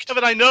 alert. No,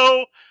 Kevin, I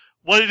know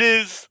what it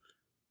is.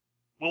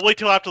 We'll wait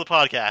till after the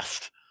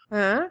podcast.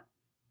 Huh?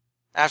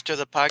 After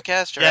the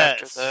podcast or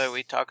Yes. after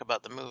we talk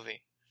about the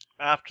movie?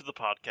 After the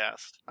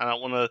podcast. I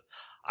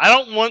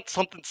don't want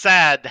something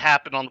sad to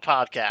happen on the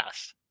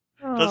podcast.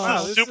 This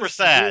Aw. is super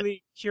sad.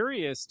 Really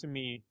curious to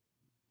me.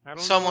 I don't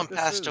know Someone what this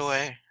passed is.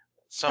 away.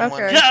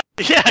 Someone, Okay.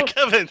 Yeah,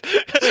 Kevin.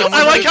 Someone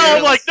I like how I'm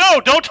movie- like, no,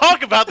 don't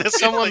talk about this.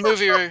 someone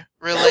movie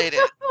related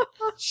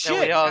Shit,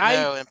 that we all I-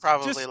 know and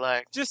probably just-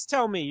 like. Just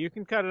tell me. You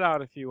can cut it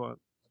out if you want.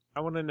 I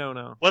want to know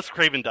now. Wes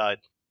Craven died.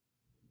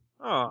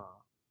 Oh.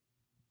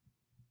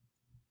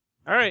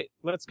 All right,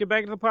 let's get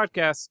back to the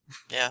podcast.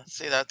 Yeah,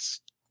 see, that's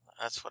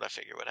what I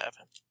figured would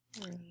happen.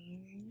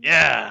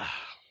 Yeah.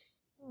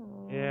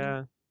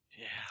 Yeah.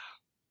 Yeah.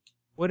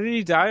 What did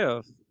he die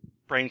of?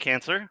 Brain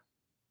cancer?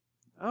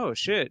 Oh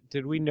shit!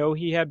 Did we know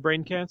he had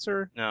brain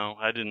cancer? No,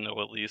 I didn't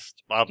know at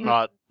least. I'm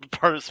not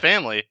part of his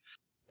family.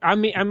 I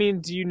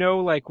mean, do you know?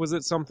 Like, was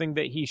it something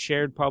that he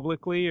shared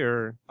publicly,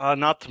 or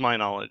Not to my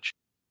knowledge.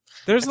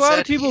 there's It a lot said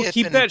of people he had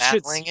keep been that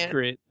shit battling it.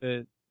 secret.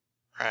 That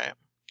Right.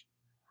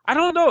 I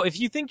don't know. If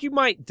you think you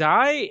might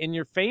die and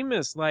you're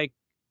famous, like,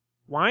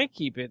 why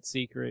keep it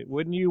secret?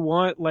 Wouldn't you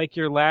want like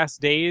your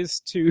last days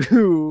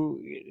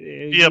to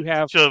Yeah, you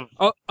have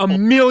of, a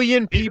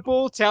million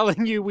people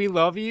telling you we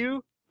love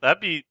you?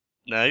 that'd be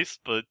nice,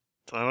 but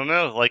I don't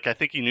know. Like, I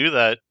think he knew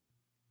that.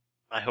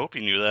 I hope he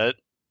knew that.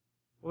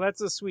 Well,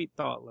 that's a sweet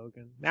thought,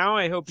 Logan. Now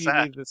I hope you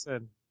Sad. leave this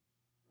in.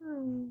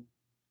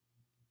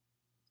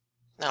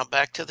 Now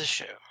back to the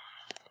show.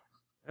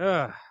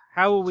 Ugh,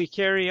 how will we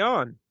carry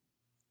on?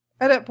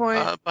 Edit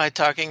point. By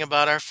talking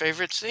about our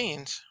favorite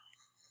scenes.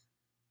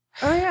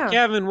 Oh yeah.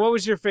 Kevin, what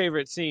was your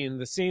favorite scene?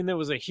 The scene that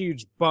was a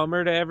huge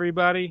bummer to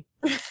everybody?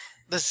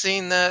 The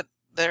scene that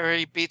there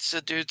he beats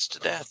the dudes to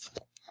death.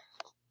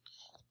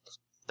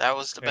 That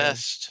was the Okay.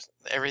 best.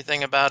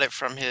 Everything about it,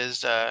 from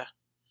his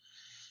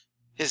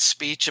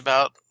speech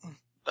about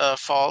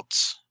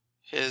faults,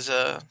 his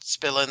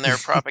spilling their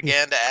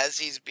propaganda as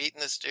he's beating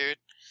this dude.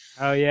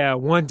 Oh yeah,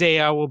 one day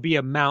I will be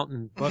a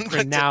mountain, but for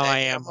But now I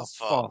today am I'm a a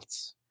fault. fault.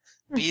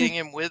 Beating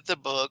him with the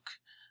book.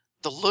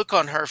 The look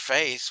on her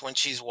face when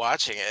she's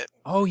watching it.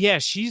 Oh yeah,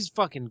 she's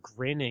fucking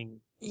grinning.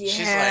 She's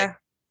Yeah.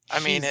 like,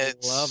 I mean, She's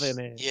it's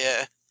loving it.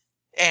 Yeah,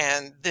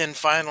 and then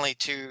finally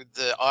to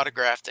the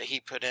autograph that he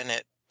put in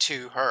it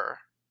to her.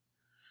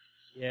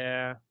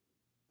 Yeah.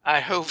 I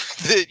hope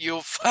that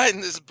you'll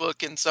find this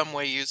book in some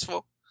way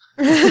useful.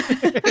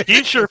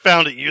 He sure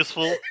found it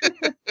useful.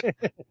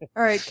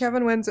 All right,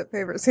 Kevin wins at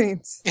favorite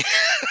scenes.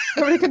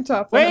 Nobody can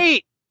top that.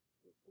 Wait!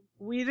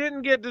 We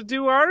didn't get to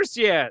do ours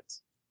yet.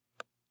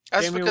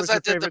 That's Jamie, because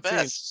what's I your did the favorite scene?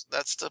 best.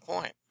 That's the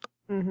point.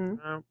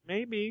 Mm-hmm.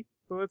 Maybe.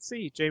 But let's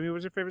see. Jamie,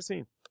 what's your favorite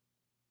scene?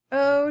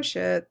 Oh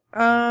shit.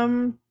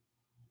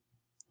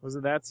 Was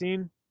it that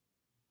scene?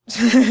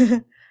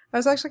 I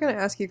was actually going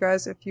to ask you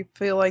guys if you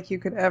feel like you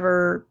could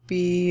ever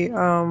be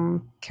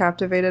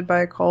captivated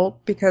by a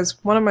cult,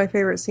 because one of my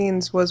favorite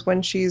scenes was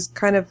when she's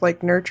kind of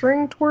like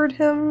nurturing toward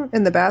him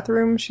in the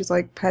bathroom. She's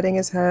like petting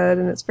his head,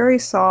 and it's very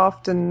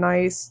soft and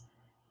nice.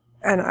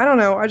 And I don't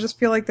know, I just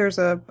feel like there's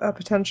a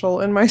potential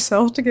in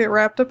myself to get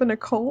wrapped up in a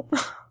cult.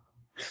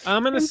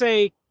 I'm gonna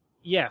say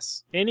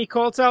yes. Any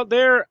cults out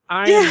there,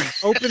 I'm Yeah.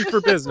 open for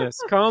business.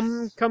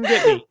 Come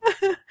get me.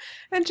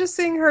 And just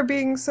seeing her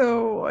being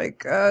so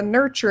like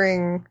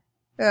nurturing,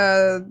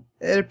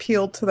 it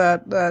appealed to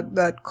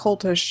that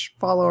cultish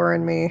follower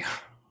in me.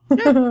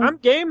 I'm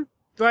game.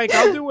 Like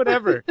I'll do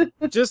whatever.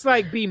 Just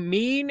like be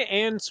mean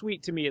and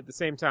sweet to me at the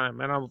same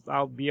time, and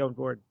I'll be on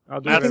board.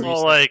 I'll do That's whatever. you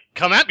all say. like,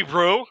 come at me,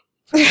 bro.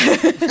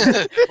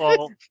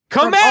 Well,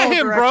 Come From at all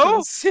him, bro.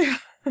 directions. Yeah.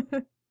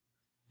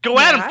 go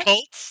at him, Matt?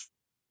 cults.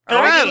 Go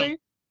at him. Actually,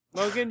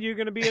 Logan, you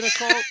gonna be in a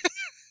cult?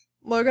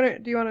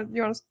 Logan, do you want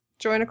to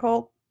join a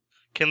cult?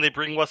 Can they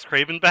bring Wes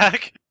Craven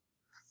back?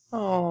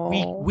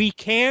 Oh, We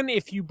can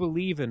if you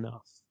believe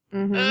enough.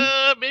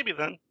 Mm-hmm. Maybe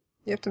then.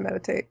 You have to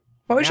meditate.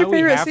 What was Now your we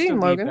favorite have to scene,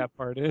 leave Logan? that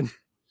part in.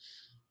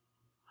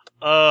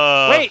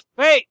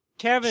 Wait.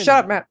 Kevin.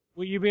 Shut up, Matt.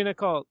 Will you be in a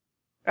cult?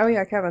 Oh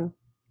yeah, Kevin.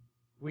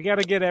 We got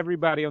to get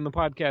everybody on the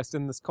podcast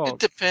in this It cult.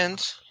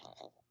 depends.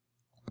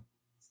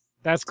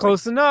 That's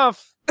close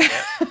enough.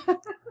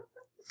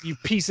 You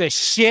piece of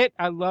shit.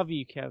 I love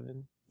you,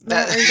 Kevin.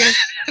 Matt, are you gonna...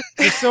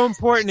 You're so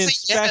important and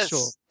That's a yes.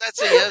 special.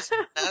 That's a yes.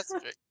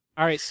 Asterisk.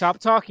 All right, stop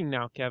talking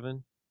now,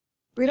 Kevin.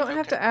 We don't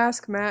have Okay. to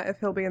ask Matt if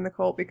he'll be in the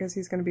cult because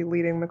he's going to be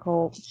leading the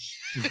cult.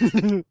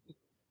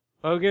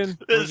 Logan, Is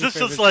what's your this just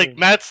favorite like scene?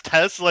 Matt's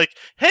test? Like,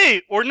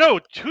 hey, or no?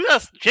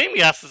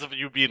 Jamie asked us if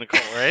you'd be in a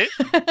cult, right?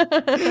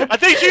 I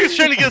think she was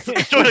trying to get us to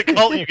join a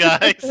cult, you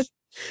guys.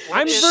 What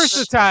I'm is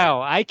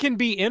versatile. I can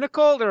be in a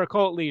cult or a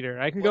cult leader.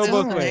 I can What go is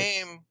both the ways.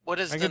 name? What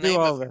is I the can do name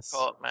all of your this.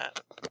 cult,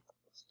 Matt?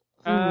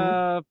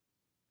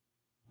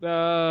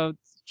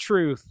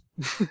 Truth.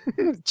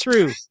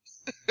 Truth.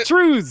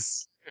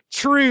 Truths.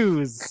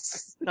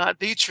 Truths. Not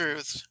the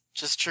truth,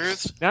 just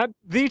truth. Not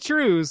the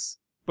truths,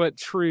 but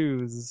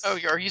truths. Oh,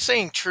 are you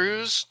saying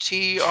trues?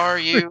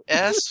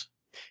 TRUS?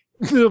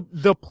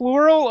 The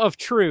plural of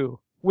true,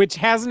 which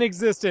hasn't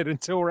existed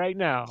until right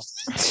now.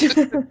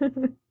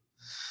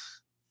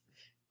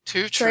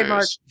 Two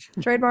Trademark. trues.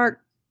 Trademark.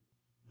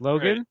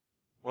 Logan,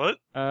 What?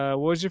 what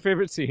was your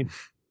favorite scene?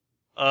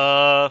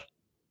 Probably,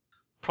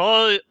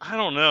 I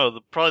don't know,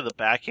 probably the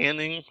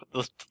backhanding,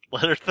 the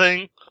letter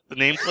thing, the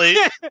nameplate.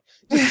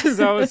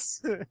 That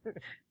was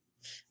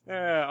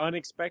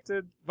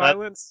unexpected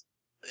violence.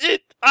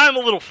 I'm a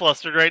little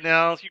flustered right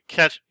now. You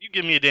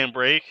give me a damn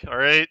break,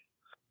 alright?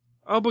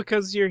 Oh,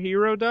 because your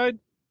hero died?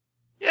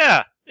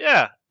 Yeah.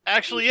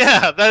 Actually,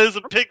 yeah, that is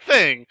a big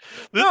thing.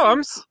 No, I'm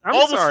all sorry,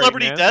 the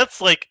celebrity man.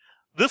 deaths, like,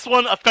 this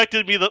one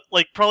affected me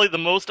probably the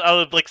most out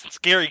of, like,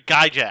 scary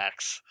guy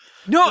jacks.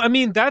 No, I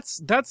mean that's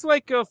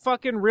like a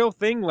fucking real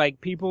thing. Like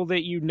people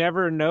that you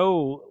never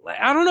know.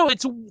 I don't know.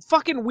 It's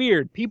fucking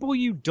weird. People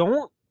you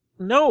don't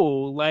know.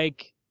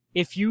 Like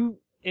if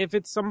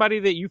it's somebody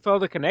that you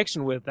felt a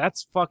connection with,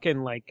 that's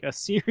fucking like a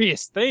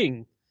serious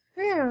thing.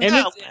 Yeah. And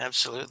Yeah,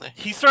 Absolutely.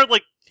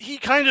 he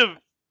kind of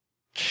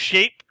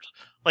shaped,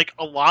 like,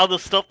 a lot of the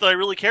stuff that I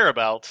really care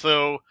about,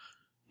 so,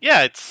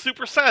 yeah, it's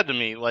super sad to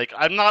me. Like,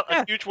 I'm not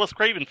a huge Wes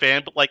Craven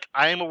fan, but, like,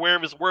 I am aware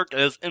of his work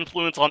and his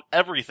influence on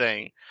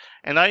everything,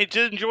 and I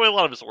did enjoy a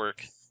lot of his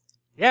work.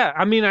 yeah,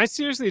 I mean, I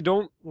seriously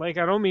don't I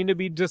don't mean to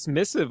be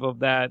dismissive of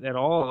that at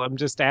all. I'm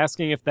just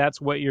asking if that's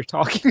what you're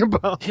talking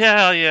about.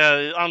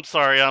 Yeah, I'm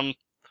sorry, I'm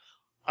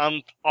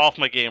off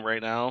my game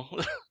right now.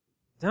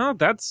 No,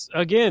 that's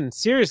again,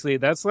 seriously,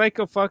 that's like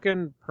a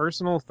fucking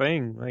personal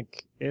thing.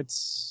 Like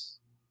it's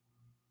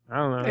I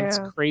don't know, it's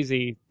Yeah.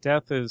 crazy.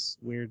 Death is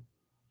weird.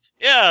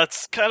 Yeah,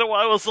 it's kind of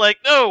why I was like,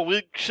 no,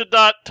 we should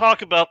not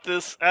talk about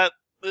this at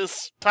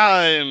this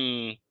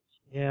time.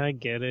 Yeah, I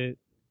get it.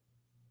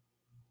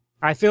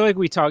 I feel like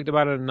we talked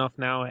about it enough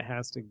now. It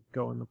has to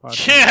go in the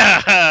podcast.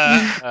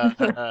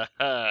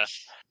 Yeah!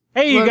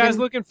 Hey, you Logan- guys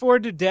looking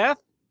forward to death?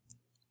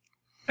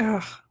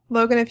 Ugh.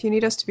 Logan, if you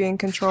need us to be in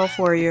control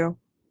for you,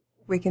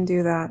 we can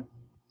do that.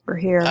 We're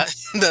here.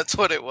 That's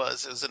what it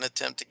was. It was an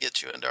attempt to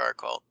get you into our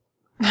cult.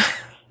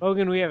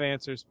 Logan, we have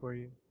answers for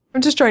you.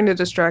 I'm just trying to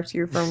distract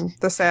you from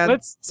the sad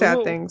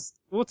we'll- things.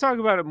 We'll talk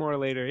about it more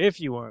later if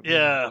you want.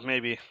 Yeah,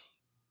 maybe.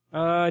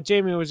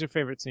 Jamie, what was your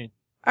favorite scene?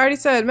 I already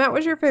said, Matt,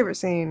 what's your favorite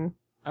scene?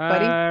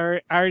 Buddy?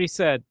 I already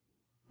said.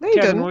 No, you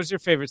Kevin, didn't. what was your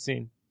favorite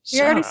scene?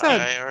 You already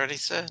said. I already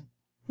said.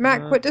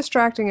 Matt, quit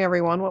distracting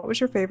everyone. What was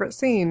your favorite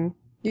scene?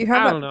 You I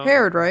have that don't know.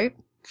 prepared, right?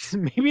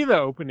 Maybe the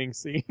opening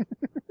scene.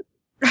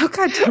 Oh,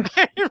 God damn.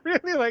 I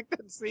really like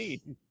that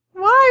scene.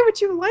 Why would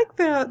you like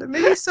that? It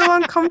made me so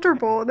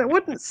uncomfortable, and it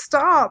wouldn't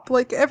stop.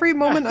 Like, every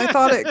moment I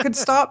thought it could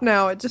stop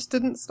now, it just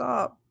didn't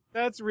stop.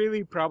 That's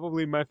really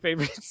probably my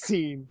favorite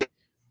scene.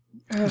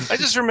 I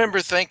just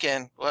remember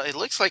thinking, well, it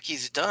looks like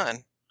he's done.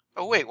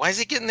 Oh, wait, why is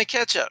he getting the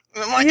ketchup?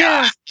 And I'm like,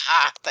 Yeah.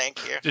 thank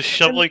you. Just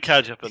shoveling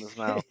ketchup in his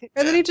mouth.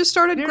 And then he just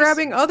started Here's-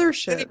 grabbing other Then he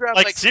shit. grabbed,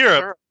 Like some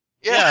syrup.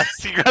 Yeah.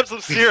 So he grabs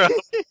some syrup.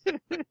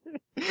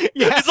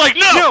 Yeah. He's like,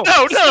 no!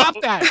 Stop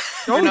that!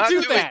 We're Don't not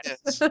do doing that.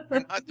 this.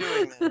 We're not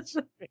doing this.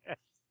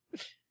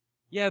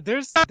 Yeah,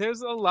 there's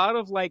a lot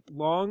of like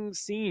long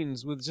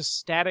scenes with just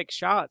static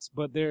shots,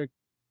 but they're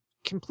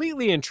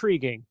completely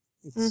intriguing.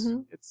 It's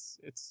Mhm.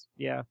 it's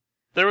yeah.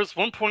 There was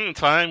one point in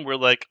time where,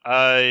 like,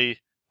 I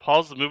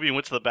paused the movie and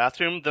went to the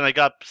bathroom, then I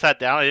sat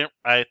down,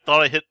 I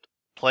thought I hit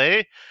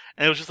play,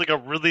 and it was just like a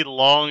really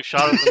long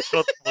shot of them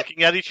both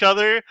looking at each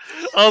other.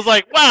 I was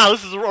like, wow,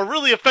 this is a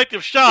really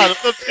effective shot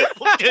of them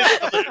looking at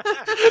each other.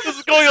 This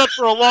is going on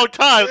for a long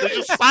time,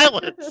 there's just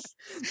silence.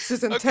 This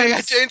is intense. Okay, I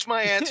changed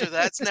my answer.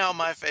 That's now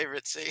my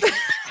favorite scene.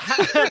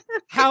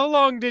 How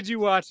long did you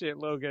watch it,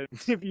 Logan?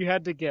 If you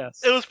had to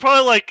guess. It was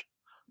probably like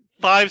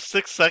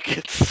 5-6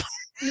 seconds.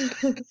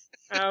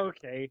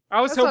 Okay. I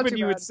was That's not hoping too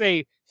you would bad.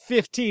 say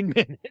 15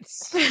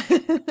 minutes.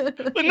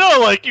 But no,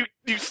 like, you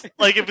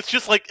like, if it's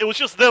just like, it was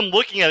just them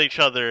looking at each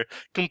other,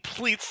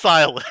 complete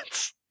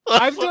silence.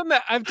 I've done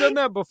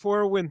that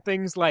before when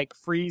things like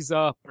freeze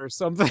up or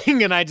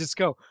something and I just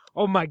go,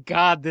 "Oh my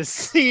god, this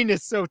scene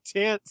is so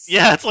tense."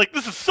 Yeah, it's like,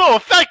 this is so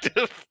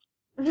effective.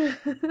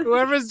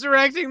 Whoever's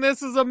directing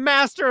this is a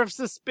master of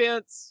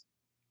suspense.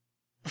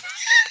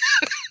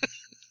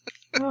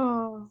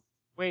 Oh,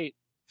 Wait.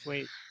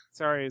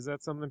 Sorry, is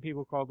that something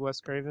people called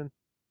Wes Craven?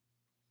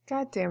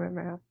 God damn it,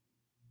 Matt.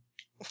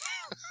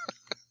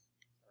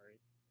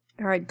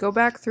 All right, go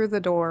back through the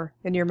door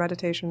in your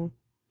meditation.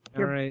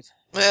 All right.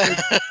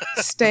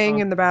 Staying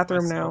in the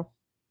bathroom myself.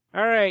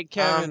 now. All right,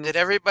 Kevin. Did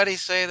everybody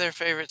say their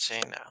favorite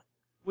scene now?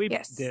 We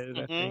Yes. did,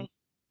 I Mhm. think.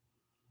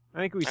 I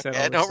think we said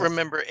Okay, I don't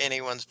remember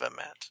anyone's but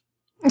Matt.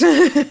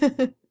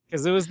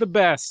 because it was the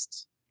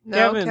best.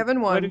 No, Kevin,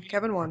 Kevin what won. have you-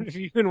 Kevin What won. have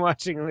you been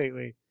watching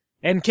lately?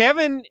 And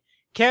Kevin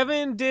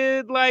Kevin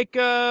did like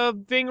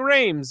Ving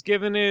Rhames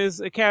giving his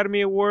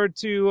Academy Award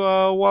to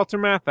Walter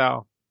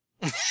Matthau.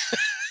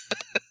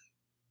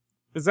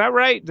 Is that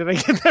right? Did I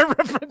get that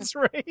reference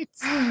right?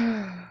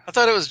 I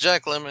thought it was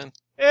Jack Lemmon.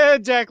 Yeah,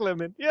 Jack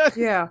Lemmon. Yeah,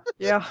 Yeah,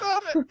 yeah.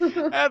 thought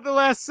it. At the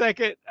last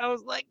second, I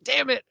was like,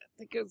 damn it, I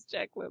think it was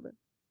Jack Lemmon.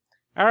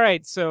 All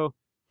right, so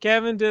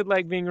Kevin did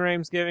like Ving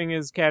Rhames giving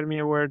his Academy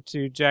Award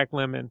to Jack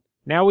Lemmon.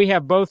 Now we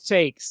have both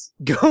takes.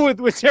 Go with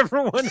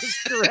whichever one is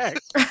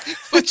correct.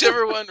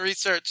 Whichever one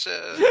research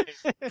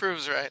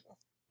proves right.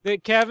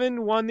 That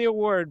Kevin won the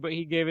award, but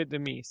he gave it to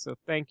me. So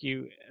thank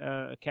you,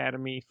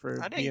 Academy, for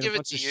I didn't being give a it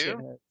bunch to of you.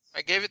 shitheads.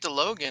 I gave it to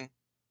Logan.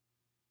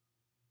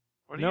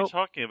 What are you Nope.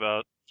 talking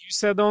about? You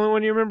said the only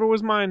one you remember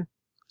was mine.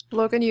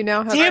 Logan, you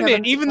now have Damn it!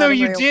 Kevin's Even though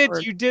Academy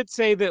Award. you did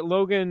say that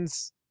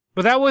Logan's,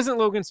 but that wasn't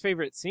Logan's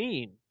favorite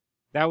scene.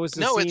 That was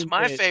the No, scene it's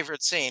my that-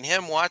 favorite scene.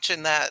 Him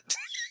watching that.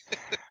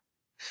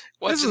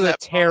 This is a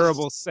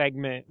terrible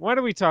segment. Why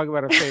do we talk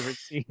about our favorite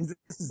scenes?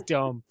 This is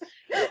dumb.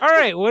 All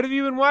right, what have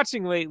you been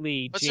watching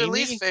lately, What's Jamie? your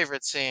least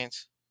favorite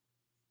scenes?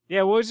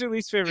 Yeah, what was your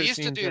least favorite We used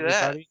to scenes, do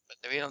everybody? that,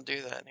 but we don't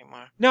do that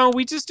anymore. No,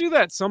 we just do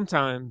that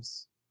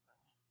sometimes.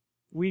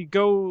 We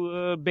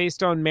go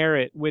based on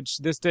merit, which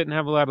this didn't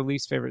have a lot of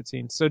least favorite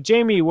scenes. So,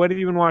 Jamie, what have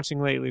you been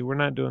watching lately? We're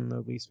not doing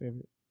the least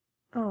favorite.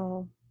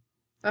 Oh.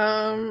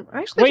 I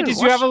actually Wait, didn't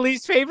did you have a watch-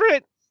 least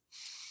favorite?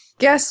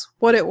 Guess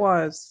what it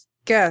was.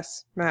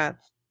 Guess, Matt.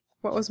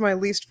 What was my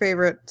least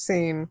favorite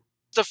scene?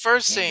 The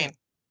first Damn scene. it.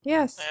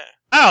 Yes. Yeah.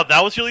 Oh,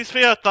 that was your least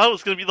favorite? I thought it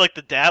was going to be like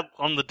the dad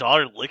on the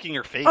daughter licking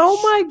her face.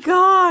 Oh my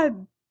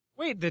god!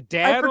 Wait, the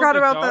dad forgot or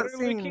the about that daughter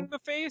scene. licking the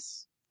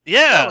face?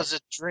 Yeah. That was a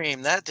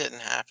dream. That didn't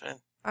happen.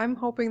 I'm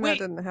hoping Wait.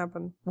 that didn't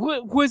happen.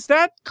 Was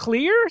that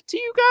clear to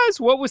you guys?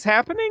 What was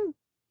happening?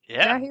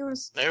 Yeah. He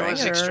was. It was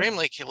banging her.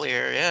 extremely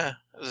clear, yeah.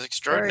 It was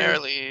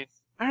extraordinarily.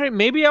 All right,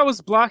 maybe I was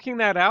blocking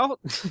that out.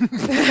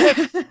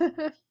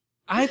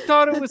 I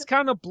thought it was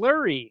kind of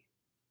blurry.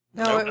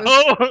 No, it was.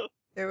 Oh,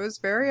 It was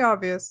very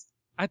obvious.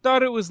 I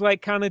thought it was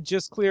like kind of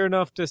just clear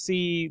enough to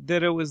see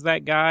that it was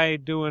that guy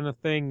doing a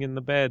thing in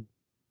the bed.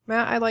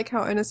 Matt, I like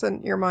how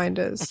innocent your mind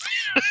is,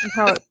 and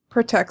how it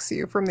protects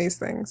you from these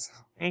things.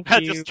 Thank I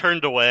you. just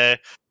turned away.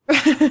 No,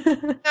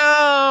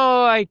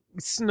 I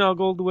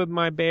snuggled with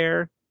my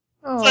bear.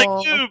 It's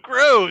like, ew,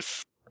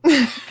 gross.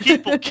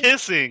 People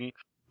kissing.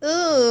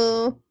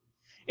 Ooh.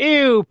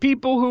 Ew,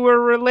 people who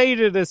are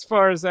related as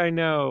far as I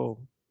know.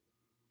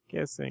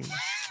 Kissing.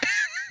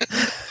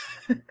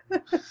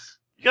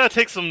 You gotta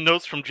take some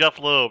notes from Jeff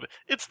Loeb.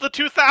 It's the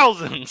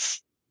 2000s.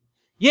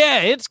 Yeah,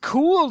 it's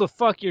cool to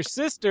fuck your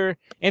sister,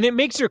 and it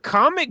makes your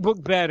comic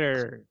book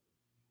better.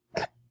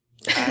 I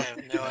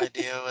have no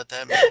idea what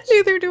that means.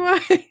 Neither do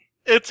I.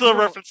 It's a No.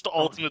 reference to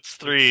Ultimates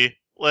 3.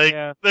 Like,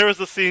 Yeah. there was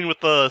a scene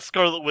with the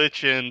Scarlet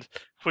Witch and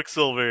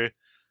Quicksilver,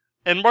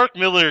 and Mark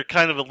Miller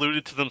kind of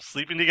alluded to them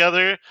sleeping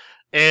together,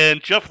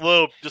 and Jeff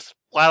Loeb just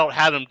flat out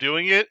had him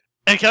doing it,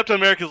 and Captain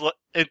America's like,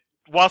 and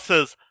Wasp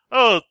says,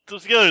 oh, they're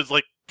together. It's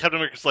like, Captain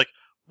America's like,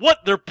 what?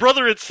 They're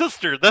brother and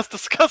sister. That's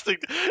disgusting.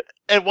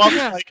 And Wasp's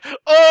Yeah. like,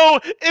 oh,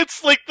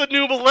 it's like the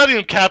new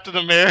Millennium Captain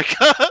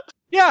America.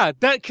 Yeah,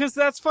 because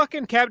that's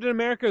fucking Captain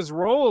America's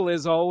role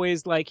is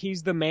always like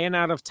he's the man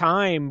out of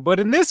time. But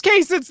in this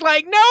case, it's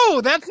like, no,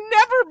 that's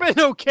never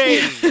been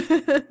okay.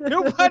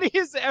 Nobody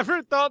has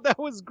ever thought that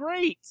was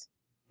great.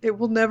 It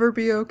will never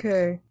be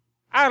okay.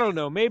 I don't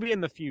know, maybe in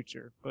the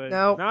future, but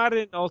Nope. not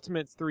in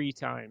Ultimates 3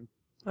 time.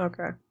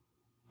 Okay.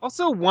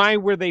 Also, why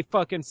were they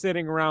fucking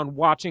sitting around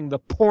watching the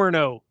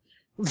porno?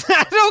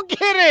 I don't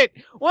get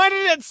it. Why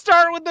did it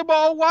start with them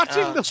all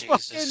watching Oh, the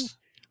Jesus.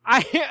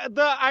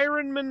 the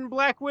Iron Man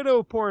Black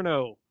Widow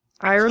porno?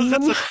 Iron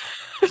That's Man.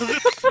 Because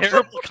it's a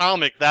terrible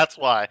comic, that's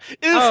why. It's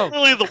Oh.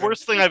 really the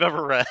worst thing I've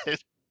ever read.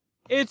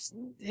 It's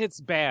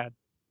bad.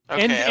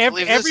 Okay, And I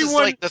believe this is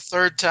everyone- like the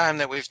third time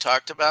that we've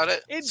talked about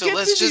it. It so gets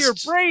let's into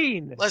just your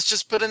brain. let's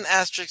just put an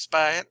asterisk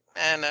by it,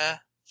 and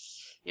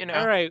you know,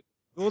 All right,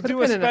 we'll Put a do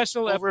a pin in it.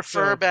 special we'll episode.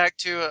 refer back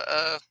to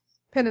a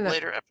Pin in it.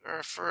 later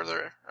or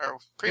further or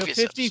The previous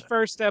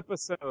 51st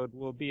episode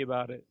will be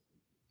about it.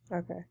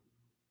 Okay.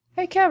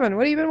 Hey, Kevin,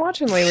 what have you been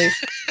watching lately?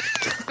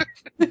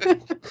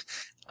 episode.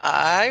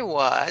 I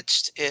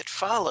watched It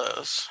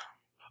Follows.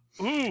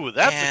 Ooh,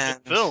 that's a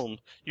And- good film.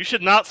 You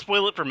should not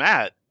spoil it for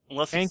Matt,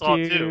 unless he Thank saw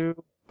it too.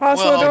 you.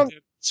 Also, Well, don't.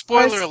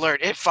 Spoiler I-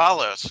 alert! It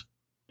follows.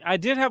 I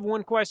did have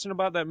one question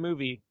about that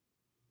movie,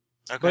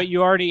 Okay, but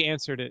you already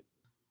answered it.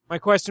 My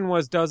question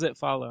was, does it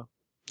follow?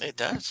 it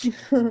does.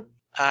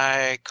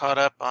 I caught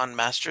up on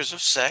Masters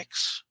of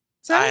Sex.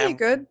 Is that I any am-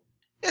 good?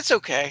 It's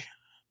okay.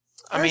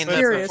 I I'm mean, the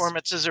curious.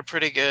 performances are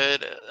pretty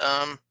good.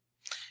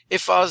 It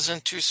falls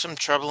into some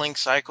troubling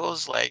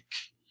cycles, like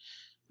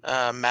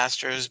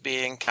Masters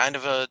being kind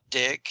of a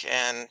dick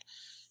and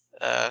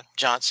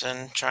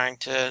Johnson trying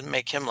to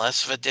make him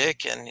less of a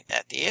dick. And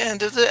at the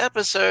end of the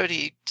episode,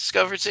 he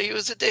discovers that he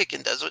was a dick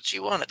and does what she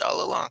wanted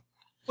all along.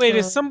 Wait, Uh,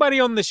 is somebody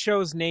on the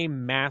show's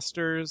name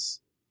Masters?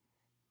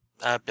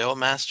 Bill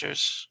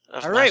Masters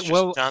of All right, Masters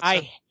well, and Johnson.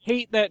 I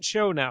hate that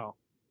show now.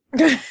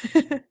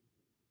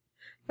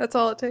 That's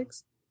all it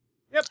takes.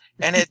 Yep.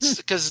 And it's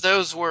because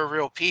those were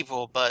real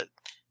people, but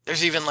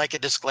there's even like a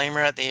disclaimer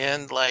at the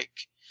end, like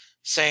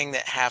saying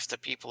that half the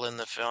people in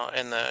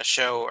the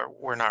show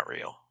were not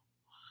real.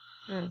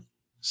 Hmm.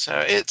 So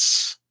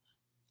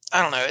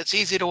I don't know, it's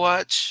easy to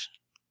watch,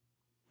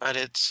 but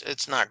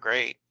it's not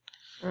great.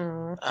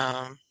 Mm.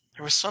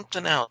 There was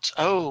something else.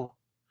 Oh,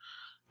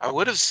 I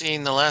would have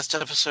seen the last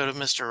episode of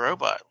Mr.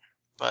 Robot,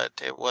 but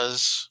it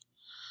was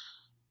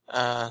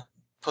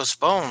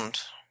postponed.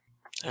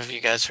 Have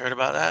you guys heard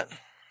about that?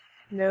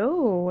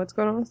 No, what's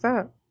going on with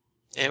that?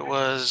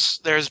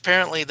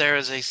 There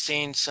is a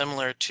scene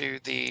similar to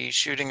the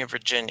shooting of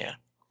Virginia.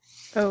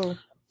 Oh,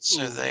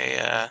 So they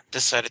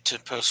decided to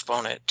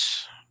postpone it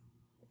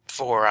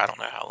for I don't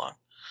know how long.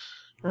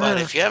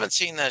 But if you haven't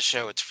seen that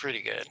show, it's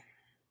pretty good.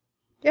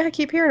 yeah, I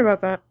keep hearing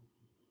about that.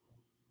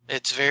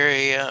 It's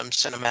very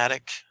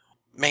cinematic.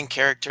 Main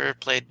character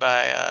played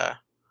by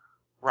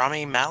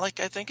Rami Malek,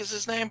 I think is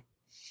his name.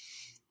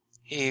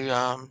 He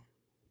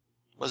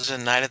was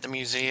in Night at the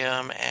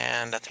Museum,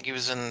 and I think he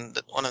was in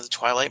one of the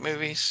Twilight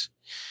movies.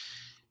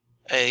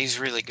 He's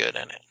really good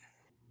in it.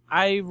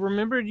 I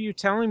remembered you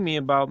telling me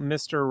about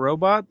Mr.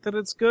 Robot, that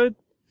it's good.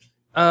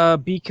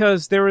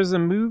 Because there was a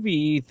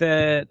movie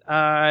that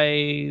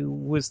I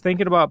was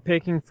thinking about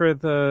picking for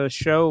the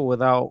show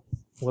without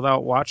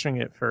watching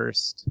it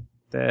first.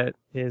 That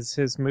is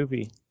his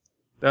movie.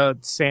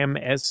 Sam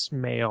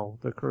Esmail,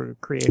 the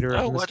creator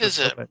of Mr. What is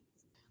it? Robot.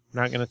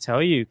 I'm not going to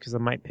tell you because I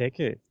might pick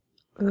it.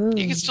 Ooh.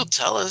 You can still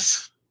tell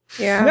us.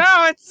 Yeah.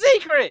 No, it's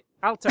secret!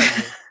 I'll tell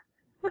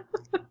you.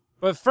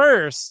 But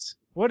first,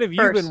 what have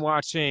you been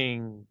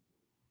watching,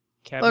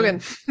 Kevin?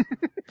 Logan.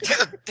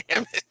 God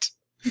damn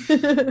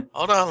it.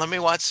 Hold on, let me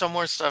watch some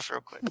more stuff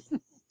real quick.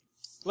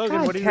 Logan,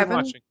 God, what have you Kevin. been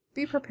watching?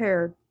 Be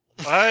prepared.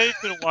 I've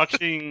been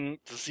watching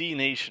the Z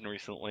Nation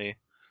recently,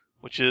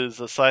 which is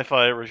a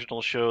sci-fi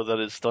original show that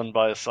is done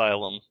by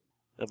Asylum.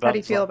 How do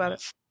you feel about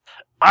it?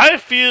 I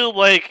feel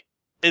like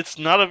it's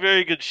not a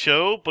very good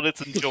show, but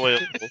it's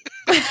enjoyable.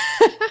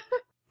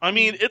 I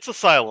mean, it's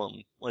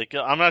Asylum. Like,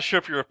 I'm not sure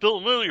if you're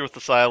familiar with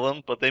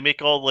Asylum, but they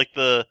make all like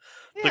the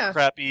Yeah.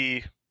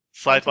 crappy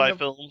sci-fi Haunting of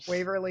films,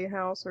 Waverly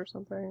House or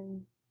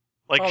something.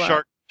 like all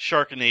that.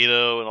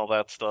 Sharknado and all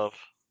that stuff.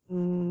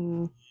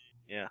 Mm.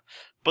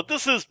 But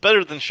this is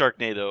better than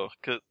Sharknado,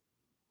 'cause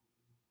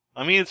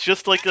I mean, it's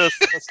just like a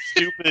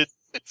stupid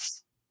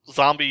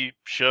zombie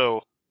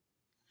show.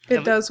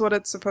 It does what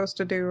it's supposed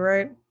to do,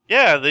 right?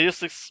 Yeah, they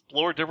just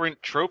explore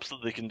different tropes that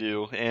they can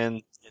do,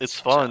 and it's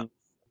fun.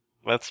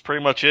 That's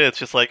pretty much it. It's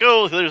just like,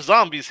 oh, there's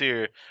zombies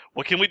here.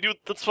 What can we do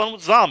that's fun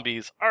with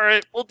zombies? All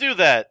right, we'll do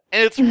that.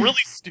 And it's really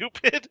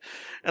stupid,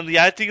 and the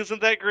acting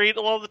isn't that great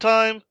a lot of the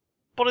time,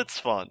 but it's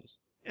fun.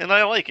 And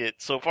I like it,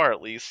 so far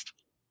at least.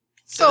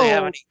 Do they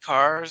have any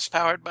cars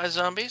powered by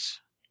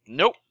zombies?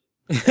 Nope.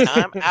 Then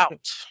I'm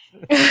out.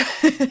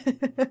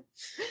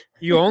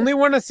 You only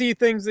want to see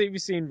things that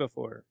you've seen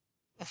before.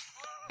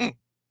 I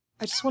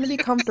just want to be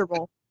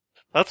comfortable.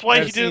 That's why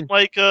I've he didn't seen-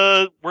 like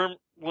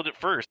Wormwood at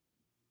first.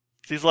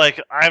 He's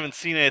like, I haven't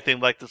seen anything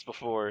like this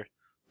before.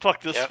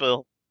 Fuck this Yep.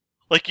 film.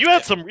 Like, you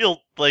had some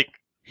real, like,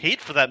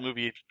 hate for that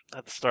movie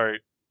at the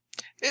start.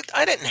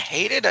 I didn't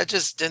hate it. I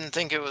just didn't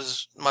think it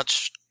was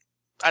much.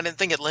 I didn't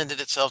think it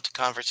lended itself to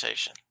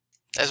conversation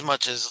as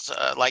much as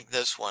like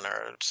this one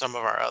or some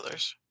of our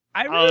others.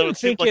 I Oh, really it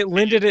seemed think like it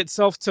lended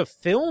itself to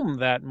film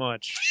that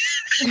much.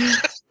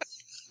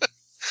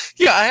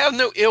 Yeah, I have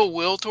no ill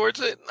will towards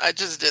it. I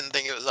just didn't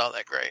think it was all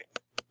that great.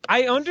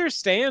 I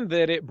understand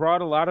that it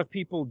brought a lot of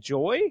people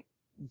joy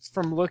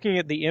from looking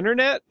at the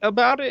internet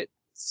about it.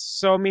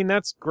 So, I mean,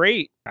 that's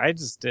great. I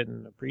just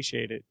didn't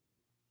appreciate it.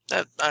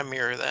 I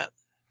mirror that.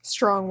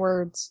 Strong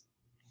words.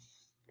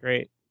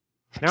 Great.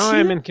 Now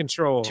I'm in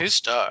control. 2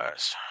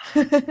 stars.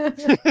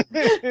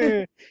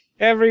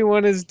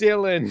 Everyone is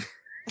Dylan.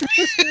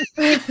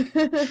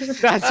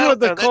 That's I what don't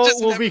the know, that cult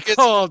doesn't will have be a good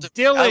called. sense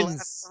of- I laugh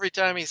Dylan's. every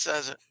time he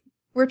says it.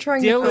 We're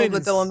trying to fill the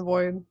Dylan's. Dylan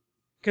void.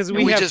 Because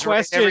We we have just rate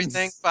questions.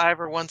 everything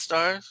 5 or 1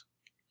 stars.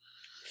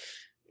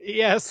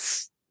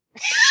 Yes.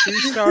 2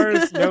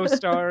 stars, no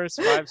stars,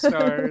 5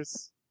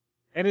 stars.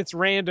 And it's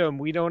random.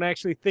 We don't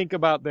actually think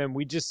about them.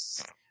 We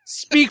just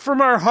speak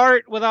from our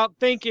heart without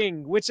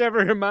thinking. Whichever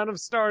amount of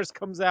stars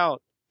comes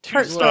out. 2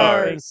 Heart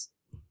stars.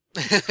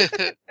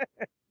 stars.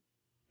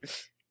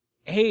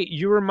 Hey,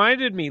 you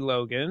reminded me,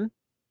 Logan.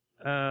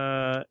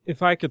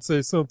 If I could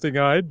say something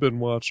I'd been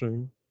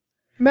watching.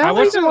 Matt,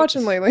 what have you been wasn't-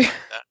 watching lately?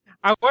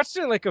 I watched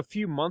it like a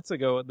few months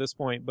ago at this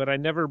point, but I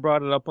never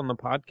brought it up on the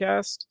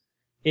podcast.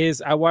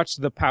 I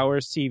watched the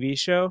Powers TV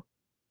show.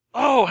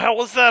 Oh, how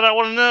was that? I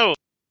want to know.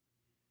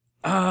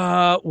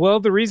 Well,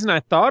 the reason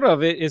I thought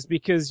of it is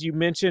because you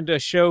mentioned a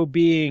show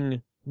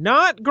being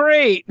not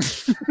great,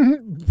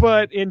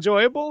 but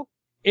enjoyable.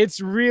 It's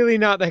really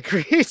not that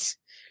great,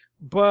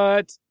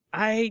 but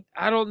I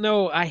don't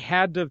know. I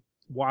had to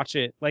watch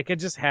it. Like, I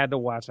just had to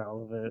watch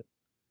all of it.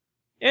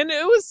 And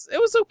it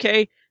was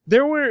okay.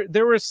 There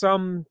were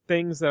some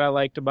things that I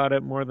liked about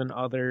it more than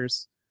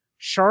others.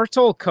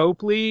 Sharlto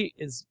Copley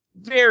is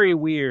very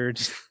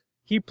weird.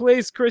 He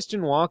plays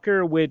Christian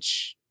Walker,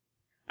 which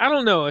I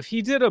don't know if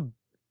he did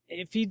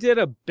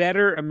a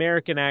better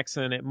American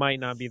accent, it might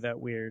not be that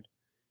weird.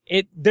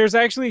 There's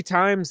actually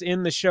times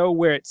in the show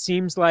where it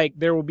seems like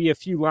there will be a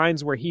few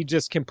lines where he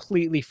just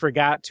completely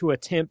forgot to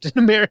attempt an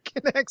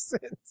American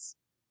accent.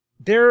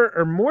 There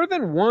are more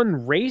than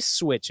one race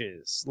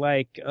switches.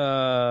 Like,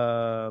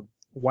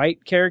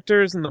 white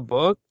characters in the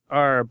book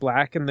are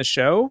black in the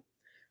show.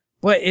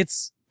 But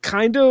it's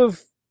kind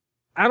of,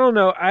 I don't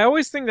know. I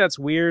always think that's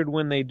weird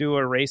when they do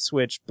a race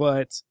switch,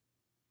 but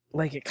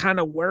like it kind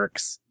of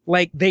works.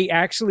 Like they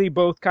actually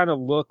both kind of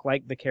look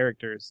like the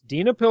characters.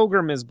 Dina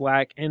Pilgrim is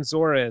black and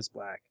Zora is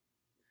black.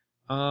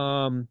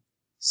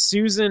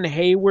 Susan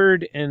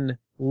Hayward and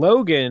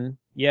Logan,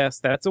 yes,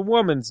 that's a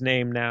woman's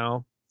name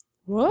now.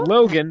 What?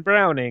 Logan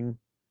Browning.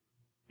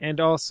 And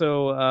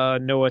also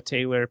Noah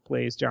Taylor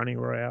plays Johnny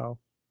Royale,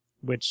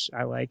 which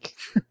I like.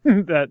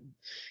 That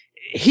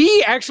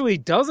he actually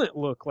doesn't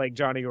look like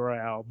Johnny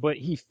Royale, but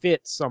he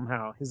fits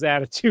somehow. His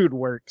attitude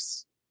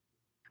works.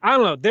 I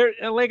don't know. There,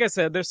 like I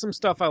said, there's some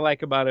stuff I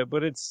like about it,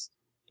 but it's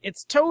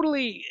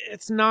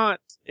not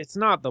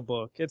the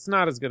book. It's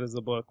not as good as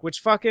the book. Which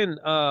fucking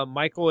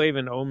Michael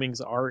Avon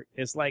Oeming's art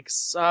is like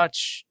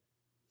such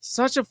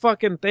a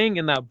fucking thing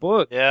in that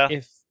book. Yeah.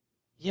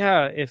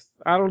 If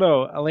I don't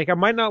know, like I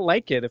might not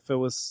like it if it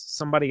was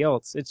somebody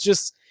else. It's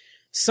just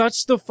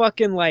such the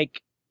fucking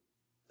like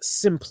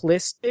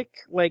simplistic,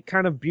 like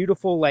kind of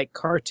beautiful, like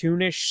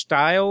cartoonish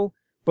style,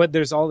 but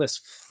there's all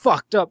this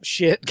fucked up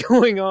shit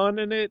going on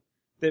in it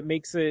that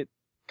makes it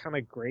kind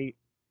of great.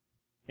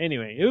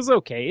 Anyway, it was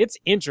okay. It's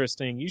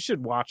interesting. You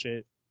should watch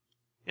it.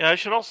 Yeah, I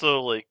should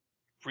also like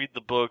read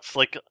the books.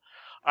 Like,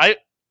 I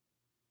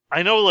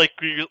know, like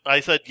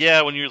I said,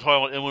 yeah, when you were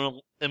talking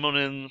about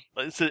Imonen,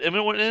 is it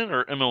Imonen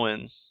or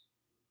Imoen?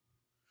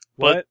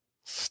 What?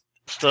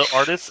 The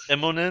artist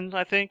Imonen,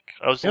 I think.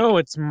 No,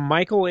 it's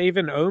Michael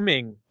Avon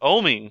Oeming.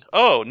 Oeming.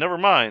 Oh, never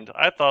mind.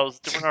 I thought it was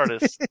a different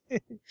artist.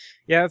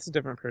 Yeah, it's a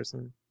different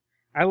person.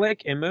 I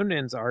like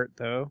Imonen's art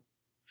though.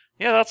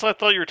 Yeah, that's what I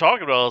thought you were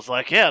talking about. I was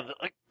like, yeah,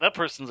 that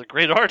person's a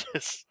great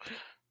artist.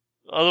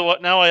 Otherwise,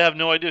 now I have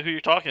no idea who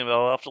you're talking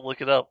about. I'll have to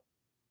look it up.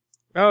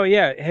 Oh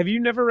yeah, have you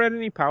never read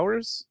any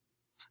Powers?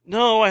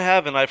 No, I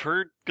haven't. I've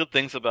heard good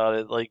things about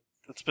it. Like,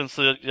 it's been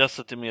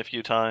suggested to me a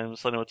few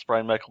times. I know it's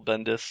Brian Michael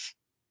Bendis.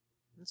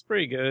 It's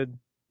pretty good.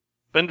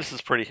 Bendis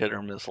is pretty hit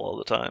or miss all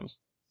the time.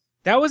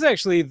 That was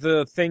actually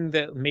the thing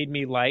that made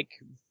me like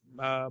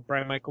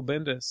Brian Michael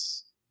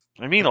Bendis.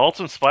 I mean,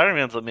 Ultimate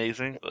Spider-Man's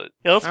amazing, but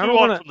yeah, let's move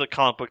on from the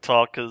comic book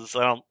talk because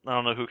I don't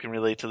know who can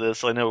relate to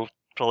this. I know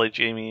probably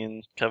Jamie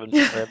and Kevin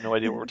have no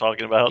idea what we're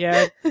talking about.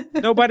 Yeah,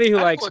 nobody who I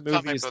know likes what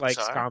comic movies books likes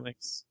are.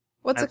 comics.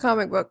 What's a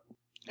comic book?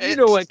 You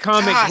know what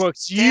comic God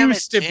books damn it,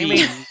 used to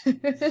Jamie. be.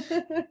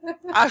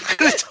 I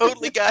could have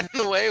totally gotten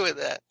away with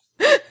that.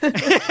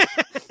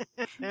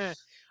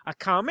 A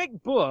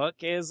comic book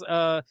is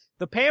the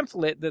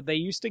pamphlet that they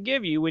used to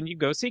give you when you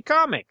go see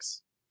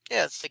comics.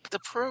 Yeah, it's like the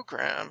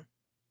program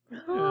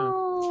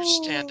Oh, for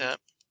stand-up.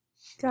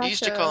 gotcha. They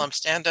used to call them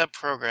stand-up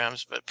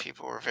programs, but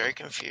people were very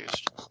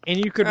confused.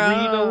 And you could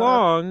read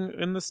along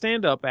in the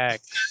stand-up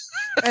act.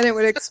 And it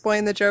would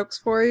explain the jokes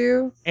for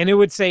you. And it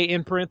would say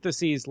in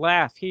parentheses,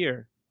 laugh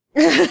here.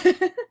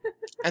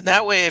 And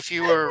that way, if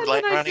you were That's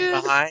like what I running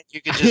did. I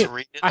you could just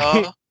read it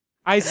all.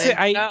 I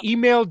Yeah.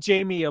 emailed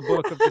Jamie a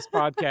book of this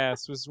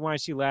podcast, which is why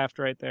she laughed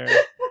right there.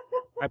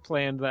 I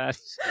planned that.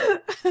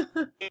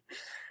 Oh,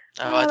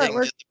 I that didn't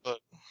worked. get the book.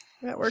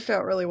 That worked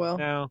out really well.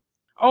 No.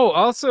 Oh,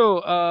 also,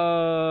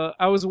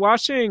 I was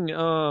watching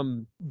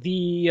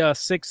the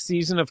sixth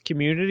season of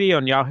Community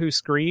on Yahoo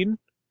Screen,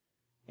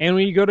 and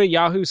when you go to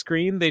Yahoo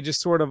Screen, they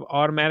just sort of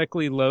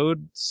automatically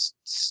load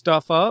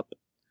stuff up.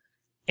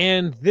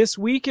 And this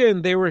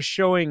weekend, they were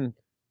showing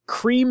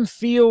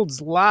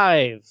Creamfields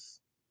Live,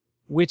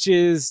 which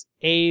is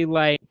a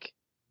like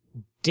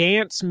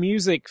dance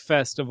music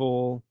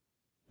festival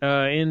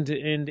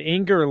in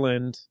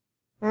England.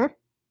 Huh?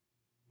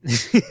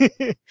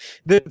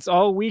 That's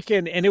all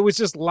weekend, and it was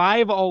just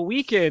live all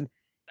weekend.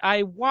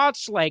 I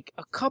watched like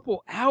a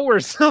couple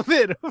hours of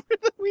it over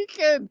the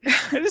weekend.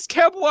 I just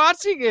kept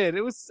watching it.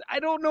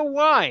 I don't know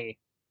why.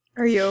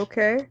 Are you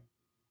okay?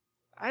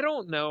 I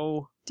don't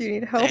know. Do you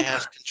need They help?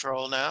 have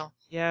control now.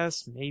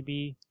 Yes,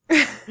 maybe.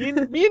 Me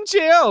and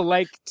JL,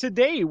 like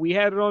today, we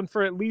had it on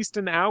for at least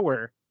an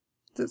hour.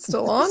 Is it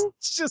still on?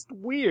 It's just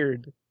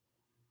weird.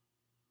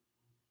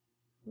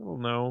 I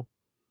don't know.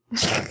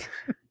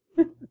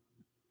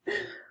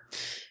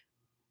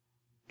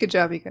 Good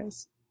job, you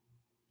guys.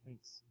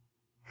 Thanks.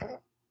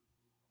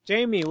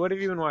 Jamie, what have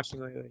you been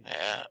watching lately?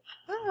 Yeah.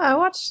 I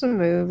watched some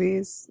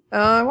movies.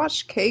 I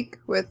watched Cake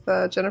with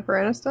Jennifer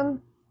Aniston.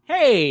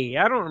 Hey,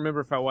 I don't remember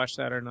if I watched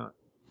that or not.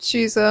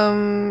 She's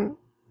in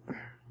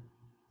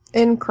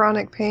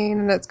chronic pain,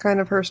 and it's kind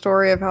of her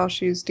story of how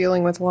she's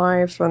dealing with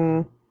life.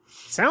 And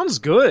Sounds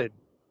good.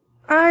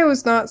 I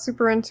was not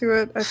super into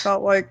it. I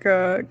felt like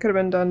it could have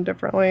been done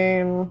differently,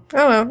 and I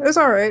don't know. It was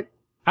all right.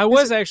 I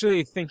was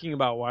actually thinking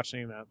about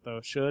watching that,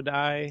 though. Should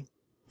I?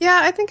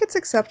 Yeah, I think it's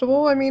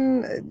acceptable. I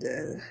mean,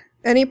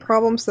 any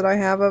problems that I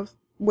have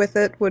with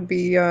it would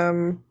be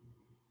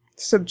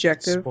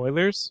subjective.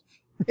 Spoilers?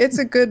 It's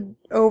a good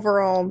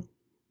overall,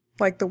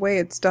 like the way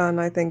it's done,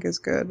 I think is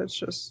good. It's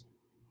just,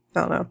 I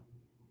don't know.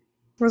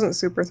 Wasn't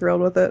super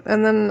thrilled with it.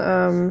 And then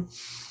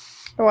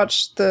I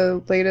watched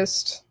the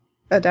latest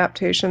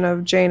adaptation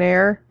of Jane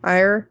Eyre,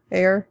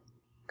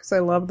 because I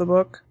love the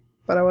book,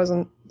 but I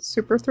wasn't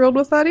super thrilled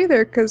with that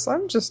either, because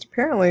I'm just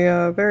apparently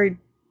very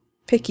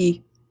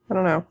picky. I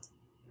don't know.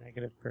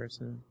 Negative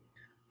person.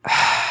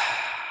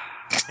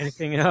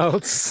 Anything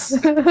else?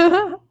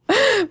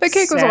 The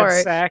cake was Sad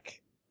alright.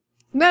 sack.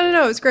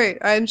 No, it's great.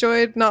 I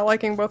enjoyed not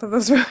liking both of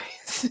those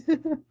movies.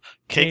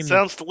 Cake Jamie.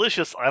 sounds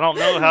delicious. I don't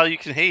know how you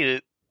can hate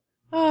it.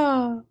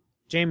 Ah.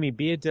 Jamie,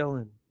 be a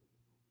Dylan.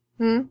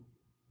 Hmm?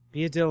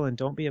 Be a Dylan.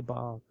 Don't be a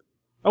Bob.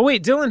 Oh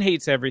wait, Dylan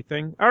hates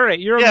everything. All right,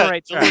 you're on Yeah, the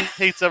right Dylan track.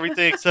 hates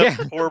everything except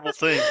Yeah. horrible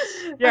things.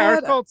 Yeah, I our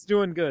had cult's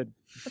doing good.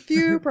 a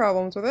few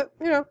problems with it.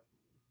 You know,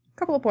 a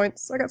couple of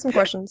points. I got some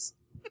questions.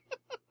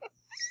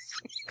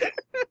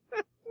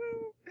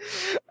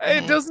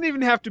 It doesn't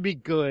even have to be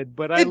good,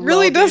 but I It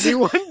really love doesn't.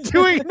 anyone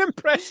doing an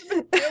impression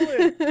of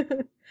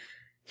Dylan.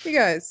 You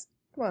guys,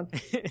 come on.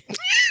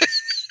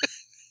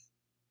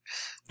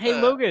 Hey,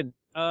 Logan,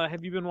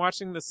 have you been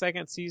watching the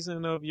second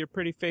season of Your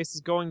Pretty Face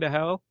is Going to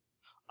Hell?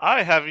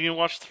 I haven't even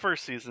watched the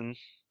first season.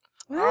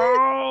 What?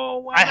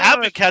 Oh, wow. I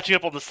have been catching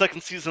up on the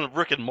second season of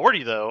Rick and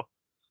Morty, though.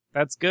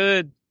 That's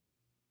good.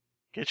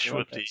 Get I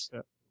love Swifty. that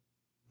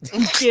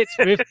stuff. Get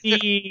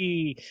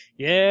Swifty.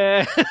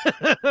 Yeah.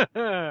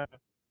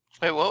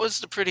 Wait, what was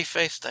the pretty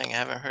face thing? I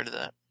haven't heard of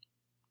that.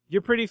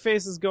 Your Pretty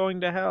Face is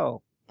Going to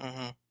Hell.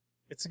 Hmm.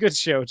 It's a good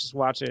show. Just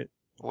watch it.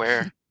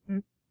 Where?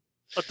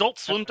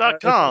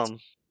 AdultSwim.com.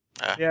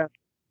 Yeah.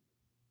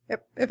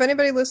 Yep. If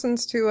anybody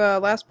listens to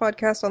last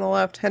podcast on the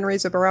left, Henry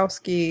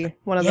Zaborowski,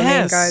 one of the main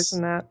Yes. guys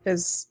in that,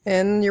 is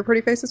in Your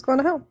Pretty Face is Going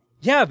to Hell.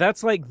 Yeah,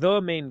 that's like the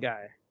main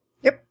guy.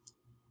 Yep.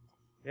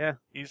 Yeah.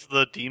 He's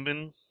the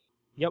demon.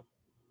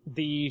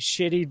 The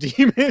shitty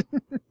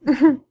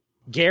demon.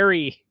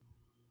 Gary.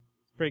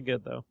 Pretty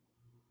good, though.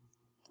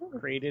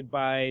 Created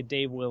by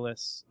Dave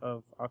Willis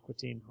of Aqua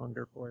Teen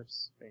Hunger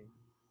Force fame.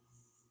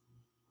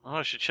 Oh,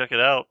 I should check it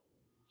out.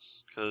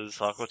 Because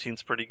Aqua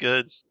Teen's pretty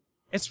good.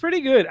 It's pretty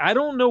good. I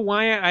don't know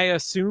why I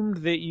assumed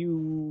that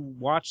you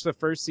watched the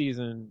first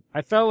season.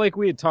 I felt like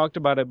we had talked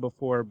about it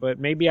before, but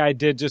maybe I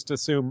did just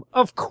assume,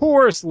 of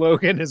course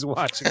Logan is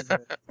watching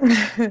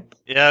it.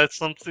 Yeah, it's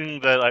something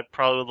that I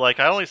probably would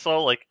like. I only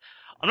saw,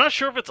 I'm not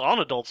sure if it's on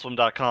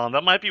AdultSwim.com.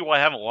 That might be why I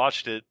haven't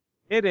watched it.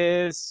 It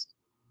is.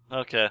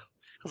 Okay.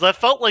 Because I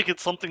felt like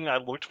it's something I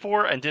looked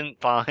for and didn't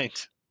find.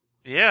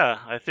 Yeah,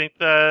 I think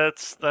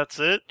that's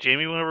it.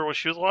 Jamie went over what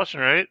she was watching,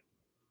 right?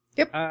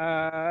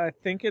 I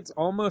think it's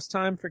almost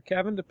time for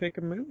Kevin to pick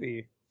a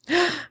movie.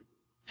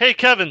 Hey,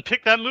 Kevin,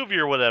 pick that movie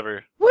or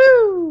whatever.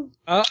 Woo!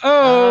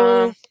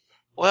 Uh-oh!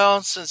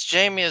 Well, since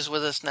Jamie is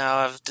with us now,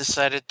 I've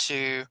decided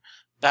to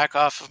back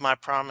off of my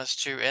promise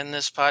to end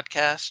this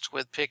podcast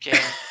with picking,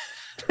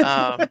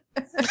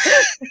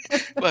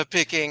 by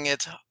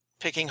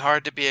picking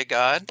Hard to Be a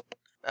God,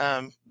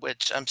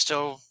 which I'm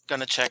still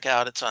gonna check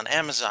out. It's on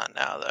Amazon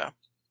now, though.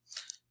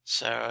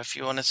 So if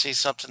you want to see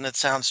something that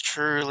sounds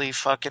truly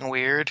fucking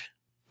weird,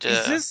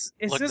 Is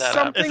look this that up.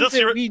 something Is this that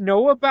your- we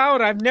know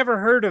about? I've never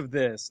heard of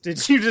this.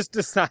 Did you just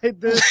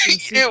decide this in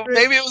Yeah, secret?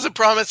 maybe it was a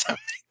promise I made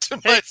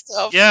to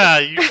myself. Yeah,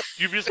 you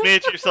just made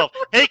it to yourself.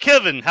 Hey,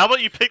 Kevin, how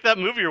about you pick that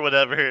movie or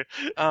whatever?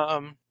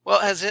 Well,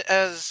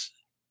 has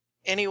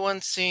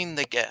anyone seen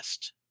The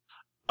Guest?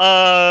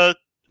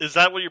 Is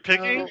that what you're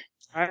picking? No.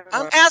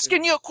 I'm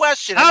asking you a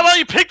question. How about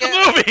you pick the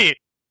Yeah. movie?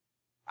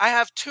 I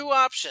have two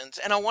options,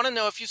 and I want to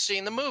know if you've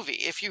seen the movie.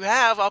 If you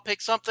have, I'll pick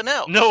something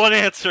else. No one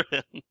answered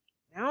it.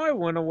 Now I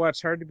want to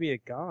watch Hard to Be a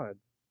God.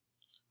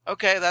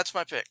 Okay, that's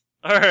my pick.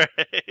 All right.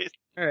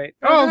 All right.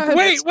 Oh, Oh, God,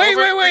 wait! it's over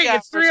 3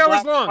 It's 3 hours,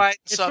 hours black, long. white,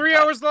 It's 3 subtitle.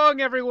 hours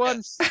long, everyone.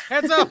 Yes.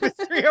 Heads up!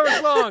 It's 3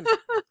 hours long.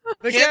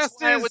 The Hence guest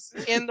why I is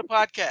would end the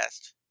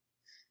podcast.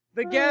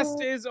 the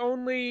guest is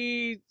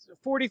only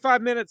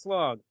 45 minutes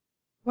long.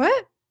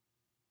 What?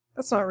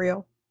 That's not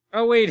real.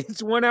 Oh wait,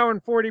 it's 1 hour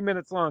and 40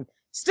 minutes long.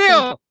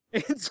 Still,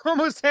 it's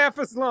almost half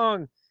as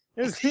long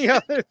as the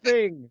other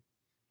thing.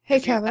 Hey,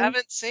 If you Kevin.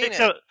 haven't seen Hey,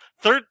 Kevin,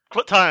 third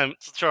time,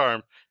 it's a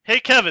charm. Hey,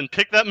 Kevin,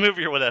 pick that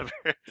movie or whatever.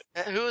 it,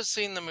 who has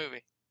seen the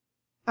movie?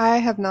 I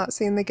have not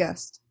seen The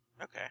Guest.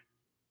 Okay.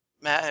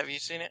 Matt, have you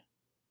seen it?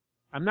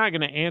 I'm not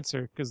gonna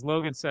answer because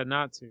Logan said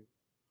not to.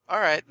 All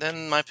right,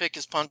 then my pick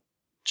is Punch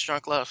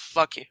Drunk Love.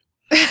 Fuck you.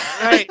 All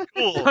right,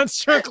 cool.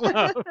 Construct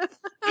Love.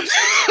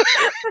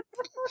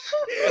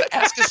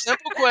 Ask a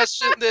simple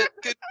question that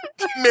could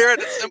merit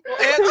a simple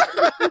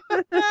answer.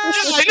 Yeah,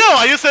 I know.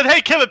 I just said,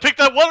 hey, Kevin, pick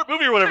that one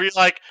movie or whatever. You're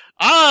like,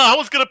 I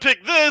was going to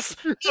pick this.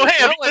 So, hey,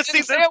 have No, you I guys didn't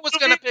seen say I was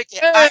going to pick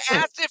it. I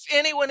asked if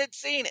anyone had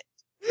seen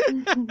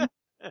it.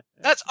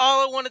 That's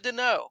all I wanted to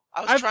know.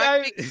 I was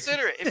trying to be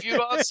considerate. If you'd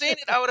all seen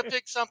it, I would have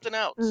picked something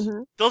else.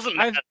 Mhm. Doesn't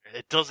I've- matter.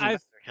 It doesn't I've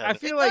matter. Kevin. I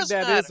feel like does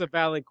that matter. is a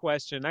valid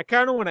question. I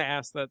kind of want to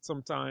ask that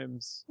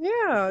sometimes. Yeah,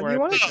 before I you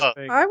want pick to- a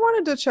thing. I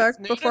wanted to check It's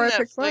new to before I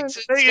picked mine. Netflix.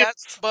 It's Dang it. got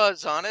some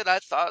buzz on it. I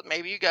thought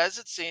maybe you guys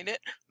had seen it.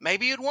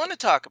 Maybe you'd want to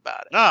talk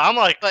about it. No, I'm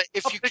like, But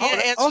if I'll you pick can't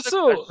it. answer the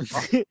Also,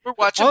 question, we're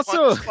watching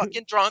also- Punch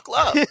fucking Drunk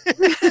Love.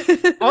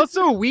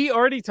 also, we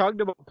already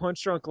talked about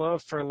Punch Drunk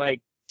Love for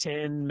like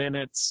 10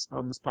 minutes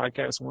on this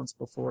podcast once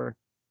before.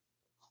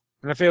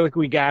 And I feel like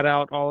we got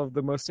out all of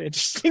the most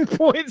interesting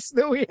points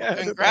that we had.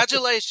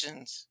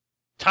 Congratulations.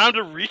 Time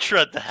to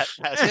retread that.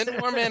 10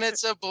 more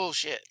minutes of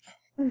bullshit.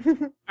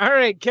 All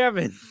right,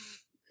 Kevin.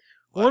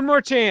 One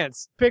more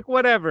chance. Pick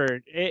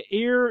whatever.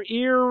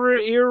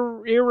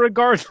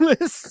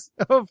 Irregardless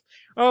of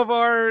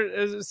our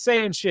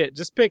saying shit.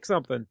 Just pick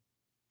something.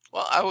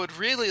 Well, I would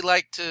really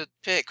like to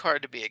pick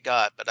Hard to Be a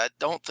God, but I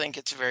don't think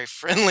it's a very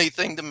friendly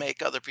thing to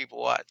make other people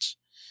watch.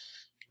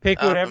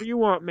 Pick whatever you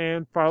want,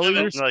 man. Follow Kevin,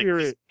 your like,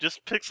 spirit.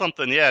 just pick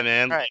something, yeah,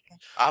 man. All right.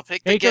 I'll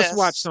pick the Make us guest.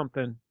 watch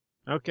something.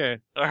 Okay.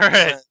 All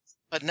right.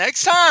 But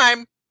next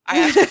time I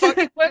ask a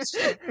fucking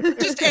question,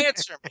 just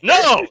answer me.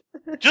 No,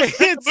 just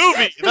pick a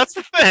movie. That's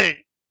the thing.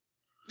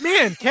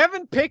 Man,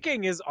 Kevin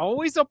picking is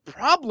always a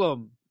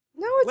problem.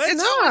 No, it's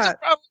It's always a not.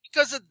 problem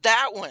because of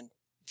that one.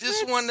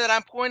 This one that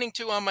I'm pointing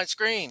to on my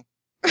screen.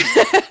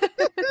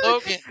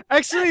 Logan.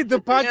 Actually, the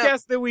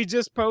podcast that we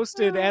just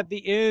posted at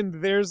the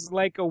end, there's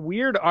like a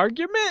weird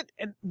argument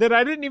that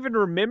I didn't even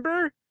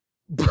remember.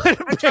 But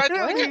I tried to pick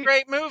apparently- a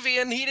great movie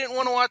and he didn't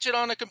want to watch it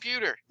on a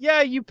computer.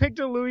 yeah, you picked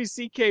a Louis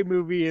C.K.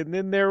 movie, and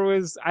then there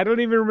was, I don't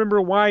even remember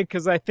why,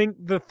 because I think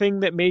the thing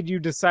that made you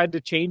decide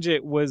to change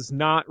it was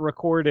not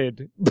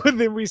recorded. But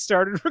then we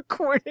started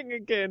recording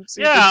again.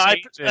 So you Yeah, could I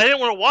change it. didn't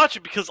want to watch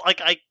it because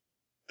like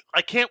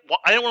I can't.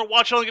 I didn't want to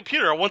watch it on the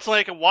computer. I want something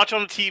I can watch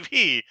on the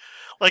TV.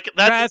 Like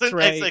That's isn't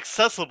right.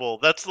 accessible.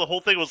 That's the whole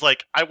thing. Was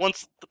like I want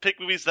to pick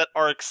movies that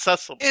are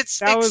accessible. It's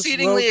That was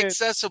exceedingly Logan.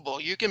 accessible.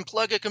 You can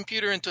plug a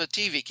computer into a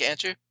TV,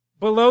 can't you?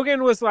 But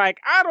Logan was like,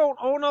 I don't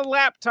own a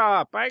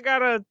laptop. I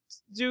gotta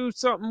do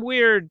something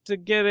weird to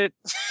get it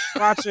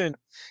watching.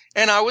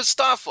 And I was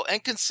thoughtful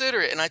and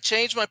considerate, and I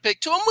changed my pick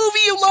to a movie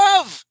you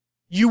love.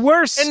 You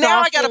were And now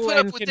I gotta thoughtful put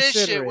up and with this shit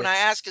considerate. when I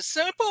ask a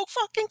simple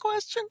fucking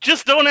question.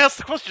 Just don't ask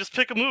the question. Just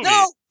pick a movie.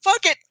 No,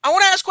 fuck it. I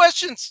want to ask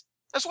questions.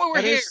 That's why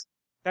we're That here. is-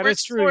 that we're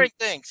is true. exploring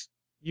things.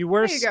 You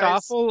were Hey, guys.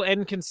 thoughtful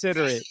and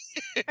considerate.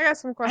 I got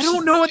some I questions.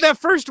 don't know what that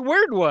first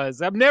word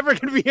was. I'm never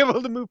going to be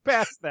able to move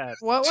past that.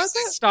 What was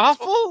it?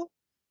 Thoughtful?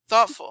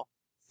 Thoughtful.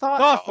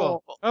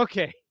 Thoughtful.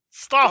 Okay.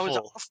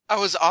 Stoffel. I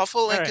was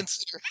awful and All right.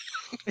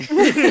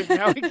 considerate.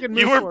 Now we can move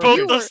You were forward. both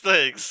You those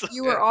things.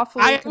 You were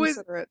awfully I was-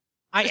 considerate.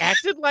 I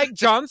acted like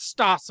John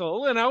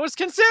Stossel, and I was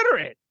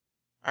considerate.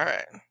 All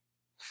right.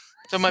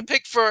 So my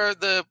pick for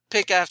the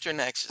pick after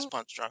next is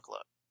Punch Drunk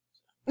Love.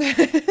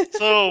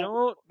 So,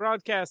 Don't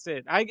broadcast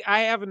it. I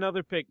have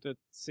another pick to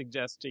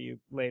suggest to you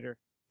later.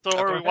 are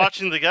we Okay.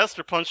 watching The Guest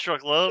or Punch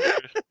Drunk Love?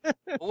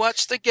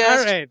 Watch the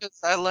guest All right. because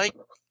I like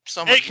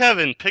some Hey, of you.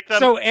 Kevin, pick that.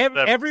 So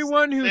that-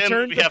 everyone who Sam,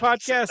 turned we the have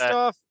to sit podcast back.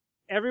 off,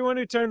 everyone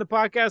who turned the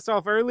podcast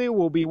off early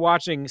will be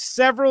watching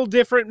several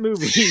different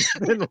movies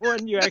than the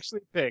one you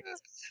actually picked.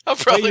 I'll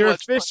probably your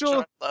watch official-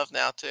 Punch Drunk Love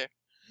now too.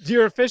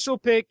 Your official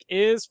pick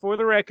is, for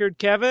the record,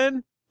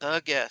 Kevin.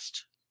 The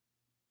guest.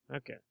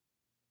 Okay.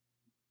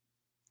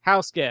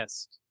 House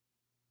Guest.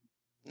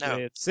 No.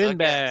 It's The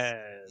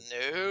Sinbad. Guest.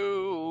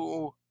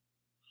 No.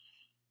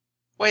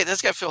 Wait,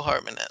 that's got Phil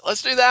Hartman in it.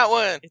 Let's do that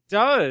one. It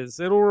does.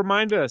 It'll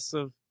remind us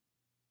of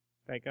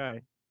that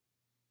guy.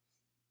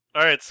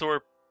 All right, so we're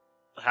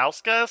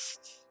House Guest.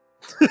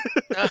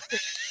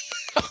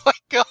 Oh my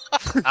god.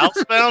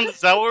 Housebound.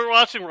 Is that what we're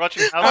watching? We're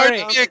watching Housebound. Hard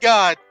right. to be a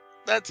god.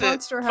 That's it.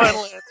 Monster Final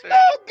House. answer.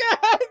 Oh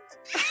God!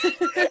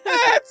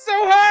 That's so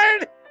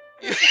hard.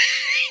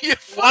 You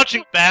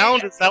Watching fucking Bound.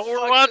 idiot. Is that what we're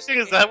Fuck watching?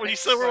 this Is that what you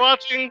said we're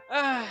watching?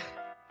 I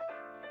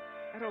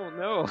don't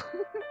know.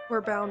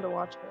 We're bound to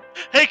watch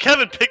it. Hey,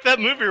 Kevin, pick that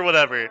movie or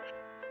whatever.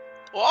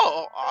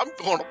 Well, I'm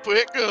gonna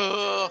pick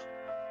The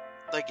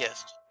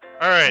Guest.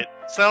 All right,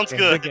 sounds Okay,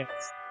 good. The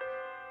Guest.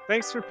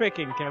 Thanks for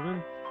picking,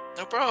 Kevin.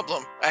 No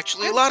problem.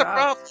 Actually, a Good lot of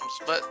job. problems,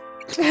 but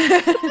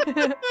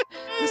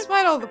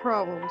Despite all the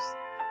problems,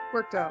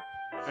 worked out.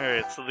 All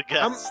right, so The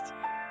Guest.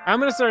 I'm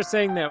gonna start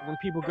saying that when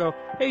people go,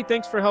 "Hey,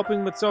 thanks for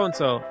helping with so and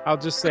so." I'll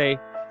just say,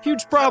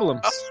 "Huge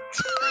problems."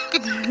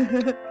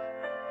 Kevin.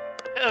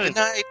 good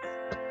night.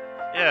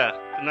 Yeah.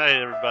 Good night,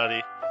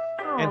 everybody.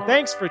 And Aw.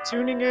 thanks for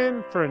tuning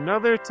in for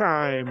another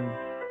time.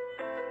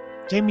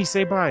 Jamie,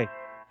 say bye.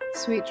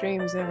 Sweet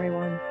dreams,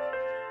 everyone.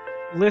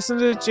 Listen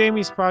to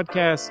Jamie's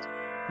podcast.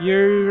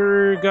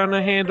 You're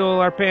gonna handle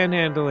our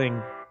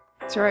panhandling.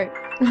 That's right.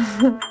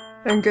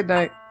 And good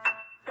night.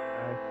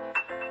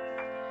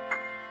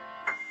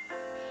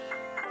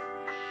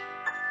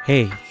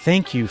 Hey,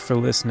 thank you for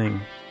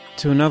listening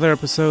to another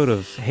episode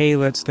of Hey,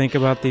 Let's Think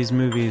About These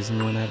Movies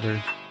and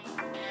Whenever.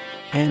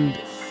 And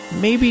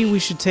maybe we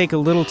should take a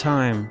little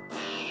time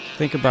to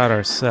think about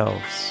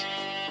ourselves.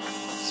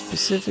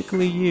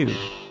 Specifically you.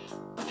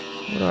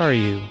 What are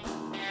you?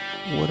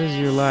 What is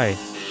your life?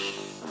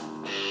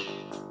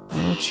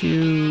 Why don't don't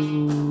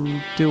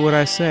you do what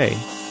I say?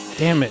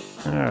 Damn it.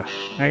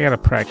 I gotta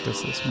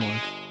practice this more.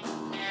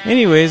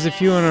 Anyways,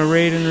 if you want to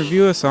rate and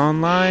review us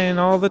online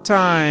all the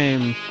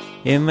time,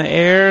 in the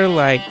air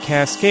like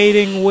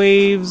cascading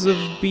waves of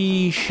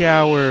bee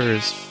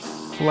showers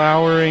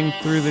flowering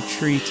through the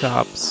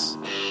treetops.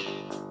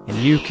 And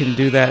you can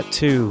do that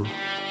too,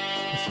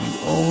 if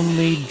you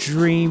only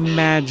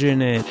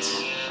dream-imagine it.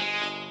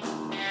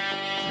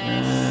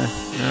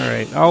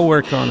 Alright, I'll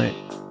work on it.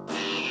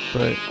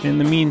 But in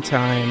the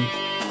meantime,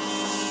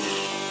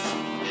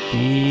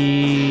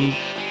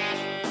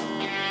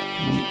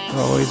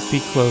 always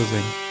be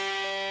closing.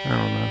 I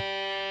don't know.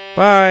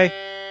 Bye!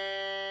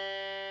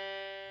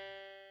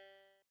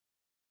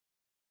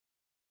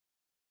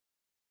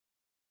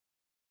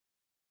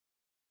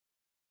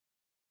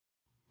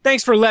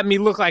 Thanks for letting me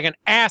look like an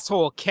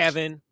asshole, Kevin.